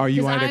 Yeah. Oh,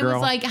 you 'Cause wanted a I girl?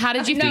 was like, how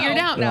did you No, figure it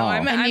out? no,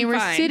 I'm and they were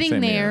fine. sitting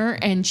Same there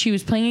and she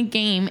was playing a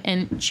game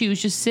and she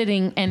was just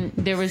sitting and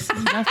there was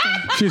nothing.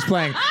 She's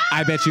playing.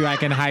 I bet you I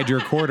can hide your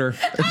quarter.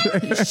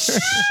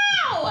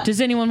 Does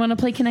anyone want to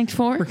play Connect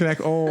 4?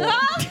 Connect. Oh, No,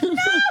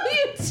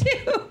 you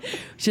too.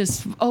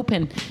 Just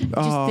open.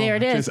 Just there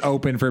it is. Just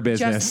open for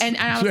business. And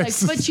I was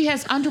Just- like, but she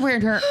has underwear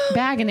in her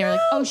bag. And they were like,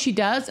 oh, she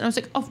does? And I was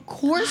like, of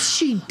course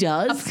she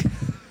does.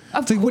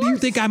 Of It's like, what do you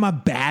course. think? I'm a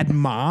bad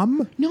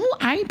mom? No,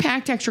 I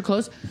packed extra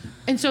clothes.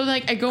 And so,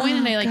 like, I go in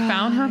and I, like,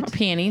 found her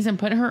panties and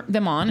put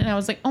them on. And I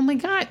was like, oh, my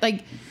God.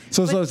 Like,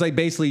 So it's like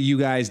basically you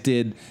guys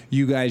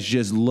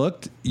just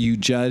looked, you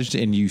judged,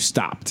 and you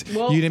stopped.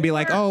 Well, you didn't be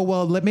like, oh,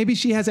 well, maybe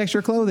she has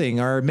extra clothing,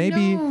 or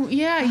maybe. no,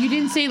 yeah, you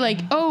didn't say, like,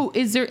 oh,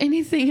 is there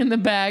anything in the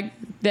bag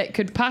that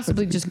could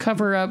possibly just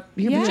cover up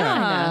your Yeah.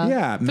 vagina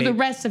Yeah, for the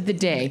rest of the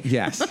day?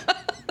 Yes.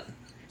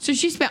 So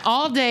she spent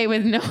all day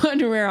with no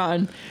underwear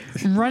on,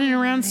 running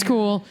around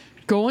school,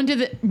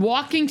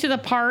 walking to the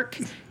park,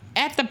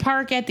 at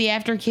the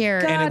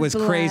aftercare. And it was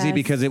crazy bless.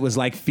 because it was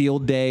like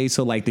field day,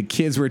 so like the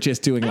kids were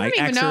just doing like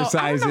I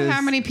exercises. don't know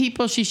how many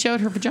people she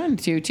showed her vagina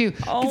to, too.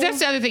 Because that's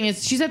the other thing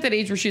is she's at that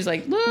age where she's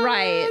like, look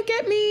Right.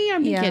 at me,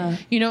 I'm a Yeah.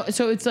 kid. You know,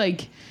 so it's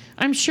like,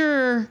 I'm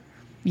sure,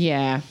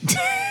 yeah.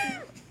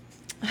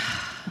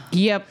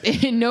 Yep.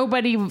 And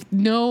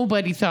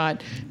nobody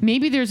thought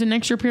maybe there's an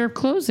extra pair of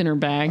clothes in her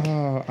bag.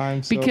 Oh,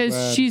 I'm so because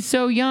glad. she's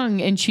so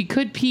young and she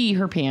could pee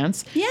her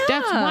pants. Yeah.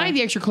 That's why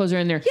the extra clothes are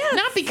in there. Yes.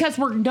 Not because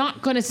we're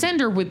not going to send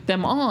her with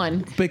them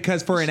on.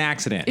 Because for an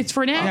accident. It's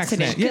for an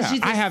accident. Yeah,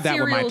 she's a I have that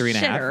with my serial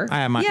 3.5. shitter. I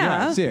have my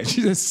Yeah. yeah.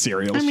 She's a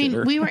serial I mean,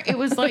 shitter. it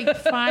was like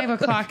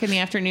 5:00 in the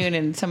afternoon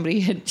and somebody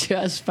had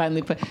just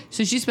finally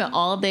so she spent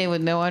all day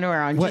with no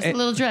underwear on, just a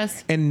little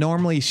dress. And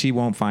normally she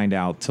won't find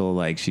out till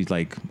like she's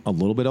like a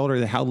little bit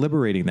older how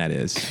liberating that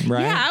is,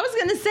 right? Yeah, I was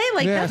gonna say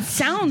like Yeah. that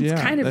sounds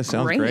Yeah, kind of that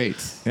sounds great.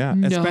 Yeah,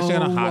 No. especially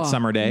on a hot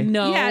summer day.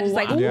 No. Yeah, just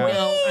like, no,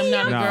 I'm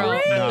not a No, girl.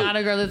 no. I'm not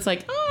a girl that's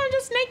like, oh, I'm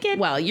just naked.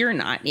 Well, you're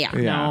not. Yeah.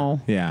 Yeah.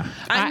 No. Yeah.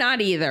 I'm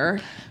not either.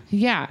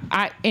 Yeah,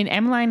 and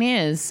Emmeline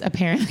is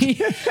apparently,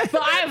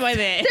 but I'm with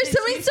it. There's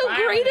something so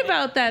great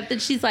about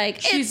that she's like,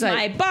 She's it's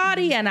like- my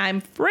body and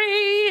I'm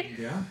free.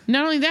 Yeah.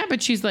 Not only that,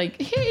 but she's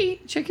like, hey,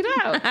 check it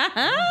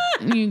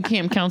out. You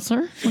camp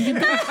counselor. Look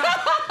at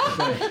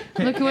that.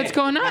 Look at what's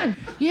going on.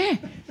 Yeah.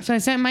 So I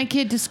sent my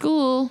kid to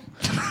school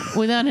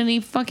without any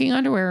fucking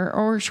underwear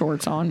or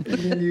shorts on.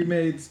 And you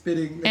made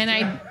spitting. And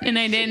I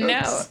didn't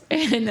know.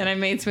 And then I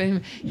made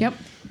some. Yep.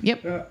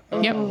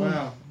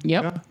 Wow.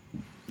 Yep.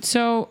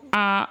 So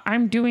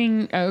I'm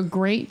doing a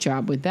great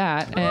job with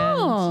that. And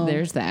Oh.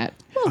 there's that.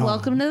 Well,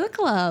 welcome to the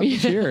club.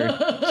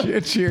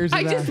 Cheers. Cheers.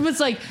 I just was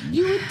like,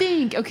 you would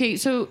think, okay,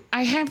 so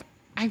I've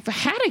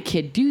had a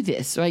kid do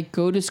this. So I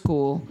go to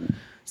school,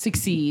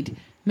 succeed,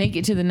 make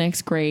it to the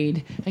next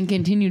grade, and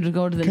continue to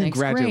go to the next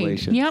grade.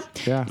 Congratulations. Yep.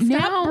 Yeah. Stop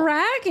Now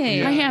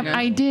bragging.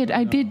 I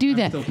did do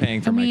that. Still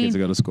paying for my kids to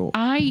go to school.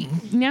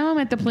 Now I'm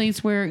at the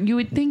place where you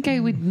would think I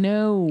would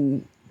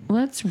know.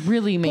 Let's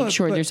really make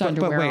sure there's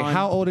underwear But wait, on.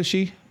 how old is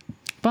she?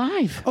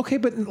 5. Okay,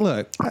 but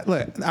look,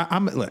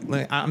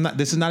 I'm not.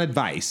 This is not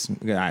advice.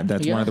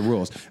 That's Yeah. one of the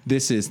rules.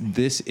 This is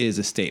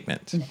a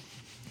statement.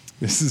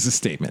 This is a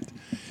statement.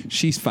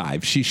 She's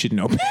 5. She should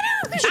know better.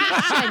 I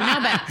should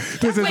know better.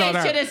 This is Wait, on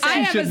her. should have said- She I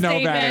have should a know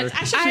statement. better.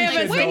 I should I be have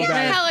like, a where the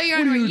statement. hell are you What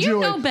are underwear? you You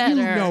doing? know better.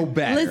 You know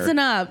better. Listen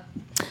up.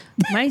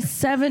 My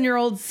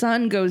 7-year-old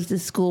son goes to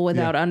school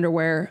without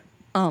underwear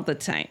all the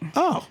time.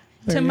 Oh.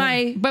 there To you go.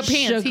 my But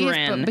pants.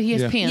 chagrin. But he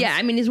has Yeah. pants. Yeah,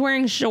 I mean, he's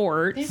wearing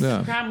shorts.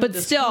 Yeah. But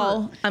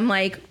still, I'm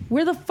like,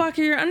 where the fuck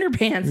are your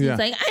underpants? Yeah. He's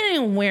like, I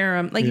didn't wear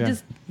them. Like, Yeah. he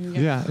just,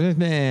 Yeah,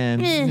 man,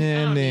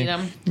 I don't need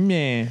 'em.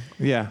 man,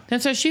 yeah.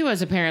 That's how she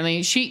was apparently.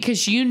 Because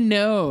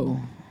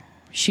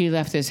she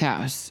left this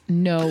house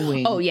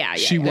knowing. oh, yeah.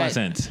 She yeah.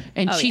 wasn't.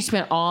 And Oh, she yeah.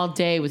 spent all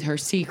day with her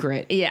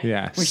secret. Yeah.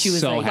 Yeah, Where she was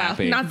so like,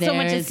 happy. Not so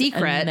much a There's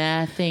secret.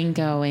 nothing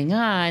going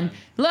on.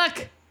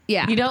 Look,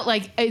 Yeah. You don't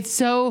like, it's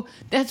so,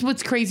 that's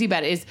what's crazy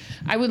about it is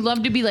I would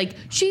love to be like,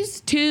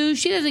 she's 2,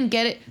 she doesn't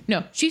get it.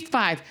 No, she's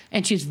 5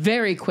 and she's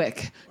very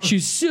quick.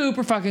 She's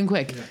super fucking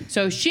quick.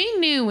 So she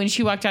knew when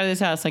she walked out of this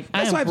house, like,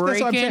 That's I am what I'm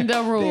breaking saying.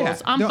 the rules. Yeah.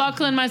 I'm No,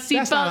 buckling my that's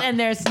seatbelt not- and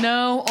there's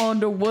no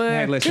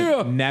underwear. Hey,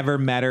 listen, never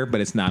met her, but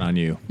it's not on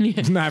you.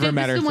 Never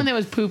met her. This is the one that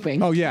was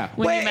pooping. Oh yeah,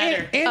 When you met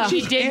her. and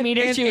He did meet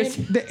her. She was.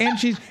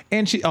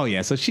 and she. Oh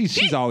yeah, so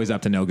she's always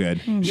up to no good.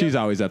 She's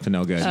always up to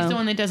no good. She's the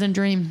one that doesn't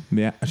dream.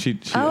 Yeah, she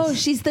Oh,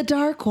 is. she's the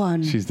dark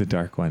one. She's the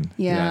dark one.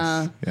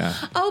 Yeah.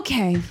 Yes. Yeah.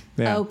 Okay.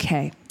 Yeah.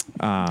 Okay.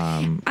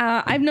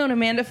 I've known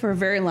Amanda for a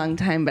very long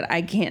time, but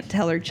I can't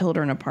tell her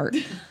children apart.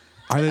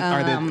 Are they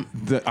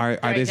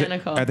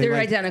identical. Are they They're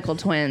like, identical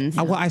twins.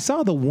 well, I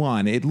saw the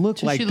one. It looked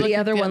So like she The looked-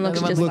 other one the looks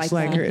other just one looks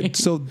like like that. her.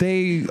 So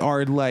they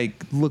are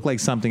look like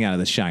something out of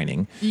The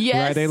Shining. Yes.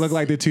 Right? They look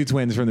like the 2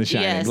 twins from The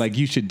Shining. Yes. Like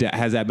you should.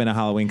 Has that been a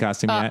Halloween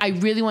costume yet? I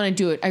really want to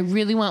do it. I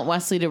really want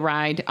Wesley to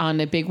ride on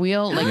the big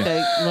wheel, like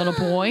the little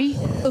boy,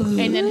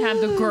 and then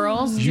have the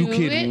girls you do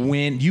could it.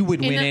 win. You would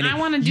And win then any. I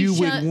wanna do you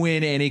shut- would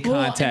win any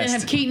Well, contest. and then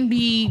have Keaton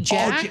be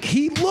Jack. Oh,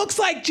 he looks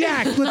like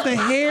Jack with the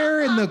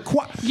hair and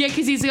the. Yeah,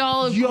 because he's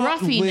all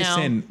gruffy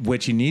listen,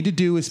 what you need to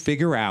do is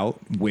figure out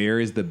where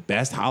is the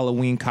best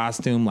Halloween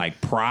costume like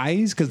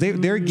prize because they're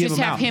giving Just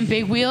them have out. him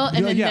big wheel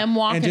and then them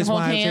walk and just hold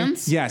want to say-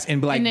 hands. Yes,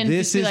 and be like, And then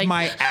this just be is like,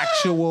 my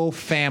actual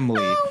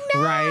family,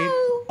 no.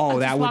 right? Oh, I'll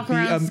that just would walk be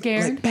around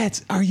scared. like,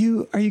 Bets, are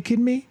you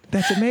kidding me?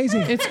 That's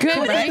amazing. It's good,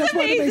 right? That's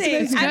what it makes it amazing.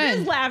 amazing. I'm good.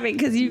 just laughing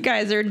because you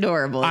guys are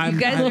adorable. I'm- you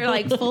guys I'm- are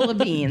like full of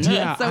beans.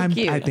 Yeah, That's so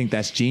cute. I think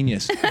that's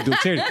genius. Dude,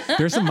 seriously,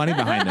 there's some money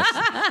behind this.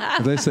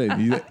 Listen,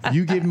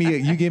 you give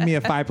me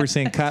a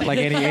 5% cut like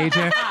any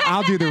agent.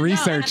 I'll do the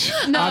research.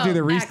 I'll do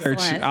the research.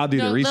 excellent. I'll do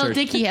the Little research.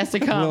 Dickie has to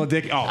come. Little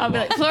Dickie. Oh, I'll be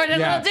like, Florida,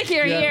 Little Dickie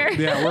are here.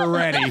 Yeah, we're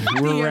ready.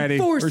 We're ready.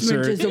 for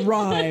sure.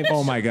 arrived.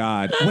 Oh my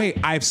God. Wait,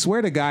 I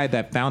swear the guy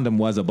that found him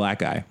was a black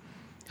guy.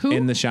 Who?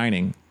 In The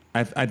Shining.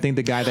 I think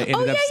the guy that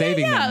ended up yeah,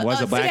 saving yeah. them was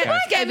a black guy.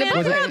 Scatman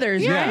Was it-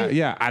 Crothers, Yeah, right?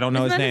 yeah. I don't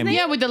know his Isn't that his name. name?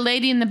 Yeah, with the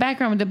lady in the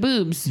background with the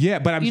boobs. Yeah,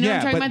 but I'm You know yeah,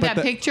 what I'm talking but about?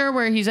 That picture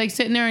where he's like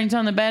sitting there and he's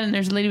on the bed and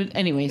there's a lady with.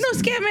 Anyways. No,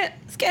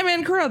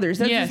 Scatman Crothers.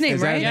 That's Yes. his name,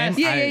 Is that right? his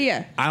name?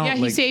 Yeah. I don't Yeah,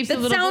 he like, saves the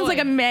That little sounds boy.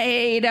 like a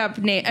made up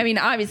name. I mean,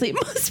 obviously, it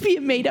must be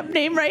a made up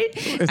name, right?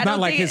 It's not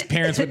like his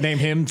parents would name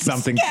him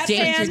something.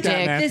 Danger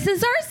Dick. This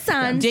is our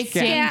son, Dick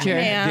Danger. Scatman.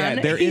 Yeah,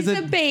 there He's is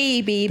a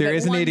baby. There but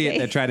is an one idiot day-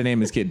 that tried to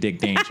name his kid Dick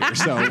Danger,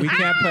 so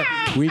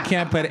we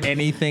can't put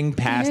anything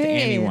past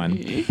Hey. anyone.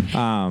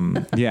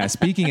 Yeah.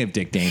 Speaking of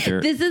Dick Danger,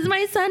 This is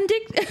my son,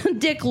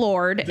 Dick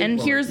Lord,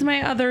 and here's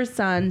my other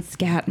son,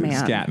 Scatman.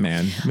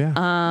 Scatman.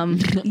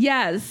 Yeah.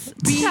 Yes.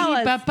 Tell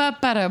us.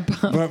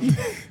 Ba-ba-ba-da-ba.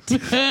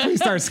 Please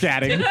start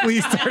scatting.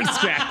 Please start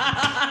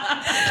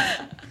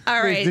scatting.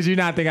 All right. Did you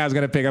not think I was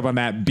going to pick up on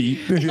that beat?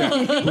 Yeah.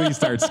 Please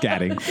start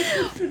scatting.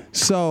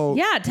 So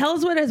Yeah, tell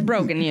us what has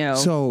broken you.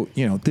 So,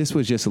 this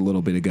was just a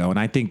little bit ago, and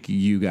I think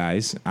you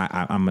guys,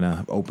 I'm going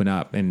to open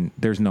up, and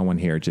there's no one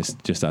here,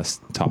 just us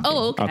talking.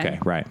 Oh, okay. Okay,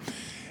 right.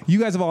 You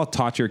guys have all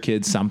taught your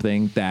kids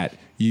something that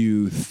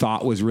you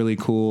thought was really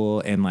cool,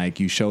 and like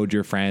you showed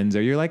your friends,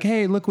 or you're like,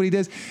 hey, look what he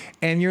does.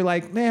 And you're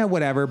like,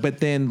 whatever. But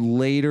then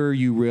later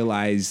you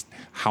realized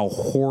how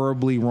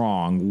horribly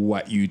wrong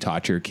what you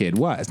taught your kid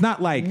was.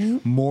 Not like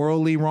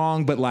morally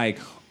wrong, but like,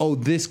 oh,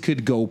 this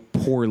could go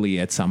poorly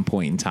at some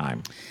point in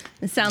time.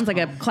 It sounds like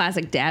a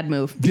classic dad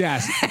move.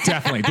 Yes,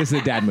 definitely. This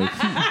is a dad move.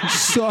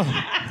 So,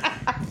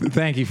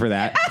 thank you for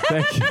that.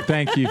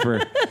 Thank you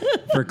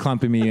for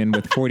clumping me in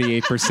with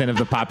 48% of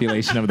the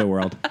population of the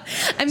world.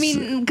 I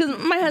mean, because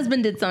my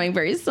husband did something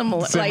very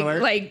similar.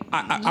 Like recently.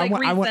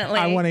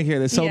 I want to hear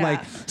this. So Yeah.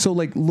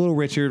 like little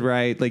Richard,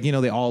 right? Like,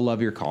 they all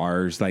love your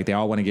cars. Like they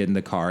all want to get in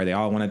the car. They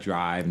all want to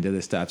drive and do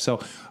this stuff.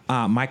 So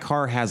my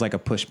car has like a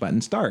push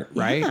button start,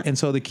 right? Yeah. And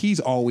so the key's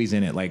always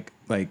in it. Like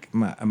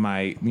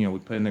my we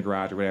put it in the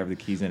garage or whatever, the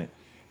key's in it.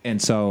 And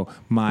so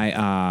my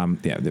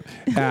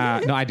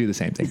no, I do the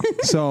same thing.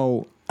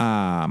 So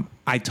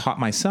I taught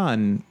my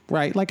son,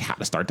 right, like how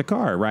to start the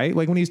car, right?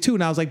 Like when he was 2,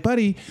 and I was like,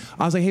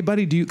 hey,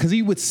 buddy, do you, because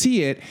he would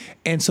see it.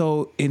 And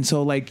so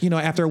like,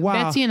 after a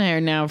while. Betsy and I are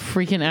now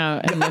freaking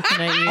out and looking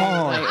at you.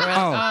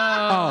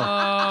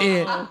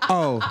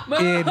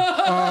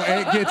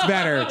 It gets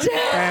better.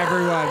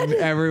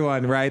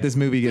 Everyone, right? This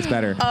movie gets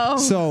better.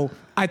 So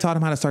I taught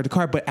him how to start the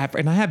car,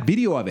 and I have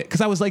video of it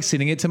because I was like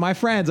sending it to my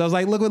friends. I was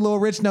like, look what little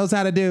Rich knows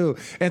how to do.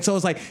 And so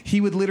it's like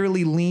he would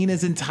literally lean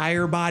his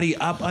entire body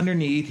up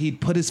underneath. He'd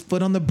put his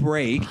foot on the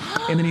brake,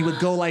 and then he would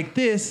go like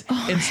this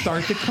and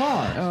start the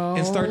car.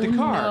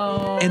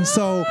 And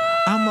so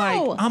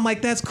I'm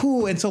like, that's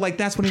cool. And so like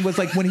that's when he was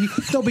like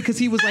because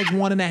he was like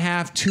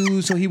 1.5,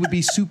 2, so he would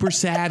be super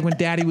sad when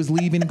Daddy was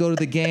leaving to go to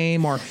the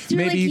game, or You're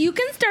maybe like, you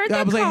can start the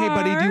I was like, hey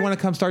car. buddy, do you want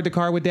to come start the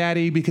car with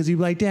Daddy? Because he'd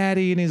be like,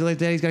 Daddy, and he's like,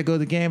 Daddy's got to go to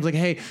the game. I was like,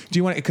 hey, hey, do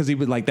you want it? Because he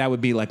would like, that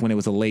would be like when it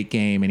was a late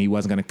game and he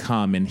wasn't going to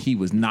come, and he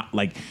was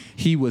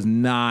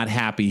not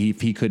happy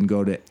if he couldn't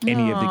go to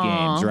any of the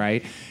games,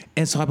 right?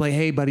 And so I'm like,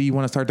 hey, buddy, you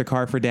want to start the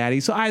car for daddy?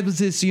 So I was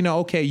just,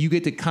 okay, you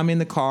get to come in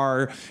the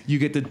car, you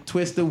get to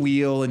twist the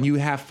wheel, and you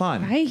have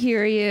fun. I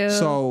hear you.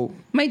 So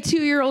my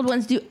 2-year-old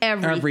wants to do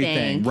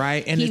everything.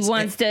 Right? And he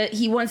wants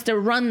to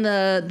run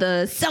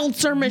the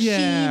seltzer machine.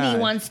 Yeah, he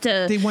wants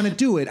to. They want to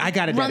do it. I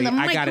got a daddy.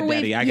 I got a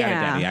daddy. I got a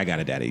daddy. Yeah. I got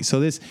a daddy.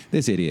 So this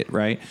idiot,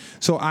 right?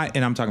 So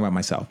I'm talking about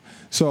myself.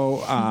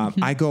 So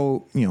I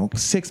go,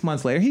 6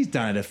 months later. He's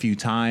done it a few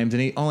times,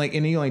 and he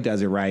only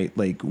does it right,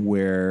 like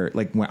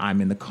when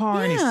I'm in the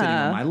car and he's sitting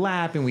on my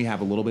lap, and we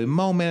have a little bit of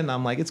moment. And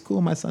I'm like, it's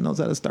cool. My son knows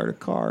how to start a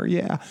car.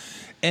 Yeah,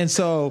 and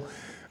so.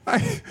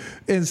 I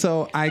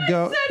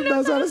go,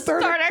 knows how to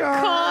start a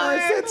car.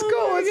 It's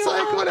cool. It's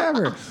like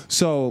whatever.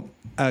 So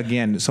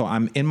again,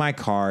 I'm in my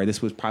car.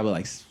 This was probably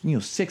like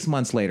 6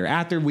 months later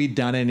after we'd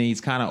done it, and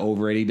he's kind of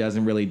over it. He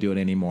doesn't really do it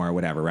anymore or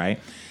whatever, right?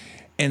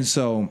 And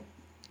so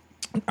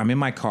I'm in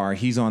my car.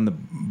 He's on the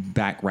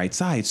back right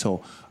side.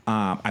 So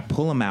I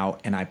pull him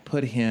out and I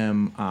put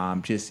him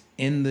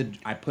in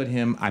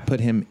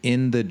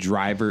the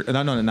driver.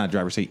 No, not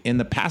driver seat, in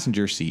the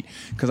passenger seat,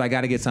 because I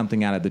got to get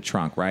something out of the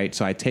trunk, right?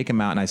 So I take him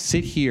out and I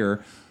sit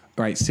here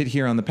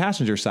on the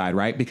passenger side,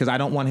 right? Because I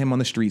don't want him on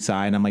the street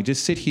side. And I'm like,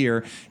 just sit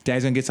here.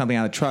 Daddy's gonna get something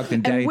out of the truck.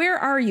 Then Daddy. And where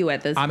are you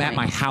at this point? I'm at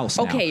my house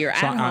now. Okay, you're at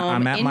home.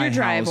 I'm at in my your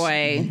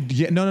driveway. House.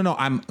 Yeah, no.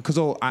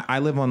 I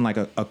live on like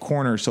a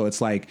corner, so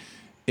it's like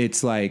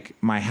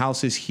my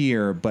house is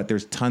here, but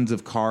there's tons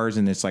of cars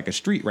and it's like a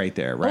street right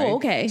there, right? Oh,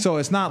 okay. So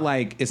it's not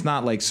like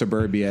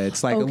suburbia.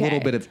 It's like a little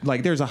bit of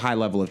like there's a high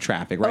level of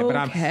traffic, right?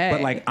 Okay.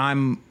 But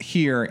I'm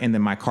here and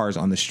then my car's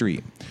on the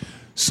street.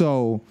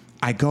 So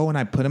I go and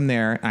I put him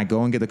there and I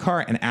go and get the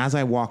car, and as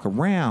I walk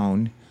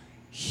around,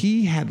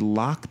 he had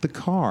locked the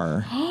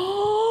car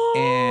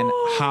and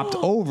hopped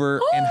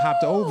over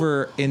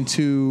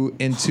into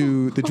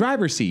the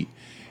driver's seat.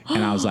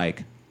 And I was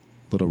like,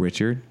 little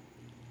Richard,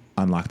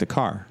 unlock the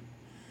car.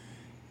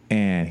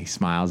 And he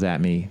smiles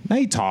at me. Now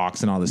he talks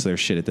and all this other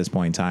shit at this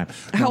point in time.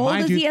 How old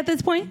is he at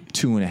this point?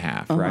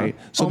 2.5, right?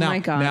 So my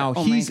God. now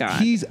he's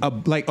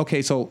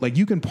okay. So like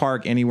you can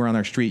park anywhere on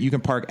our street. You can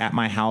park at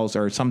my house,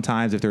 or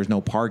sometimes if there's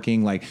no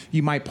parking, like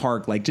you might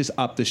park like just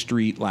up the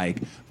street, like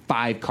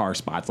 5 car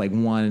spots, like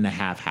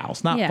 1.5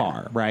 house, not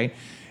far, right?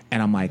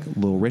 And I'm like,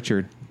 little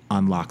Richard,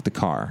 unlock the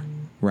car,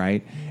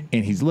 right?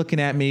 And he's looking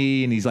at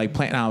me and he's like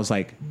playing. And I was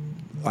like.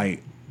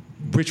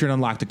 Richard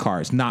unlocked the car.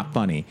 It's not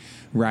funny,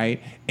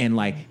 right? And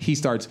like he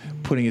starts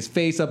putting his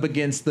face up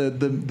against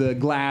the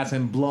glass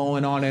and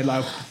blowing on it,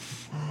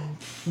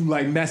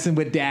 like messing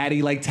with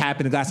daddy, like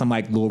tapping the glass. I'm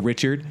like, little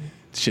Richard,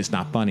 it's just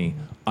not funny.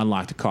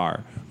 Unlock the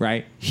car,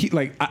 right?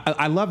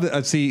 I love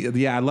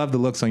the I love the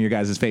looks on your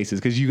guys' faces,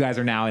 because you guys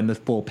are now in the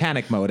full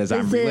panic mode as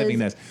I'm reliving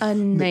this. A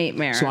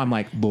nightmare. So I'm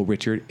like, little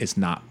Richard, it's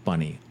not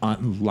funny.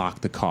 Unlock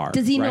the car.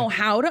 Does he know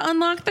how to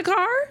unlock the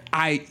car?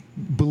 I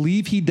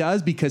believe he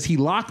does, because he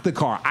locked the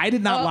car. I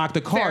did not lock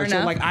the car.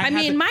 So like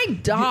my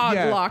dog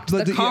locked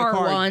the car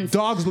once.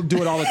 Dogs do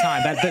it all the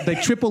time. The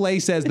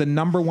AAA says the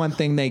number one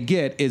thing they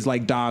get is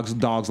like dogs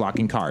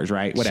locking cars,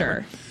 right?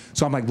 Whatever. Sure.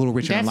 So I'm like, little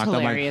Richard, That's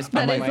unlock. hilarious.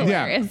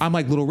 I'm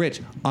like, little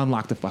Rich,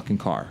 unlock the fucking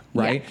car,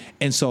 right? Yeah.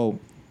 And so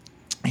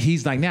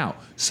he's like, now.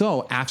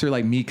 So after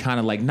like me kind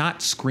of like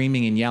not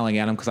screaming and yelling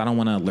at him, because I don't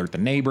want to alert the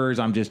neighbors.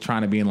 I'm just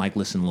trying to be like,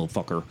 listen, little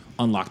fucker,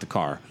 unlock the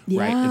car,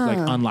 right? It's like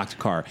unlock the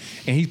car.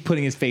 And he's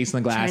putting his face in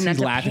the glass. He's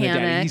laughing at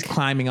daddy. He's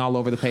climbing all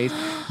over the place.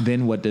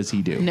 Then what does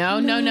he do? No.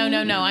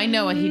 I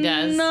know what he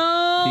does.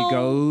 No. He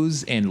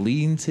goes and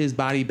leans his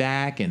body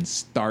back and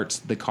starts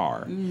the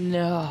car.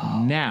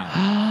 No.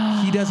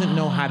 Now, he doesn't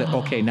know how to...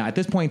 Okay, now at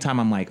this point in time,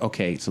 I'm like,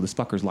 okay, so this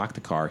fucker's locked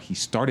the car. He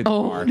started the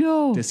car.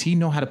 No. Does he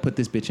know how to put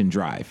this bitch in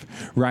drive,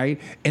 right?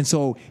 And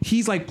so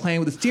he's like playing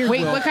with the steering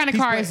wheel. Wait, what kind of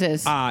car is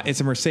this? It's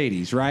a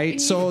Mercedes, right?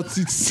 So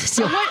it's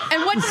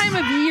And what time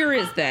of year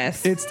is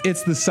this?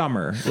 it's the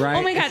summer, right?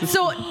 Oh my God!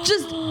 So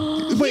just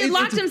he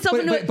locked himself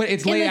into it. But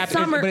it's in late the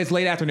afternoon. summer. But it's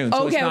late afternoon.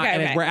 So Okay, it's not, okay,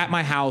 and okay. we're at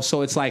my house,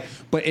 so it's like,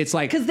 but it's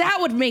like Because that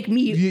would make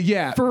me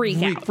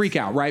freak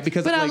out. right?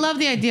 Because But I like, love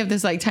the idea of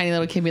this like tiny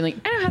little kid being like,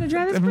 I know how to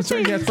drive this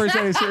Mercedes. Yeah,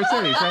 Mercedes,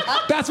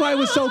 right? That's why it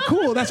was so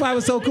cool. I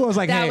was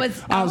like,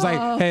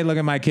 hey, look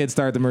at my kid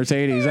start the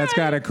Mercedes. That's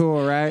kind of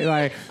cool, right?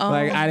 Like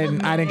I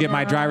didn't get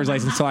my driver's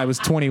license until I was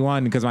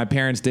 21 because my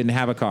parents didn't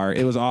have a car.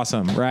 It was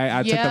awesome, right?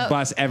 I took the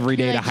bus every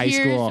day to high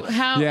school.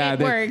 How it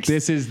works.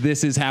 This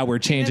is how we're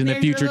changing the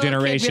there's your future little kid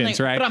being generations,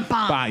 like, right?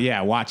 "Ba-dum-bum."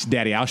 Yeah, watch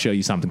daddy. I'll show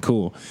you something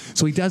cool.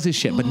 So he does this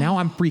shit, but now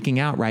I'm freaking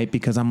out, right?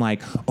 Because I'm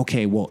like,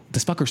 okay, well,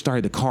 this fucker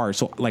started the car,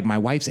 so like my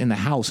wife's in the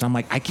house, and I'm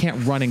like, I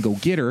can't run and go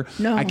get her.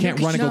 I can't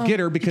run and go get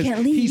her because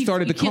he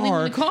started the can't leave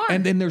car, the car.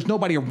 and then there's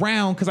nobody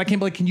around because I can't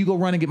be like, can you go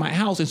run and get my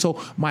house? And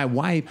so my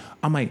wife,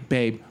 I'm like,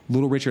 babe,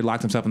 Little Richard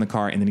locked himself in the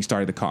car, and then he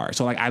started the car.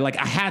 So I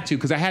had to,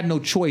 because I had no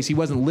choice. He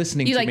wasn't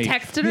listening You to me.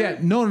 like texted her? Yeah,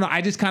 no.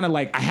 I just kind of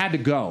I had to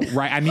go,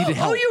 right? I needed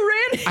help. Oh, you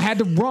ran? I had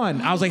to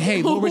run. I was like,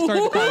 hey, Little Rich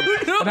started the car.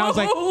 No. And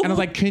I was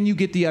like, can you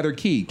get the other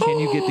key? Can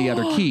you get the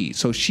other key?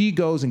 So she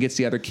goes and gets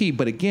the other key.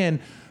 But again,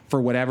 for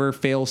whatever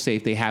fail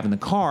safe they have in the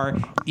car,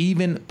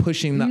 even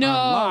pushing the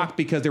unlock,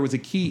 because there was a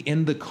key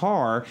in the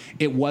car,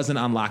 it wasn't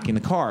unlocking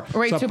the car.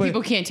 Right, so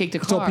people can't take the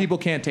car. So people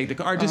can't take the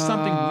car. Just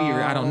something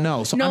weird. I don't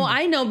know. So No,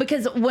 I know,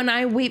 because when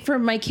I wait for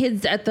my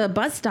kids at the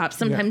bus stop,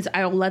 sometimes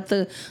I'll let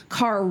the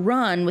car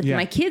run with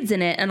my kids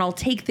in it, and I'll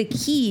take the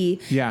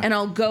key and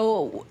I'll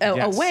go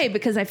away,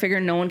 because I figure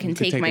no one can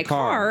take my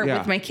car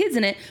with my kids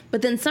in it.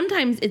 But then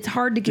sometimes it's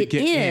hard to get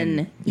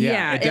in.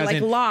 Yeah,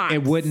 it locks.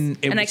 It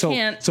wouldn't. And I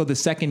can't. So the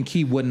second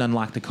key wouldn't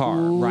unlock the car,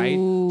 right?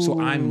 So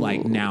I'm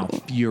now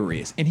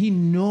furious, and he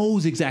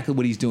knows exactly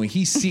what he's doing.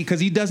 Because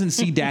he doesn't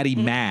see Daddy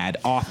mad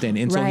often,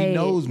 and so he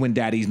knows when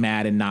Daddy's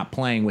mad and not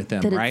playing with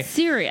him, that right? It's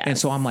serious. And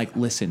so I'm like,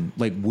 listen,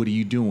 what are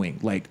you doing?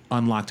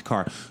 Unlock the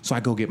car. So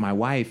I go get my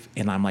wife,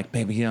 and I'm like,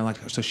 baby, he unlocked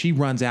the car. So she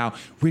runs out.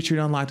 Richard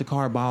unlocked the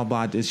car. Blah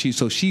blah blah.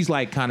 So she's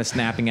kind of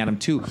snapping at him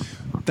too.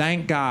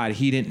 Thank God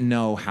he didn't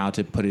know how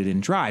to put it in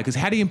drive, because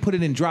had he put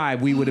it in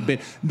drive, we would have been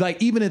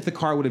even if the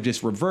car would have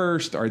just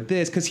reversed or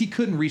this, because he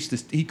couldn't reach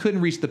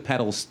the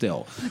pedal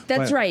still.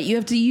 That's right. You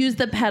have to use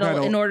the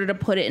pedal in order to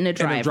put it in a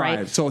drive,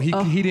 right? So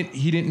he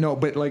didn't know,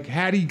 but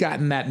had he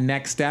gotten that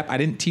next step, I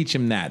didn't teach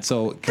him that.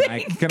 So can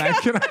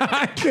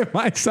I give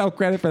myself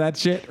credit for that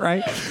shit,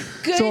 right?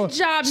 Good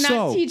job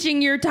not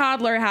teaching your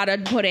toddler how to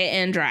put it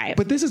in drive.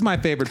 But this is my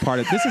favorite part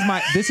of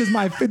this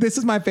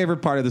is my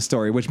favorite part of the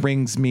story, which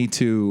brings me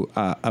to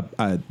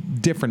a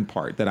different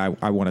part that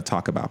I want to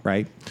talk about,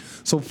 right?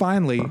 So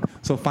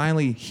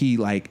finally he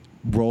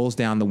rolls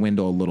down the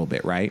window a little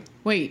bit, right?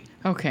 Wait,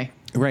 okay.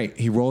 Right.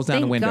 He rolls down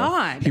the window.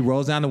 God. He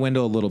rolls down the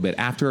window a little bit.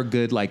 After a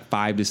good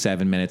 5 to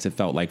 7 minutes, it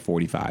felt like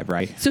 45,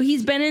 right? So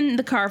he's been in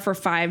the car for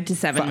 5 to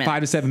 7 minutes.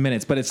 5 to 7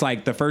 minutes. But it's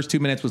the first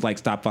 2 minutes was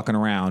stop fucking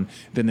around.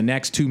 Then the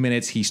next 2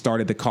 minutes, he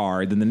started the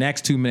car. Then the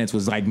next 2 minutes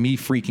was me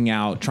freaking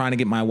out, trying to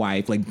get my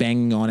wife,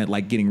 banging on it,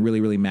 getting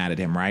really, really mad at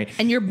him, right?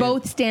 And you're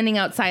both standing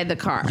outside the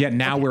car. Yeah,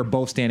 now we're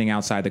both standing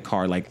outside the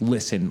car,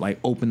 listen,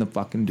 open the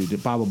fucking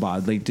dude, blah, blah, blah,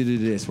 do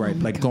this,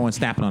 right? Going,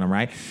 snapping on him,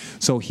 right?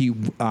 So he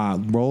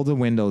rolled the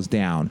windows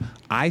down.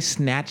 I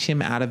snatch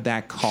him out of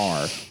that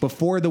car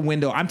before the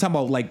window. I'm talking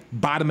about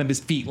bottom of his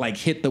feet,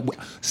 hit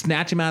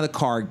snatch him out of the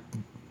car,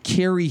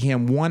 carry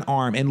him one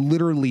arm, and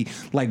literally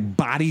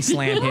body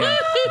slam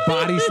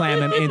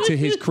him into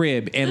his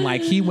crib. And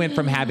he went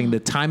from having the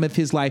time of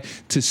his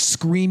life to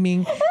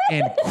screaming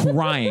and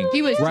crying.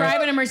 He was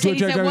driving a Mercedes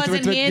that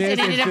wasn't his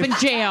and ended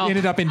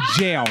up in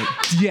jail.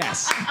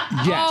 Yes.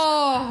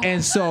 Oh.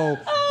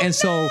 And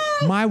so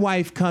my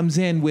wife comes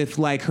in with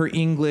her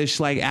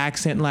English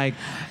accent,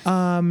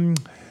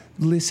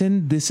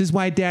 listen, this is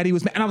why Daddy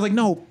was mad. And I was like,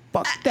 no,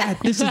 fuck that.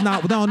 This is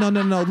not, no.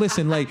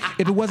 Listen, if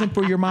it wasn't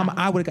for your mama,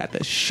 I would have got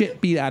the shit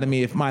beat out of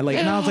me if my,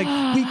 and I was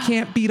like, we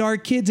can't beat our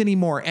kids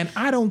anymore. And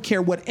I don't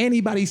care what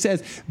anybody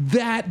says.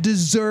 That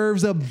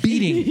deserves a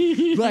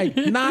beating.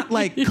 Not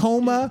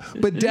coma,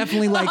 but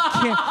definitely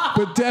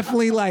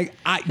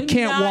I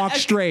can't walk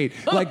straight.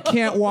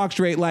 Can't walk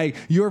straight.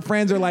 Your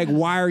friends are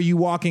why are you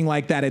walking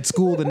like that at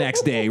school the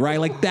next day?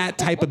 Right? That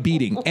type of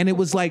beating. And it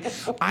was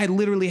I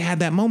literally had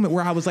that moment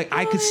where I was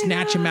I could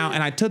snatch him out,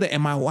 and I took it,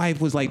 and my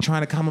wife was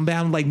trying to calm him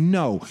down. I'm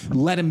no,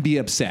 let him be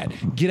upset.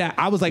 Get out.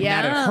 I was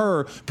mad at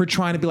her for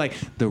trying to be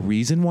the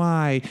reason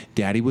why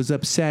Daddy was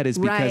upset is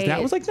because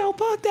that was no,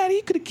 fuck that.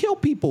 He could have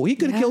killed people. He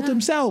could have killed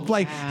himself.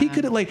 He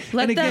could have let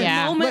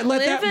that moment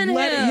live in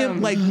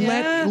him.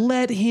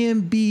 Let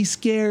him be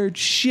scared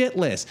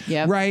shitless.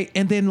 Yep. Right.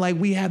 And then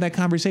we had that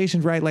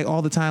conversation, right?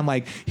 All the time,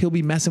 he'll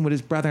be messing with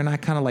his brother, and I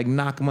kind of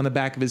knock him on the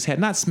back of his head,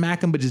 not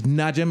smack him, but just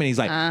nudge him, and he's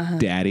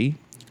Daddy,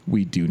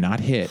 we do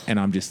not hit. And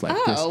I'm just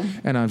this,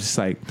 and I'm just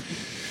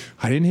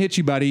I didn't hit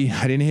you, buddy.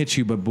 I didn't hit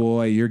you, but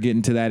boy, you're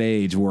getting to that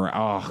age where,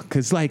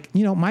 because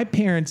my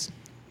parents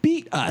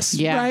beat us,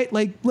 right?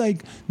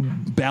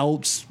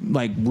 Belts,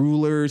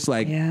 rulers,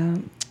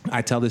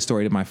 I tell this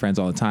story to my friends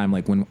all the time.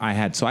 When I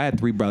had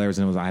 3 brothers,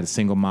 and I had a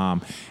single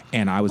mom,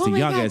 and I was the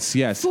youngest. God.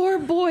 Yes, 4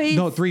 boys.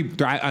 No, 3.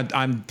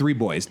 I'm 3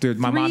 boys.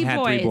 My mom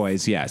had 3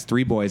 boys. Yes,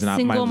 3 boys, and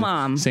single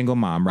mom. Single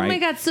mom, right? Oh my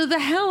God! So the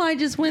hell I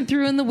just went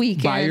through in the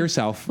weekend by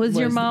yourself was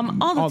your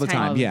mom all the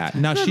time. Yeah.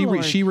 Now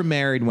she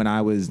remarried when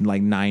I was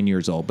 9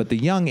 years old, but the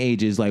young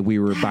ages we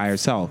were by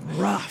ourselves.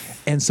 Rough.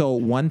 And so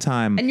one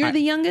time, and you're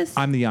the youngest.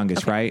 I'm the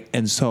youngest, okay. Right?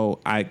 And so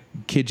I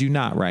kid you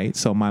not, right?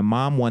 So my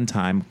mom one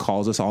time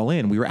calls us all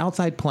in. We were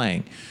outside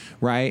playing,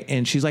 right?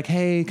 And she's like,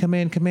 "Hey, come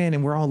in,"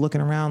 and we're all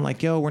looking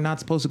around "Yo, we're not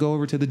supposed to go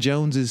over to the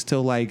Joneses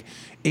till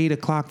 8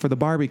 o'clock for the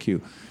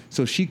barbecue."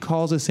 So she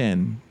calls us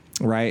in.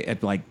 Right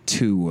at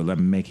 2,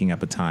 I'm making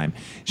up a time.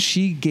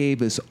 She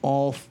gave us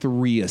all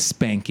 3 a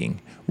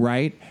spanking,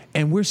 right?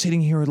 And we're sitting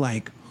here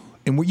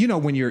And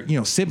when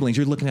you're siblings,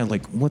 you're looking at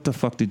like, what the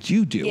fuck did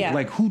you do? Yeah.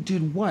 Like, who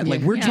did what? Yeah,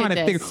 Like, we're who trying did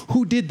to this? figure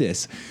who did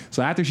this.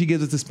 So after she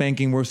gives us the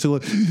spanking, we're still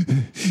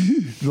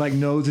like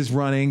nose is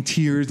running,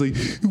 tears. Like,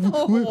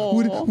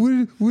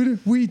 what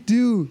did we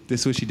do?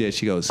 This is what she did.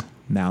 She goes,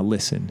 now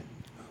listen,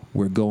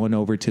 we're going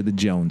over to the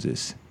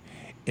Joneses.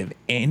 If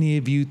any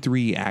of you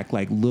three act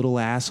like little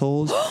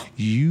assholes,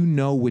 you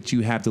know what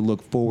you have to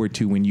look forward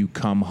to when you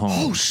come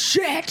home. Oh,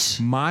 shit.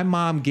 My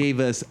mom gave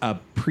us a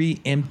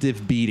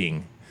preemptive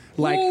beating.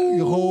 Like,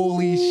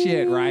 holy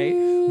shit, right?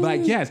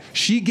 Like, yes,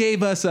 she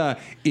gave us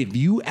if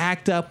you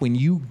act up when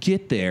you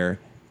get there,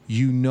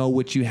 you know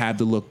what you have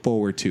to look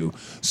forward to.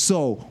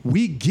 So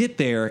we get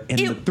there, and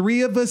the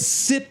three of us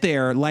sit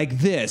there like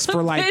this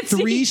for like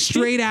 3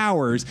 straight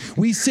hours.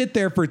 We sit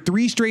there for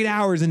 3 straight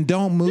hours and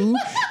don't move.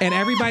 And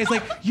everybody's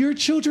like, your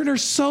children are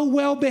so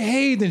well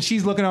behaved. And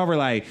she's looking over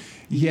like,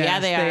 yes, Yeah,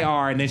 they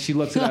are. And then she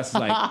looks at us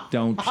like,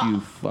 don't you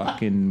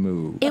fucking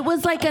move. It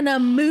was like an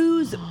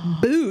amuse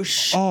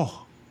bouche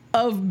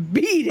of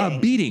beating. A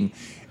beating.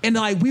 And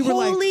like we were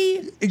Holy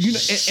and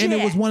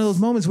it was one of those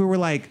moments where we're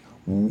like,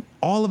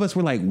 all of us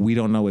were like, we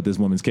don't know what this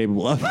woman's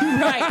capable of.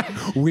 Right.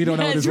 We don't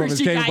know what That's this where woman's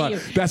she got capable you.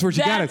 of. That's where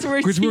she got That's us. where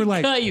Because we were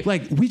she got you.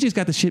 like we just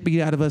got the shit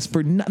beat out of us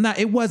for not.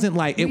 It wasn't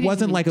like didn't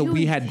even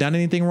we had done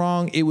anything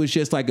wrong. It was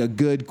just like a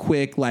good,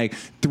 quick, like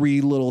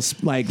 3 little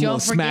little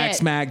forget.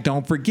 smack.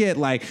 Don't forget,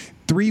 like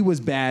 3 was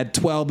bad,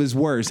 12 is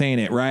worse, ain't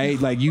it? Right?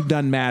 Like you've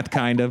done math,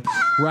 kind of,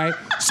 right?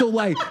 So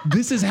like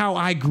this is how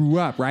I grew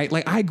up, right?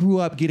 Like I grew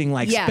up getting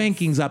like Yes.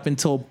 spankings up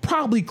until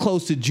probably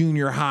close to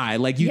junior high.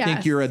 Like you think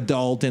Yes. you're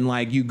adult and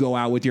like you go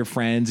out with your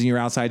friends and you're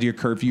outside your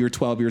curfew. You're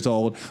 12 years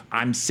old.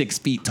 I'm 6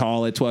 feet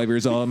tall at 12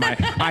 years old. I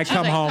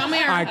come like, home. "Come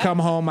here." I come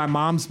home. My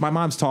mom's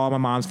tall. My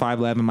mom's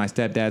 5'11". My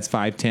stepdad's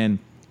 5'10".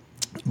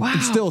 Wow.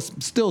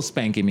 Still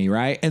spanking me,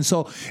 right? And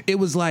so it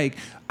was like,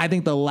 I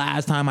think the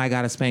last time I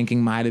got a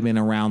spanking might have been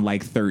around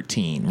like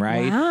 13,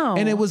 right? Wow.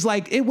 And it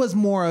was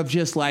more of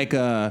just like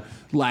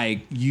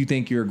you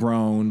think you're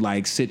grown,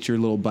 like sit your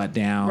little butt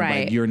down,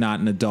 Right. like you're not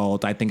an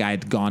adult. I think I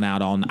had gone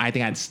out I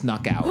think I'd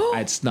snuck out.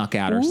 I'd snuck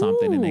out or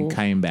something and then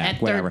came back.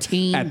 At whatever.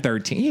 13. At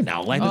 13,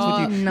 like that's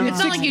what you. no. It's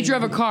not like you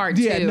drove a car,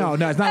 too. Yeah, no,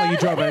 it's not like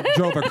you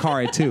drove a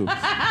car at 2.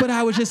 But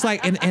I was just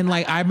like, and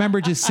like I remember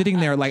just sitting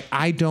there, like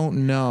I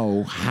don't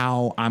know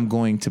how I'm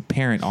going to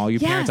parent all your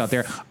parents Yes. out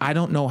there. I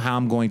don't know how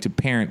I'm going to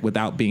parent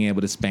without being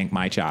able to spank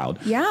my child.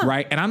 Yeah.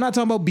 Right. And I'm not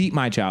talking about beat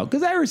my child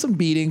because there are some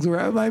beatings where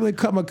I might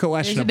become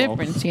questionable.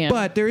 difference, yeah.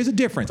 But there is a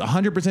difference,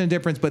 100%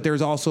 difference. But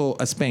there's also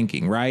a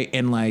spanking, right?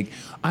 And like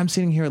I'm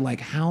sitting here, like,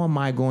 how am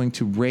I going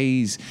to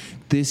raise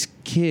this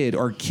kid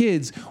or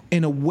kids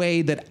in a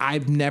way that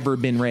I've never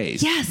been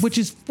raised? Yes. Which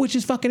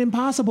is fucking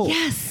impossible.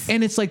 Yes.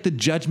 And it's like the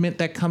judgment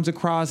that comes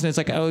across, and it's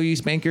like, oh, you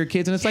spank your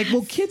kids, and it's like,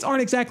 well, kids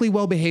aren't exactly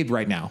well behaved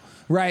right now,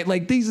 right?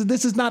 Like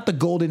this is not the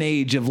golden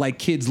age of like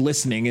kids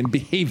listening and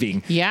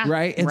behaving, Yeah,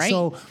 right? And right.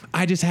 so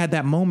I just had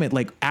that moment,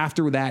 like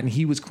after that, and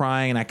he was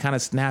crying, and I kind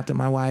of snapped at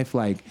my wife,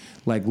 like,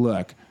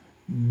 look.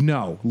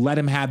 No, let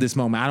him have this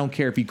moment. I don't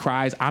care if he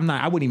cries.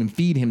 I wouldn't even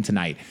feed him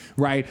tonight,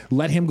 right?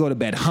 Let him go to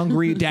bed.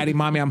 Hungry, daddy,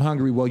 mommy, I'm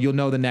hungry. Well, you'll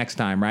know the next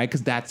time, right?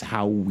 Because that's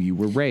how we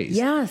were raised.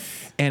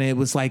 Yes. And it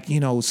was like,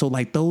 so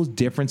like those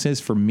differences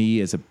for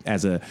me as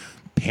a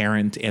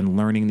parent and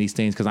learning these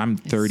things, because I'm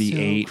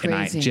 38 and I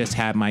crazy. just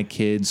had my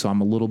kids, so I'm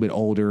a little bit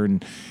older,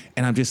 and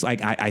I'm just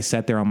like, I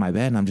sat there on my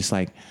bed and I'm just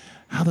like,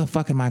 how the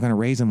fuck am I going to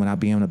raise him without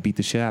being able to beat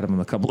the shit out of him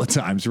a couple of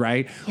times,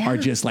 right? Yeah. Or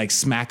just like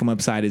smack him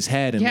upside his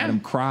head and Yeah. let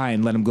him cry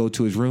and let him go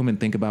to his room and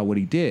think about what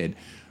he did,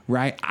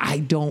 right? I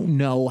don't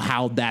know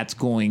how that's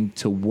going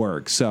to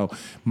work. So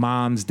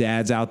moms,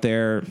 dads out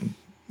there,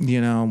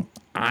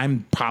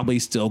 I'm probably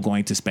still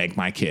going to spank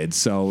my kids.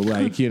 So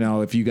like,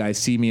 if you guys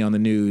see me on the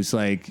news,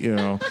 like,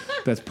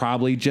 that's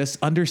probably just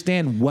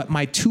understand what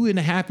my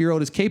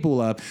 2.5-year-old is capable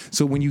of.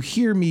 So when you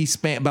hear me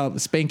about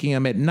spanking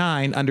him at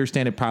 9,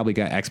 understand it probably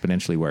got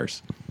exponentially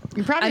worse.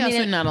 You're probably I mean,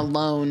 also not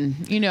alone.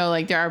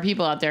 Like there are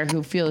people out there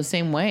who feel the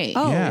same way.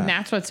 Oh. Yeah. And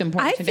that's what's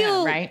important I to feel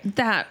them, right?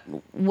 that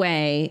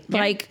way. Yeah.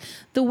 Like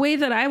the way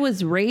that I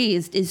was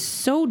raised is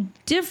so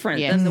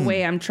different Yes. than the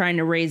way I'm trying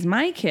to raise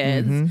my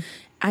kids.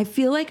 I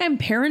feel like I'm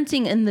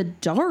parenting in the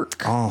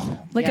dark. Oh,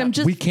 Like Yeah. I'm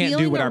just We can't do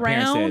feeling what our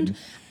parents around. did.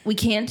 We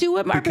can't do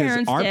what our because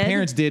parents our did.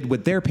 parents did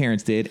what their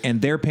parents did,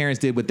 and their parents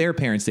did what their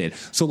parents did.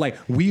 So like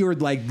we are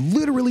like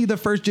literally the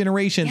first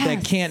generation that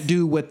Yes. can't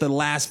do what the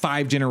last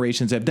 5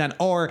 generations have done,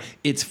 or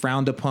it's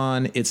frowned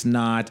upon. It's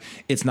not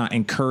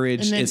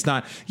encouraged. And then- It's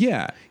not.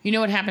 Yeah. You know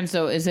what happens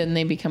though is then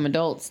they become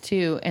adults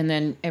too, and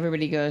then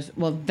everybody goes,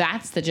 "Well,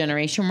 that's the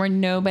generation where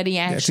nobody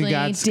actually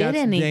got did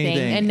anything,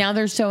 anything. and now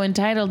they're so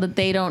entitled that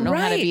they don't know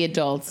how to Right. be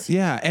adults."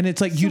 Yeah. And it's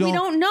like So we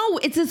don't know.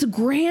 It's this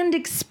grand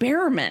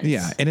experiment.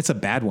 Yeah, and it's a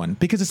bad one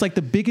because it's like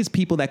the biggest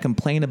people that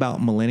complain about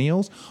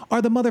millennials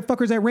are the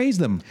motherfuckers that raised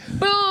them.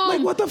 Boom!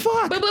 like, what the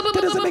fuck? That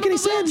doesn't make any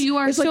sense. You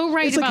are It's like- so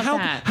right it's like, about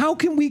that. How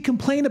can we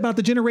complain about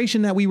the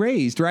generation that we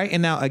raised, right?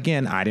 And now,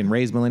 again, I didn't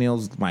raise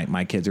millennials.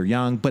 My kids are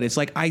young, but it's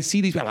like I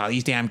see these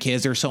these damn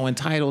kids are so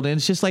entitled, and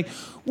it's just like,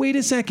 wait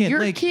a second, Your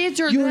like kids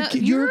are your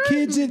your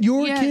kids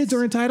yes. kids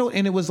are entitled,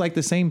 and it was like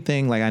the same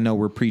thing. Like I know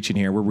we're preaching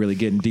here, we're really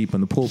getting deep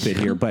in the pulpit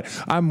here, but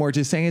I'm more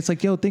just saying it's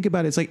like, yo, think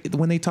about it. It's like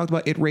when they talked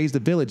about it raised a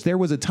village. There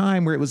was a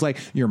time where it was like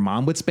your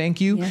mom would spank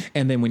you,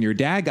 and then when your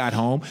dad got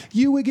home,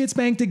 you would get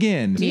spanked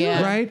again,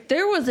 right?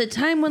 There was a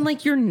time when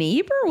like your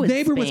neighbor would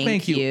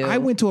spank you. I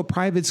went to a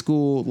private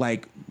school,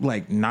 like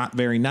not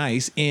very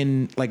nice,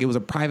 in like it was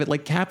a private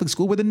like Catholic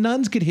school where the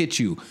nuns could hit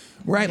you,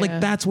 right? Yeah.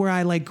 Like that's where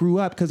I like grew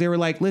up because they were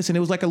like, listen, it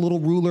was like a little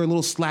ruler, a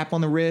little slap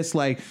on the wrist,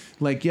 like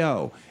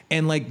yo,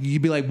 and like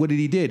you'd be like, what did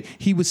he did?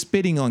 He was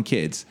spitting on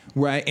kids,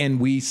 right? And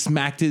we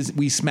smacked his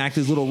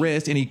little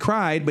wrist, and he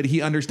cried, but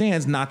he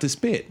understands not to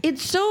spit.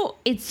 It's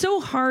so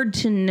hard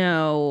to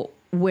know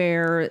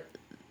where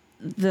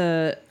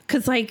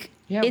because like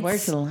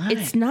where's the line?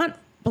 It's not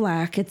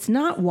black, it's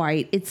not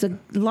white, it's a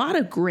lot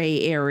of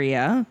gray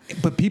area.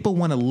 But people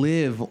want to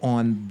live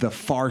on the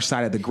far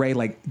side of the gray,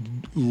 like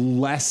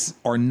less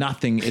or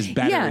nothing is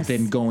better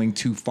than going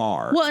too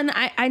far. Well, and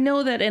I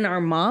know that in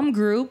our mom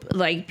group,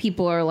 like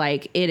people are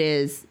like, it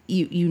is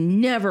you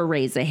never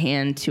raise a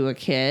hand to a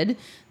kid,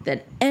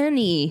 that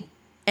anything.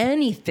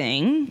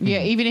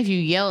 Yeah, even if you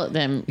yell at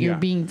them, you're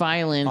being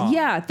violent.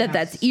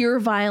 That's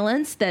ear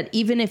violence, that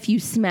even if you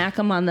smack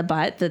them on the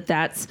butt,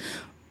 that's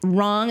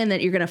wrong, and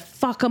that you're gonna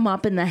fuck them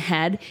up in the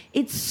head.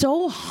 It's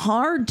so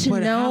hard to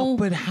know.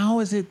 How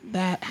is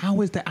that?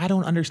 I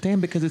don't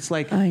understand, because it's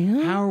like,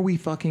 how are we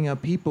fucking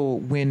up people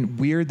when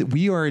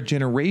we are a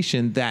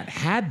generation that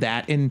had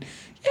that? And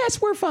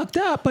yes, we're fucked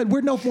up, but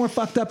we're no more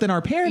fucked up than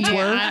our parents were.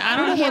 I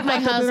don't hit my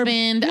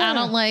husband. I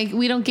don't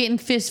we don't get in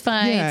fist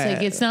fights. Yeah.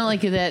 Like it's not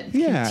like that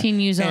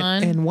continues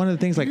on. And one of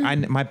the things, like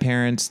my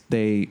parents,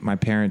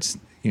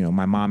 you know,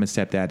 my mom and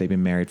stepdad, they've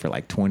been married for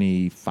like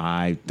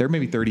 25, they're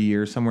maybe 30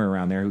 years, somewhere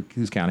around there.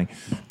 Who's counting?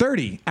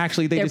 30.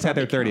 Actually, they just had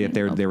their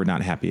 30th. They were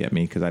not happy at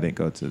me because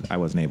I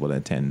wasn't able to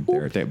attend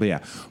their day. But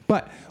yeah.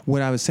 But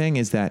what I was saying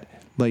is that,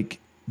 like,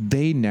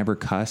 they never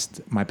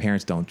cussed. My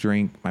parents don't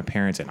drink. My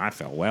parents, and I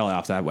fell well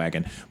off that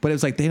wagon, but it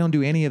was like, they don't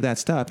do any of that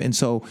stuff. And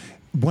so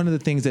one of the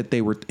things that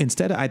they were,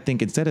 instead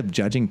of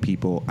judging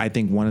people, I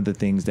think one of the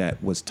things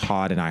that was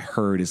taught and I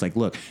heard is like,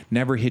 look,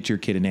 never hit your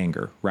kid in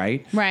anger,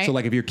 right? Right. So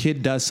like if your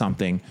kid does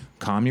something,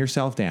 calm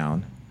yourself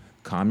down,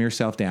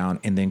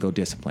 and then go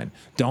discipline.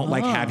 Don't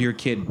like have your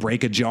kid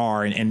break a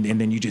jar and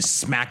then you just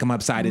smack him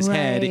upside his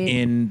head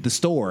in the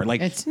store.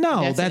 Like, that's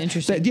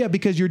interesting.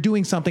 Because you're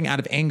doing something out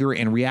of anger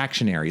and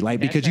reactionary, like,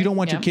 because you don't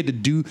want your kid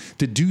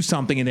to do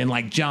something and then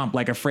like jump,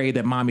 like afraid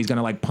that mommy's going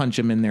to like punch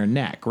him in their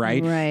neck.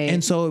 Right.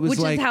 And so it was which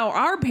is how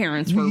our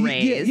parents were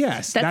raised.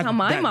 Yes. That's how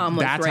my mom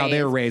was raised. That's how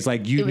they were raised.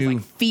 Like it was knew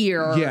like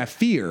fear. Yeah.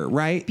 Fear.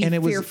 Right. Be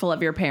fearful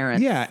of your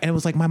parents. Yeah. And it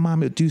was like, my mom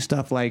would do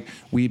stuff like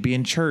we'd be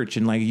in church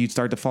and like you'd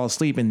start to fall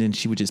asleep and then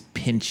she would just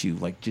pinch you,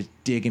 like just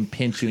dig and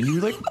pinch you, and you're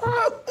like,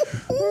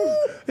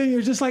 and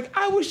you're just like,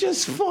 I was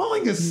just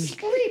falling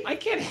asleep. I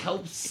can't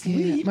help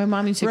sleep. Yeah. My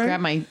mom used to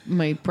grab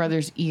my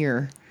brother's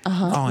ear.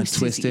 Oh, and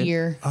twist it.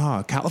 Ear.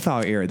 Oh,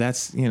 cauliflower ear.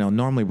 That's,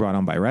 normally brought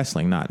on by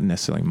wrestling, not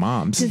necessarily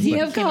moms. Does he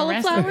have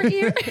cauliflower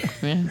ear?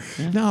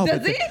 No.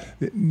 Does he?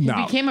 No.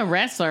 He became a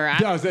wrestler.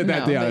 My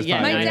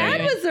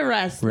dad was a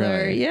wrestler.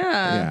 Really?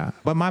 Yeah.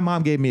 But my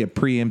mom gave me a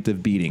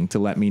preemptive beating to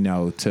let me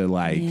know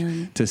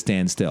to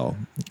stand still.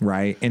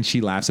 Right. And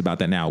she laughs about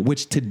that now,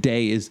 which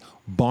today is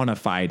bona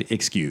fide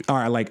excuse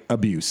or like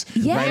abuse.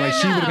 Yeah. Right? Like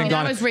she would have been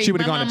gone. She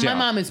would have gone to jail. My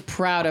mom is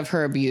proud of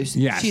her abuse.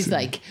 Yes. She's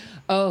like,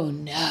 oh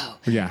no.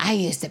 Yeah. I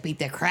used to beat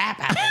the crap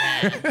out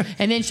of them.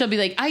 And then she'll be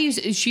like,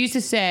 she used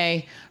to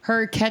say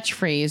her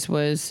catchphrase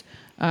was,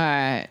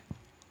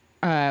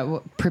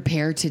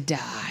 prepare to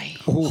die.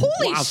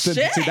 Holy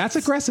shit. See, that's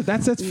aggressive.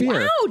 That's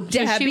fear. Wow,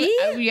 Debbie.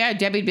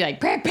 Debbie'd be like,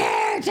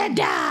 prepare to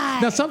die.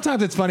 Now,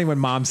 sometimes it's funny when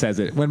mom says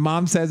it. When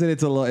mom says it,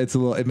 it's a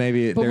little,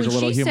 maybe but there's a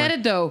little humor. When she said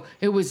it, though,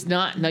 it was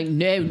not like,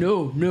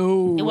 no.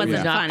 It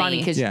wasn't not funny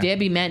because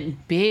Debbie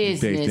meant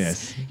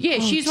business. Yeah,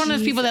 she's one of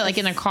those people that, like,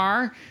 in a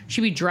car, she'd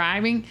be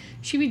driving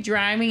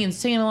and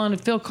singing along to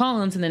Phil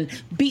Collins and then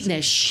beating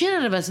the shit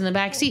out of us in the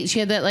back seat. She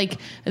had that, like,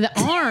 the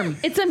arm.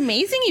 It's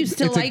amazing you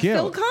still like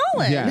Phil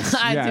Collins. Yes,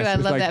 I do. I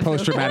love like that.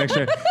 Post-traumatic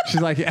shit.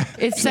 She's like,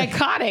 it's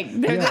psychotic.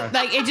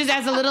 Like, it just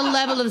adds a little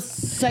level of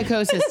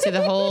psychosis to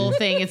the whole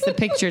thing. It's the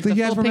picture. It's the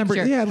you guys full remember?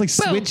 picture. Yeah, like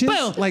switches.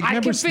 Boom. Like,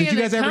 remember? Did you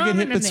guys ever get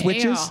hit with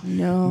switches?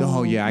 No.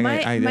 No. Yeah.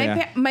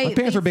 My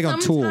parents were big on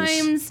tools.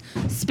 Sometimes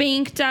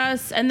spanked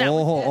us, and that.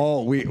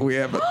 We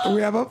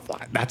have a.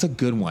 That's a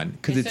good one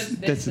because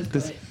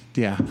it's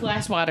yeah.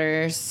 Flash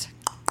waters.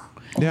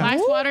 Yeah. Flash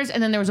waters,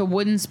 and then there was a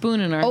wooden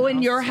spoon in our house.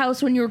 In your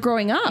house when you were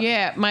growing up.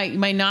 Yeah, my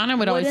nana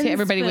would always Wooden hit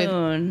everybody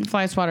spoon. with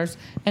flash waters,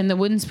 and the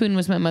wooden spoon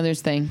was my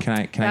mother's thing.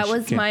 That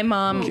was my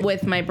mom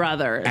with my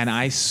brothers. And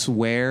I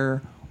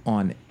swear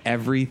on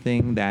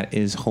everything that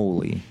is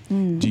holy.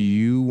 Do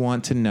you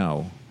want to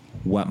know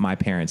what my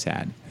parents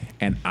had?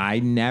 And I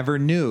never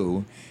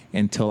knew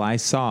until I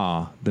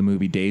saw the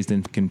movie Dazed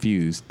and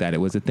Confused that it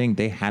was a thing.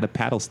 They had a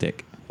paddle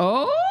stick.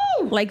 Oh,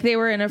 Like they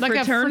were in a like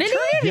fraternity? a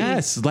fraternity.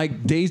 Yes,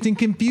 like Dazed and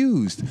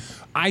Confused.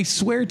 I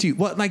swear to you.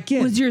 Well, like,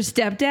 yeah. Was your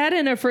stepdad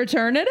in a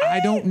fraternity? I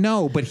don't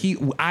know, but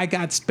I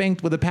got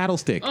spanked with a paddle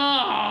stick.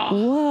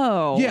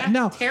 Whoa. Yeah,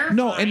 no, terrifying.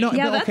 no, and no.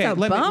 Yeah, no, that's okay, a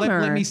let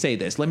bummer. me say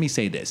this. Let me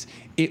say this.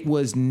 It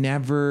was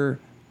never.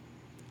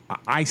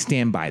 I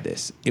stand by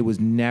this. It was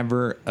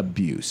never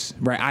abuse,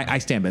 right? I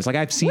stand by this. Like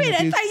I've seen. Wait, I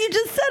abuse. thought you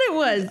just said it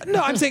was. No,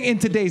 I'm saying in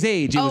today's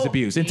age, it was Oh,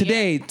 abuse. In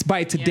today,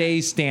 by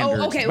today's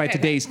standards, okay, by okay,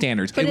 today's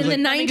standards. But It in was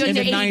the like-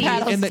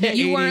 1980s, in the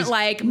you weren't 80s,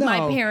 like, my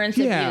parents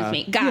abused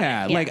me. Got it.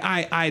 yeah, Yeah. like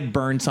I'd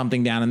burn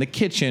something down in the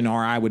kitchen,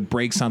 or I would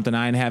break something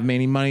I didn't have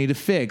any money to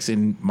fix,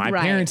 and my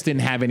Right. parents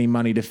didn't have any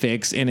money to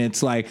fix, and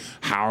it's like,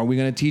 how are we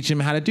going to teach them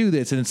how to do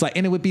this? And it's like,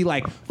 and it would be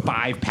like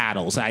 5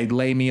 paddles. I'd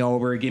lay me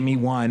over, give me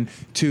 1,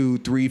 2,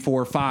 3,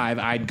 4, 5.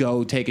 I'd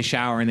go take a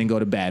shower and then go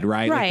to bed.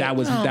 Right? Right. Like that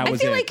was I it.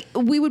 feel like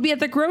we would be at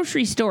the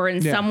grocery store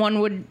and Yeah. someone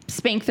would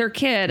spank their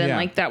kid, and Yeah.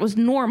 like that was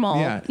normal.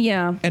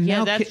 Yeah. And Yeah,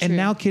 now, that's and true.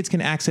 now kids can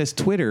access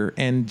Twitter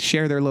and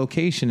share their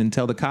location and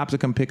tell the cops to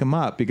come pick them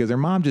up because their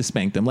mom just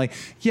spanked them. Like,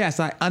 yes,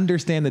 I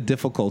understand the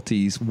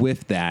difficulties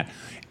with that,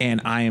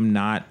 and I'm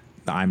not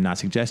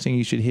suggesting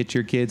you should hit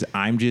your kids.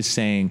 I'm just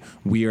saying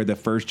we are the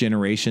first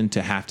generation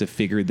to have to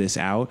figure this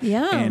out.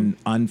 Yeah. And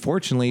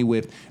unfortunately,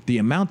 with the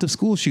amount of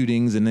school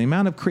shootings and the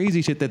amount of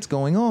crazy shit that's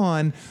going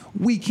on,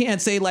 we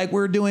can't say like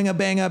we're doing a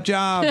bang up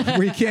job.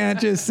 We can't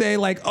just say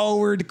like, oh,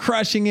 we're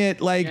crushing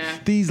it. Like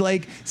these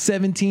like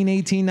 17,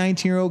 18,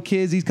 19-year-old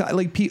kids, these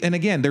like, and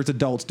again, there's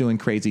adults doing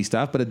crazy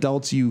stuff, but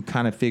adults, you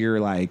kind of figure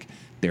like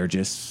they're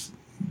just,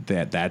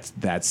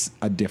 that's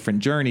a different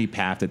journey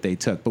path that they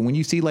took. But when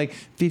you see like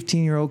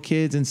 15-year-old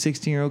kids and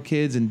 16-year-old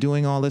kids and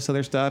doing all this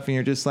other stuff, and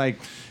you're just like,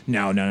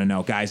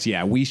 no, guys,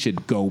 yeah, we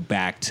should go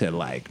back to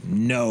like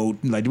no,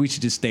 like we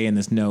should just stay in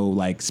this no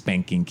like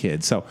spanking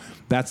kids. So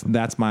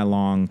that's my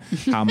long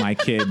how my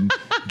kid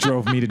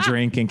drove me to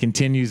drink and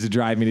continues to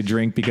drive me to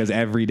drink, because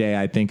every day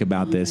I think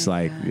about this.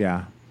 Like,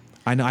 yeah.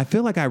 I know. I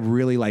feel like I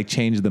really like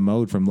changed the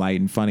mode from light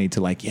and funny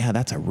to like, yeah,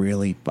 that's a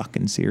really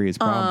fucking serious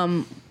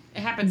problem. It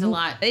happens a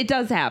lot. It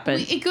does happen.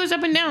 It goes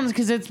up and down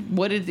because it's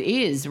what it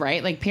is,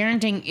 right? Like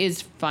parenting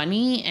is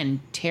funny and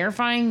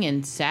terrifying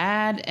and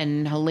sad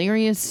and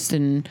hilarious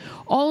and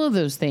all of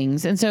those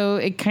things. And so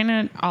it kind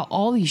of,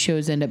 all these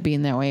shows end up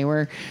being that way,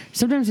 where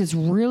sometimes it's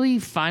really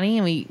funny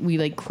and we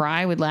like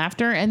cry with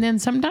laughter. And then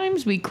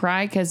sometimes we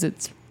cry because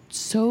it's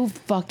so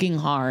fucking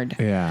hard.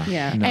 Yeah.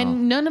 Yeah. No.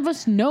 And none of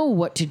us know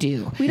what to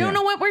do. We don't Yeah.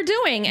 know what we're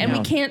doing, and No.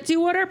 we can't do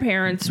what our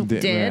parents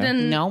did. yeah.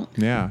 And No.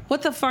 Yeah.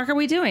 what the fuck are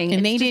we doing?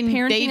 And It's just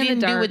parenting they in the didn't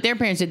do dark. what their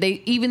parents did.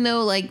 They, even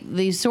though like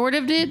they sort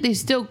of did, they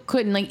still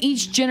couldn't. Like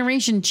each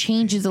generation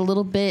changes a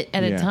little bit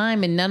at Yeah. a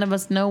time, and none of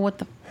us know what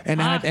the And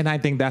fuck. I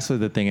think that's what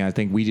the thing. I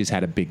think we just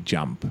had a big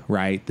jump,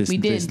 right? We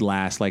did. This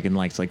last like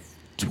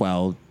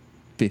 12,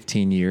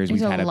 15 years,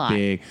 we've a had lot.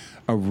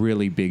 a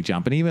really big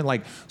jump. And even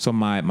like, so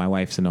my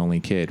wife's an only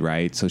kid,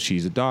 right? So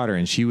she's a daughter,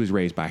 and she was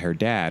raised by her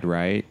dad,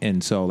 right?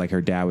 And so like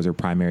her dad was her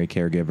primary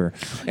caregiver.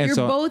 And You're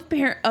so both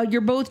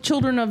you're both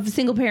children of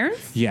single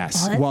parents?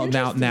 yes. Oh, that's Well,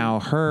 interesting. now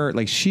her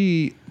like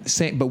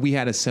but we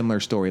had a similar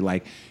story.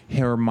 Like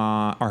her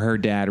mom or her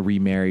dad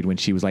remarried when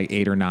she was like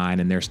 8 or 9,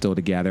 and they're still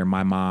together.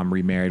 My mom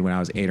remarried when I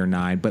was 8 or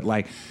 9. But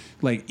like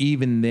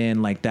even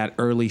then, like that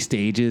early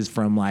stages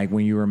from like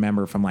when you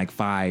remember from like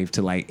 5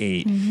 to like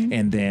 8,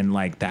 and then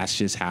like that's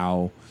just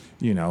how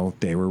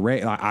they were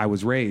raised. I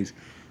was raised.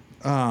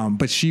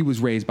 But she was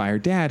raised by her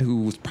dad,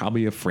 who was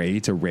probably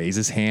afraid to raise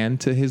his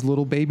hand to his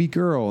little baby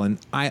girl. And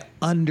I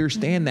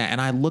understand that. And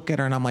I look at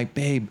her and I'm like,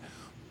 babe,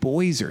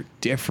 boys are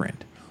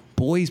different.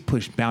 Boys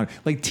push boundaries.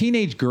 Like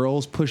teenage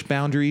girls push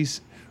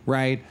boundaries,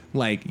 right?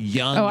 Like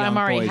young I'm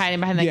already boys. hiding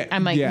behind that.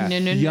 I'm like, no,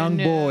 young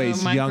no.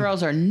 boys. My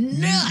girls are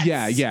nuts.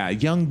 Yeah.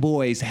 Young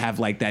boys have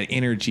like that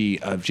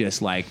energy of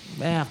just like,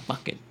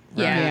 fuck it.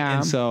 Right? Yeah.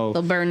 And so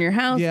They'll burn your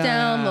house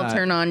down. They'll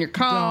turn on your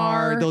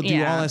car. They'll do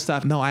all that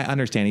stuff. No, I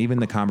understand. Even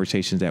the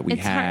conversations that we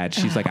It's had, hard.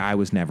 she's like, I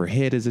was never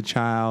hit as a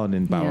child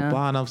and blah, blah, Yeah.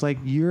 blah. And I was like,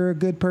 you're a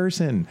good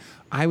person.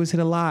 I was hit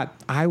a lot.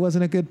 I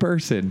wasn't a good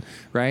person,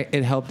 right?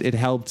 It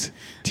helped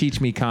teach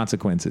me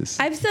consequences.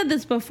 I've said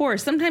this before.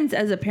 Sometimes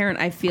as a parent,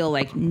 I feel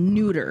like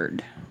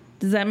neutered.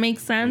 Does that make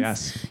sense?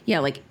 Yes. Yeah,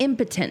 like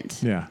impotent.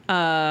 Yeah.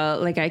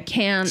 Like I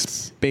can't.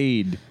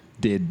 Spade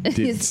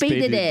did.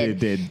 Spade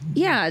did.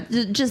 Yeah,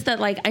 just that.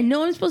 Like I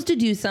know I'm supposed to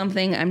do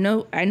something. I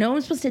know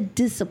I'm supposed to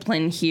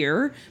discipline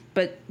here,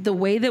 but the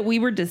way that we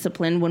were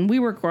disciplined when we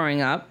were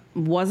growing up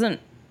wasn't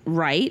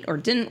right, or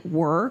didn't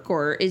work,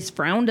 or is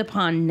frowned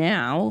upon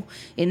now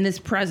in this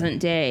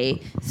present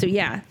day. So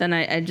yeah, then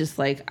I just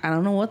like I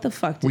don't know what the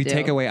fuck to do. We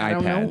take away I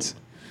don't know. iPads.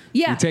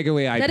 Yeah, We take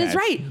away That is iPads.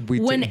 right. We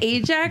When take-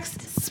 Ajax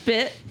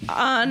spit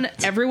on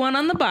everyone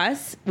on the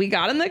bus, we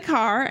got in the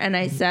car and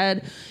I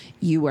said,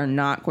 "You are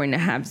not going to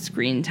have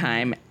screen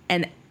time."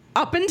 And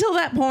up until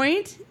that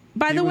point,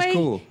 by the was way,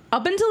 cool.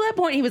 up until that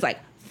point, he was like,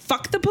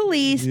 "Fuck the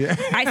police." Yeah.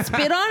 I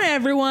spit on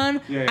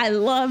everyone. Yeah. I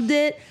loved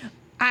it.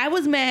 I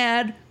was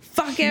mad.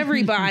 fuck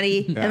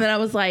everybody. And then I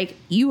was like,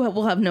 you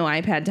will have no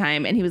iPad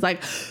time. And he was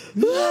like,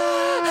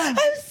 I'm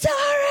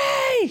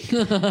sorry.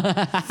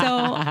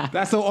 So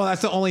That's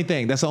the only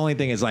thing. That's the only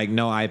thing is like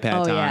no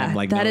iPad time. yeah.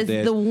 Like That no is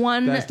this. the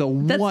one- That's the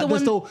that's one. the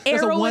That's the one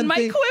arrow one in my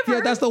thing. quiver.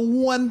 Yeah, that's the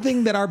one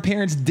thing that our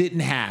parents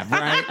didn't have.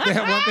 Right? They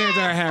had one parents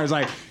that had was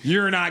like,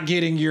 you're not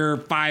getting your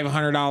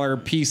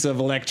 $500 piece of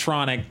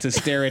electronic to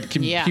stare at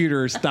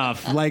computer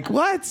stuff. Like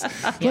what?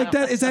 Like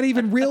that? Is that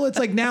even real? It's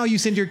like now you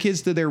send your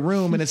kids to their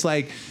room and it's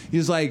like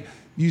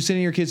you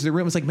sending your kids to the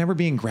room. It's like, remember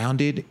being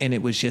grounded? And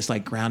it was just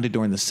like grounded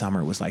during the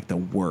summer was like the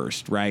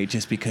worst, right?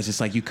 Just because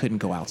it's like you couldn't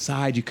go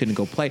outside, you couldn't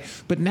go play.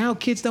 But now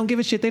kids don't give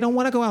a shit. They don't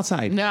want to go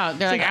outside. No,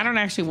 they're like, I don't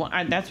actually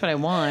want. That's what I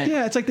want.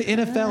 Yeah, it's like the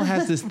NFL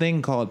has this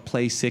thing called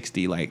Play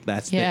 60. Like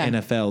that's Yeah. the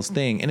NFL's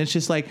thing. And it's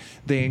just like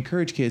they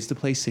encourage kids to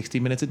play 60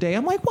 minutes a day.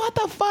 I'm like, what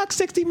the fuck?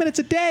 60 minutes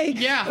a day?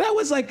 Yeah. That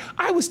was like,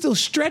 I was still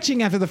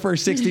stretching after the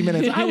first 60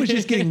 minutes. I was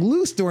just getting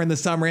loose during the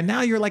summer. And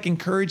now you're like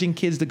encouraging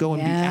kids to go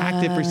and be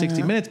active for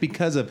 60 minutes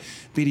because of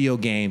video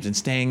games and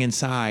staying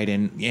inside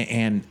and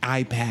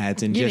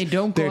iPads and Yeah, just they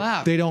don't go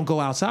out. They don't go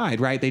outside,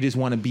 right? They just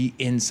want to be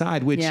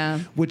inside,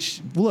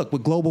 which look,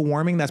 with global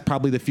warming, that's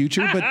probably the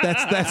future, but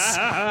that's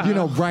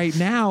right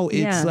now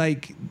it's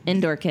like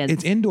indoor kids.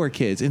 It's indoor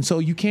kids. And so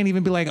you can't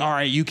even be like, all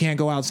right, you can't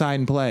go outside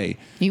and play.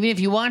 Even if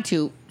you want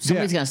to,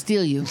 somebody's gonna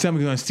steal you.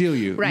 Somebody's going to steal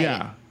you. Right.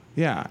 Yeah.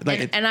 Yeah.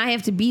 Like and I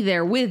have to be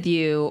there with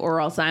you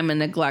or else I'm a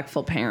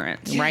neglectful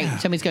parent. Yeah. Right.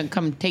 Somebody's gonna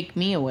come take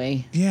me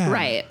away. yeah.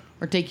 Right.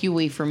 Or take you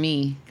away from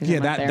me. 'Cause Yeah,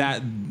 I'm not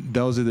there.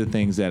 those are the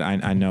things that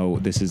I know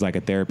this is like a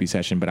therapy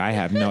session, but I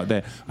have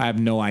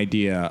no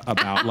idea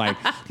about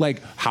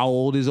like how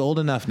old is old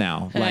enough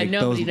now? Like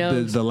nobody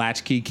knows. the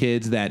latchkey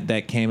kids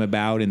that came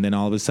about, and then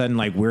all of a sudden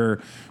like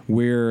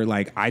we're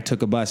like I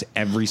took a bus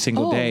every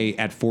single day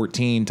at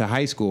 14 to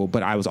high school,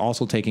 but I was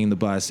also taking the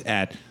bus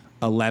at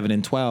 11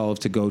 and 12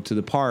 to go to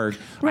the park.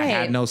 Right. I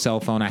had no cell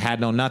phone. I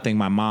had no nothing.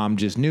 My mom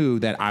just knew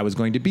that I was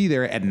going to be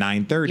there at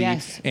 9:30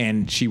 Yes.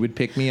 and she would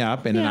pick me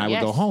up and then I would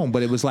go home.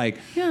 But it was like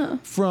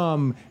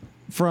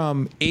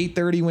from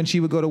 8:30 when she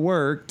would go to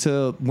work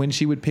to when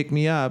she would pick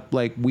me up,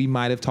 like we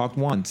might have talked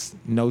once.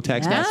 No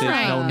text Yeah. message,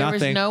 Right. no There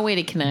was nothing. no way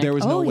to connect. There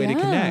was no way to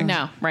connect.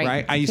 No,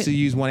 right. I used to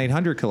use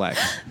 1-800 collect.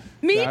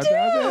 Me That- too.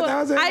 that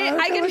was it.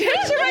 I can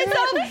picture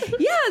myself.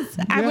 Yes,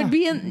 I Yeah. would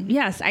be in.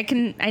 Yes, I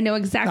can. I know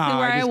exactly Oh,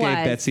 where I I just was.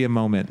 gave Betsy a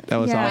moment. That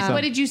was Yeah. awesome.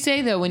 What did you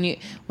say though when you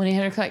had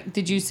her collect?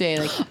 Did you say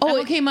like, Oh,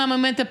 "Oh, okay, Mom,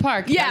 I'm at the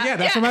park"? Yeah,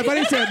 that's what my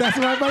buddy said. That's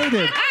what my buddy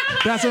did.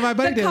 That's what my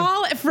buddy The did.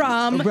 call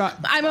from Right.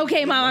 I'm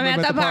okay, Mom. I'm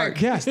at the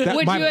park. Yes.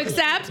 Would you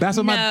accept? That's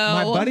what my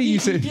No. buddy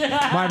used to.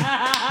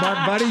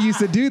 My buddy used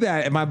to do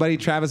that. And my buddy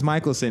Travis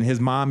Michelson, his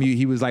mom,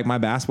 he was like my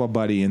basketball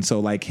buddy, and so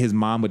like his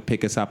mom would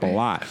pick us up a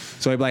lot.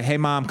 So he'd be like, "Hey,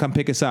 Mom, come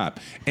pick us up."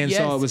 And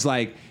so Yes. it was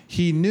like.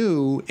 He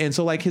knew, and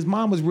so like his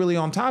mom was really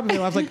on top of me.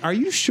 I was like, "Are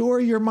you sure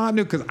your mom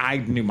knew?" Because I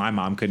knew my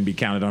mom couldn't be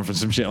counted on for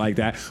some shit like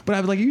that. But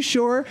I was like, "Are you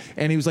sure?"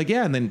 And he was like,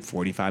 "Yeah." And then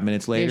 45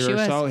 minutes later she or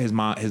was. so, his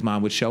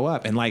mom would show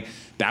up, and like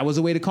that was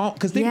a way to call.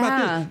 Because think Yeah. about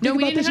this. No, Think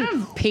we about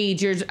didn't this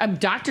shit. have pagers.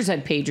 Doctors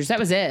had pagers. That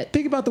was it.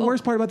 Think about the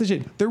worst part about this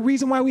shit. The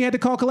reason why we had to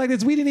call collect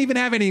is we didn't even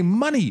have any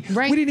money.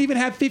 Right. We didn't even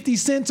have 50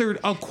 cents or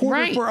a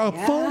quarter Right. for a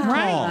phone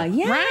call.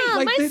 Yeah, Right.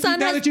 Like, my son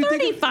now has that you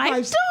think of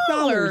 $35.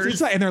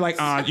 It's like, and they're like,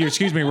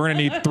 excuse me, we're gonna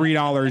need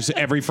 $3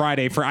 every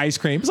Friday for ice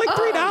cream. It's like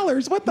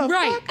 $3. What the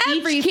Right. fuck?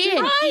 Each kid.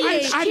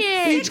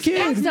 right. Each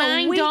kid. That's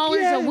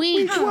 $9 a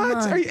week.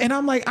 What? And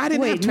I'm like, I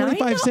didn't have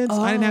 25 cents.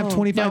 I didn't have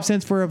 25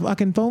 cents for a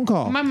fucking phone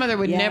call. My mother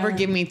would never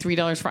give me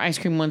 $3 for ice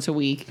cream once a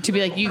week to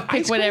be like, you pick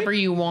Ice cream? whatever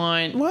you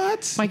want.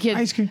 What? My kids.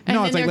 Ice cream? And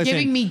No, then it's like, they're listen,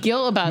 giving me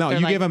guilt about it. No, They're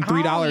you like, give them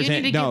 $3 you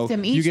need to and no, give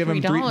them each you give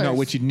them $3. No,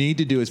 what you need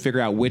to do is figure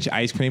out which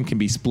ice cream can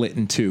be split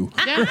in two.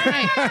 That's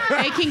right.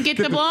 They can get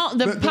the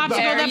popsicle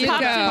There that you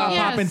pops go. in.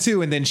 Pop in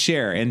two and then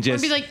share and Or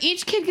just be like,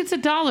 each kid gets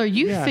 $1.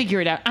 You Yeah.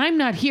 figure it out. I'm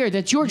not here.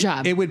 That's your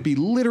job. it would be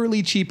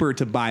literally cheaper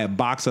to buy a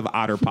box of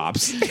Otter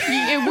Pops.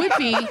 It would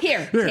be.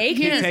 Here, take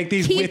Here, these. Take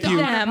these Keep with you.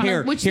 them.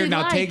 Here, Which here. they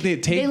Now like. take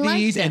They like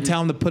these them. and tell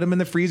them to put them in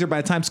the freezer.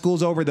 By the time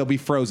school's over, they'll be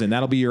frozen.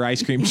 That'll be your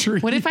ice cream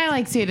treat. What if I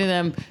like say to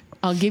them,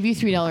 I'll give you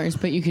 $3,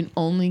 but you can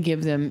only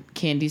give them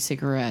candy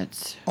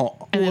cigarettes. Oh,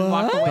 And then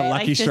walk away. The Lucky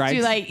like, just Strikes?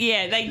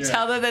 do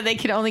tell them that they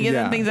can only give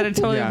them things that are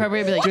totally Yeah.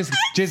 appropriate. Be like,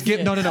 just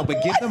give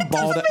but give them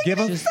balled up.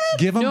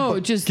 Give them No,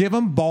 just- give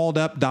them balled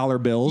up dollar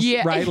bills.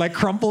 Yeah. Right, like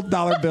crumpled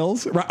dollar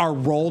bills, right, are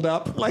rolled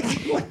up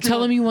like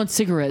tell them you want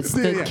cigarettes,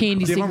 the Yeah. candy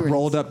Give cigarettes. them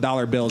rolled up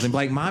dollar bills and be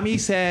like, "Mommy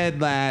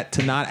said that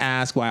to not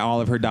ask why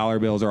all of her dollar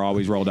bills are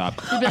always rolled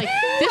up." Be like,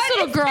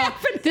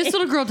 this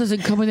little girl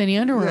doesn't come with any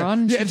underwear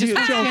on. Yeah, She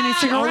just candy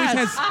she always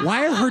cigarettes. has.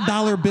 Why are her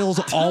dollar bills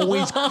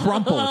always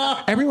crumpled?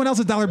 Everyone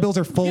else's dollar bills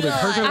are folded.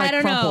 Hers are like I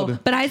don't crumpled. know,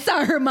 but I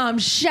saw her mom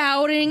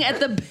shouting at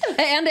the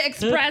Panda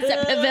Express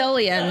at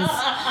Pavilions.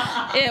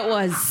 It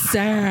was The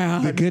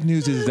sad. good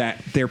news is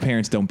that their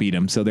parents don't beat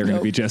them, so they're going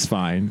to be just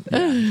fine.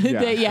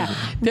 Yeah. Yeah.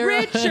 They're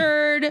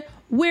Richard,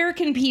 where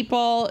can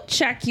people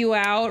check you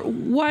out?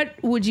 What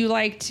would you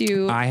like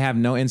to? I have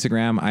no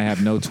Instagram. I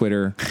have no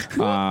Twitter.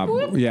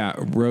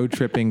 Road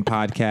Tripping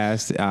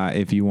Podcast.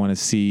 If you want to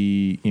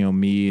see,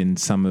 me and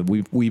some of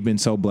we've been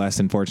so blessed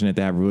and fortunate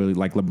to have really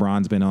like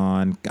LeBron's been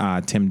on,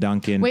 Tim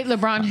Duncan. Wait,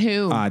 LeBron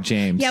who?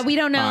 James. Yeah, we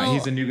don't know.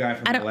 He's a new guy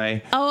from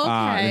LA. Oh,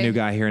 okay. The new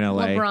guy here in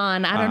LA.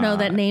 LeBron. I don't know.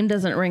 That name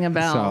doesn't ring a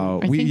bell.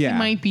 So I think he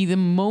might be the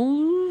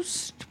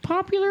most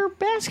popular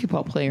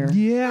basketball player.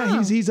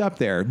 Yeah, he's up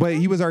there. But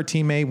he was our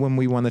teammate when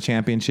we won the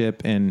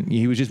championship, and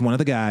he was just one of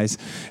the guys.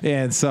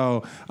 And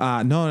so,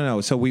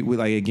 no. So we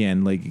like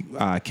again,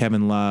 like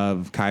Kevin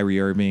Love, Kyrie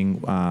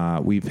Irving.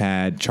 We've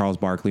had Charles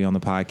Barkley on the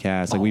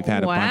podcast. Like we've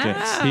had a bunch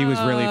of. He was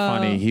really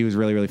funny. He was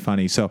really, really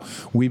funny. So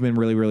we've been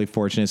really, really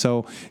fortunate.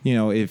 So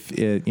if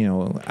it,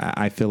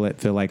 I feel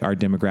like our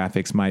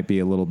demographics might be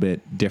a little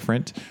bit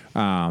different.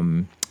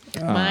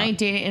 My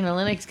data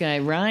analytics guy,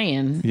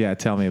 Ryan. Yeah,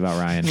 tell me about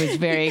Ryan. Was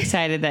very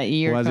excited that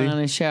you were Was coming he?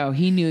 on his show.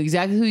 He knew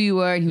exactly who you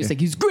were, and he was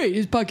like, "He's great.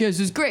 His podcast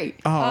is great."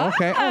 Oh,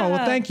 okay. Oh,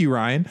 well, thank you,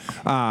 Ryan.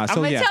 I'm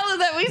gonna tell him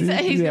that we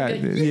said he's gonna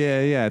be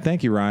yeah.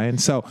 Thank you, Ryan.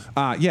 So,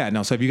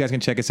 So if you guys can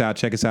check us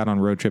out on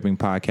Road Tripping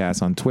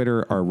Podcast on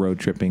Twitter or Road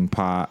Tripping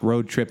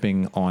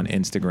on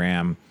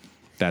Instagram.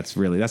 That's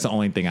the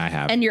only thing I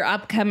have. And your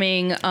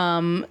upcoming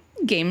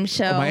game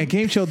show. My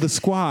game show, The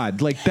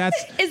Squad. Like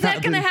that's Is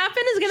that going to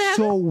happen? Is it going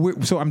to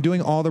happen? So I'm doing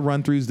all the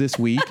run throughs this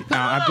week.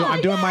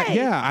 I'm doing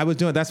I was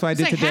doing. That's what I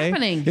did like today.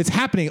 happening. It's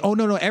happening. Oh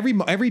no.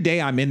 Every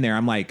day I'm in there.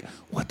 I'm like,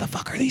 what the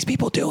fuck are these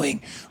people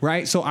doing?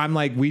 Right. So I'm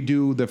like, we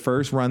do the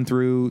first run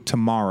through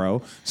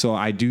tomorrow. So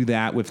I do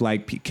that with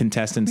like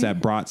contestants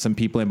that brought some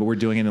people in, but we're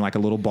doing it in like a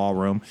little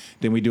ballroom.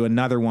 Then we do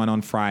another one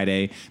on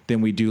Friday.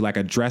 Then we do like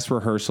a dress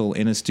rehearsal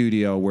in a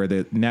studio where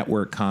the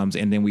network comes,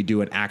 and then we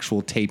do an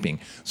actual taping.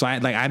 So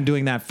I'm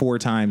doing that 4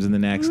 times in the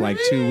next like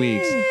 2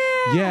 weeks.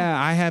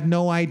 Yeah, I have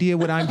no idea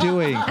what I'm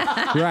doing.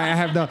 Right?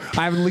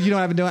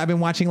 I've been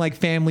watching like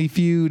Family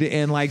Feud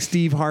and like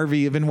Steve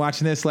Harvey. I've been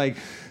watching this like.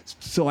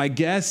 So I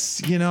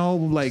guess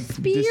like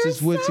this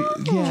is what's Be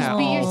yourself,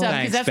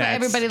 because that's what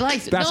everybody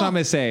likes. That's what I'm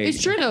gonna say.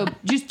 It's true though.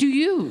 Just do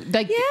you.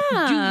 Like do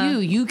you.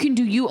 You can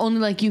do you only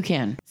like you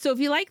can. So if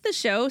you like the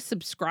show,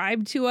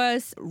 subscribe to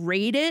us,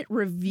 rate it,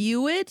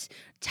 review it,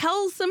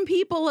 tell some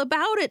people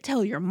about it.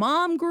 Tell your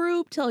mom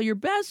group, tell your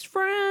best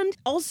friend.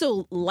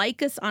 Also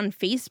like us on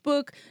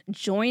Facebook.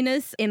 Join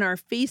us in our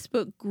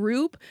Facebook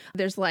group.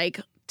 There's like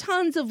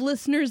tons of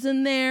listeners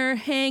in there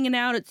hanging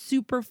out. It's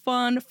super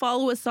fun.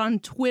 Follow us on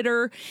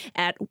Twitter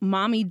at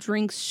Mommy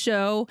Drinks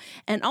Show.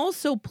 And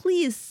also,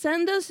 please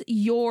send us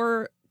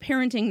your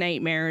parenting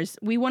nightmares.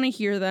 We want to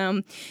hear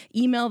them.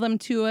 Email them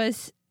to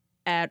us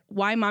at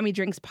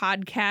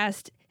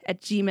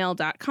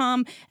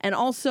whymommydrinkspodcast@gmail.com. And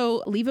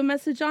also leave a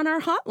message on our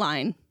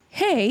hotline.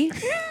 Hey,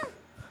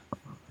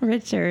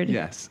 Richard.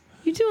 Yes.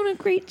 You're doing a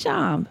great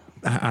job.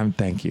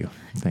 Thank you.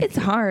 It's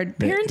hard.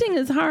 Parenting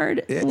is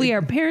hard. We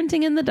are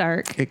parenting in the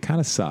dark. It kind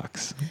of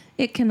sucks.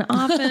 It can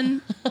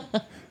often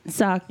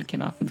suck. It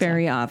can often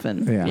very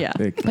often. Yeah.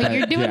 But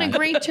you're doing a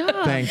great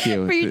job. Thank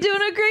you. But you're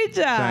doing a great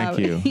job. Thank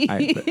you.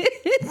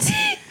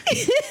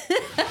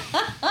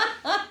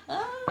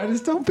 I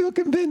just don't feel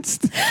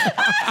convinced.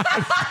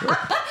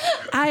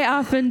 I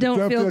often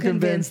don't feel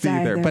convinced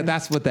either. But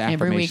that's what the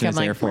Every week affirmation I'm is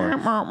there like, for.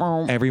 "Meow,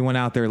 meow." Everyone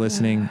out there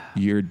listening,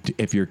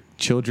 if your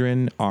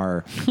children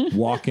are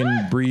walking,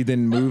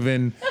 breathing,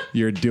 moving,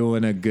 you're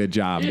doing a good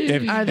job.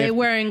 Are they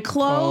wearing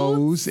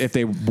clothes? If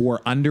they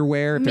wore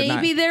underwear, if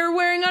Maybe they're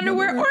wearing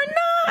underwear or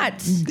not.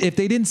 if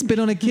they didn't spit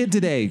on a kid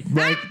today,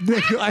 like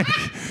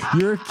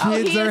your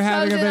kids He are is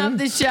having closing up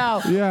the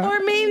show. yeah. Or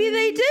maybe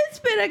they did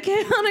spit on a kid,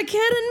 and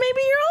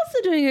maybe you're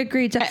also doing a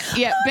great job.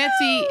 Yeah,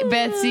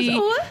 Betsy,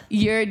 What?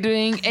 you're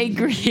doing a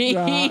great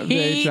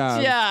Great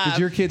job. job. Did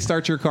your kid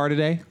start your car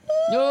today?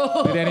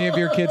 Oh. Did any of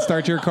your kids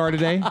start your car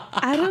today?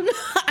 I don't know.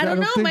 I don't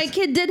know. think My so.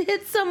 kid did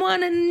hit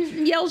someone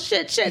and yell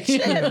shit.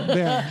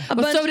 Yeah. A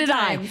Well, bunch so of did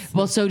times. I.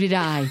 Well, so did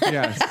I.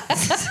 Yes.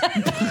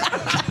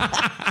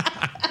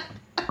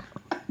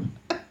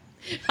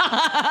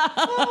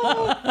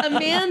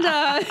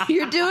 Amanda,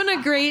 you're doing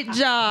a great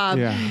job.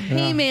 Yeah.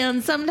 Hey, Yeah.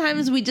 man,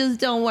 sometimes we just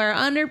don't wear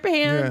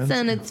underpants, Yeah.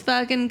 and it's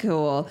fucking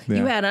cool. Yeah.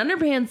 You had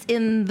underpants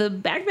in the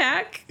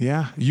backpack.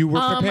 Yeah. You were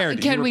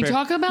prepared. Can we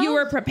talk about? You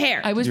were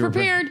prepared. I was You were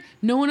prepared.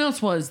 No one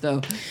else was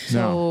though. So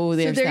No.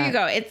 there's so there that. you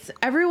go. It's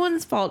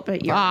everyone's fault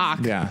but yours. Fuck.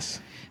 Yes.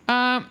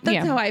 That's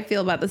yeah. how I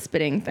feel about the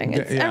spitting thing.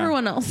 It's Yeah.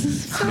 everyone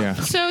else's fault. Yeah.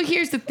 So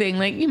here's the thing: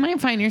 like, you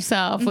might find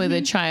yourself with a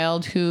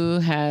child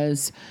who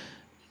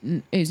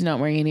is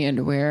not wearing any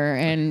underwear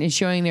and is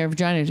showing their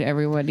vagina to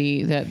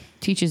everybody that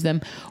teaches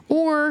them,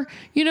 or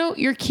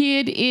your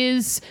kid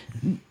is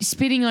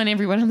spitting on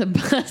everyone on the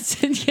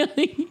bus and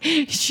yelling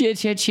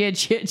shit.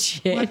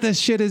 What the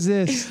shit is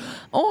this?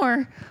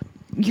 Or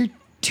your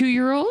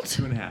 2-year-old,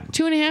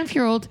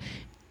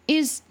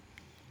 2.5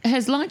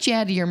 has launched you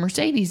out of your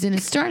Mercedes and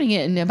is starting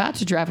it and about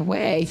to drive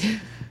away.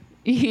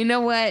 You know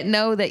what?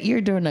 Know that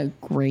you're doing a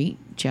great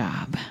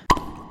job.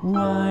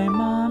 Why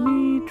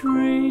Mommy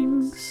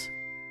Drinks.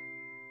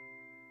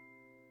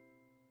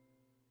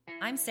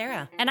 I'm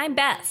Sarah. And I'm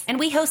Beth. And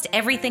we host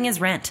Everything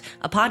is Rent,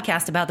 a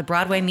podcast about the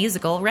Broadway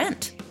musical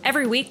Rent.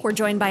 Every week, we're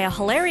joined by a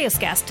hilarious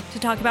guest to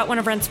talk about one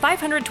of Rent's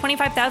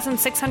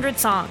 525,600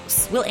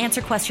 songs. We'll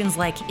answer questions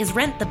like, is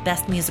Rent the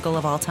best musical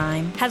of all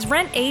time? Has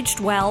Rent aged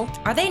well?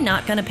 Are they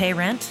not going to pay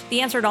rent?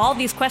 The answer to all of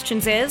these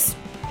questions is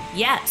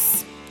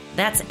yes.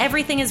 That's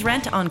Everything is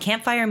Rent on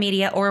Campfire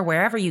Media or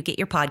wherever you get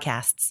your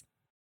podcasts.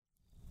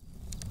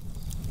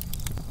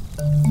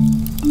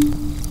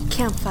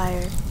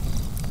 Campfire.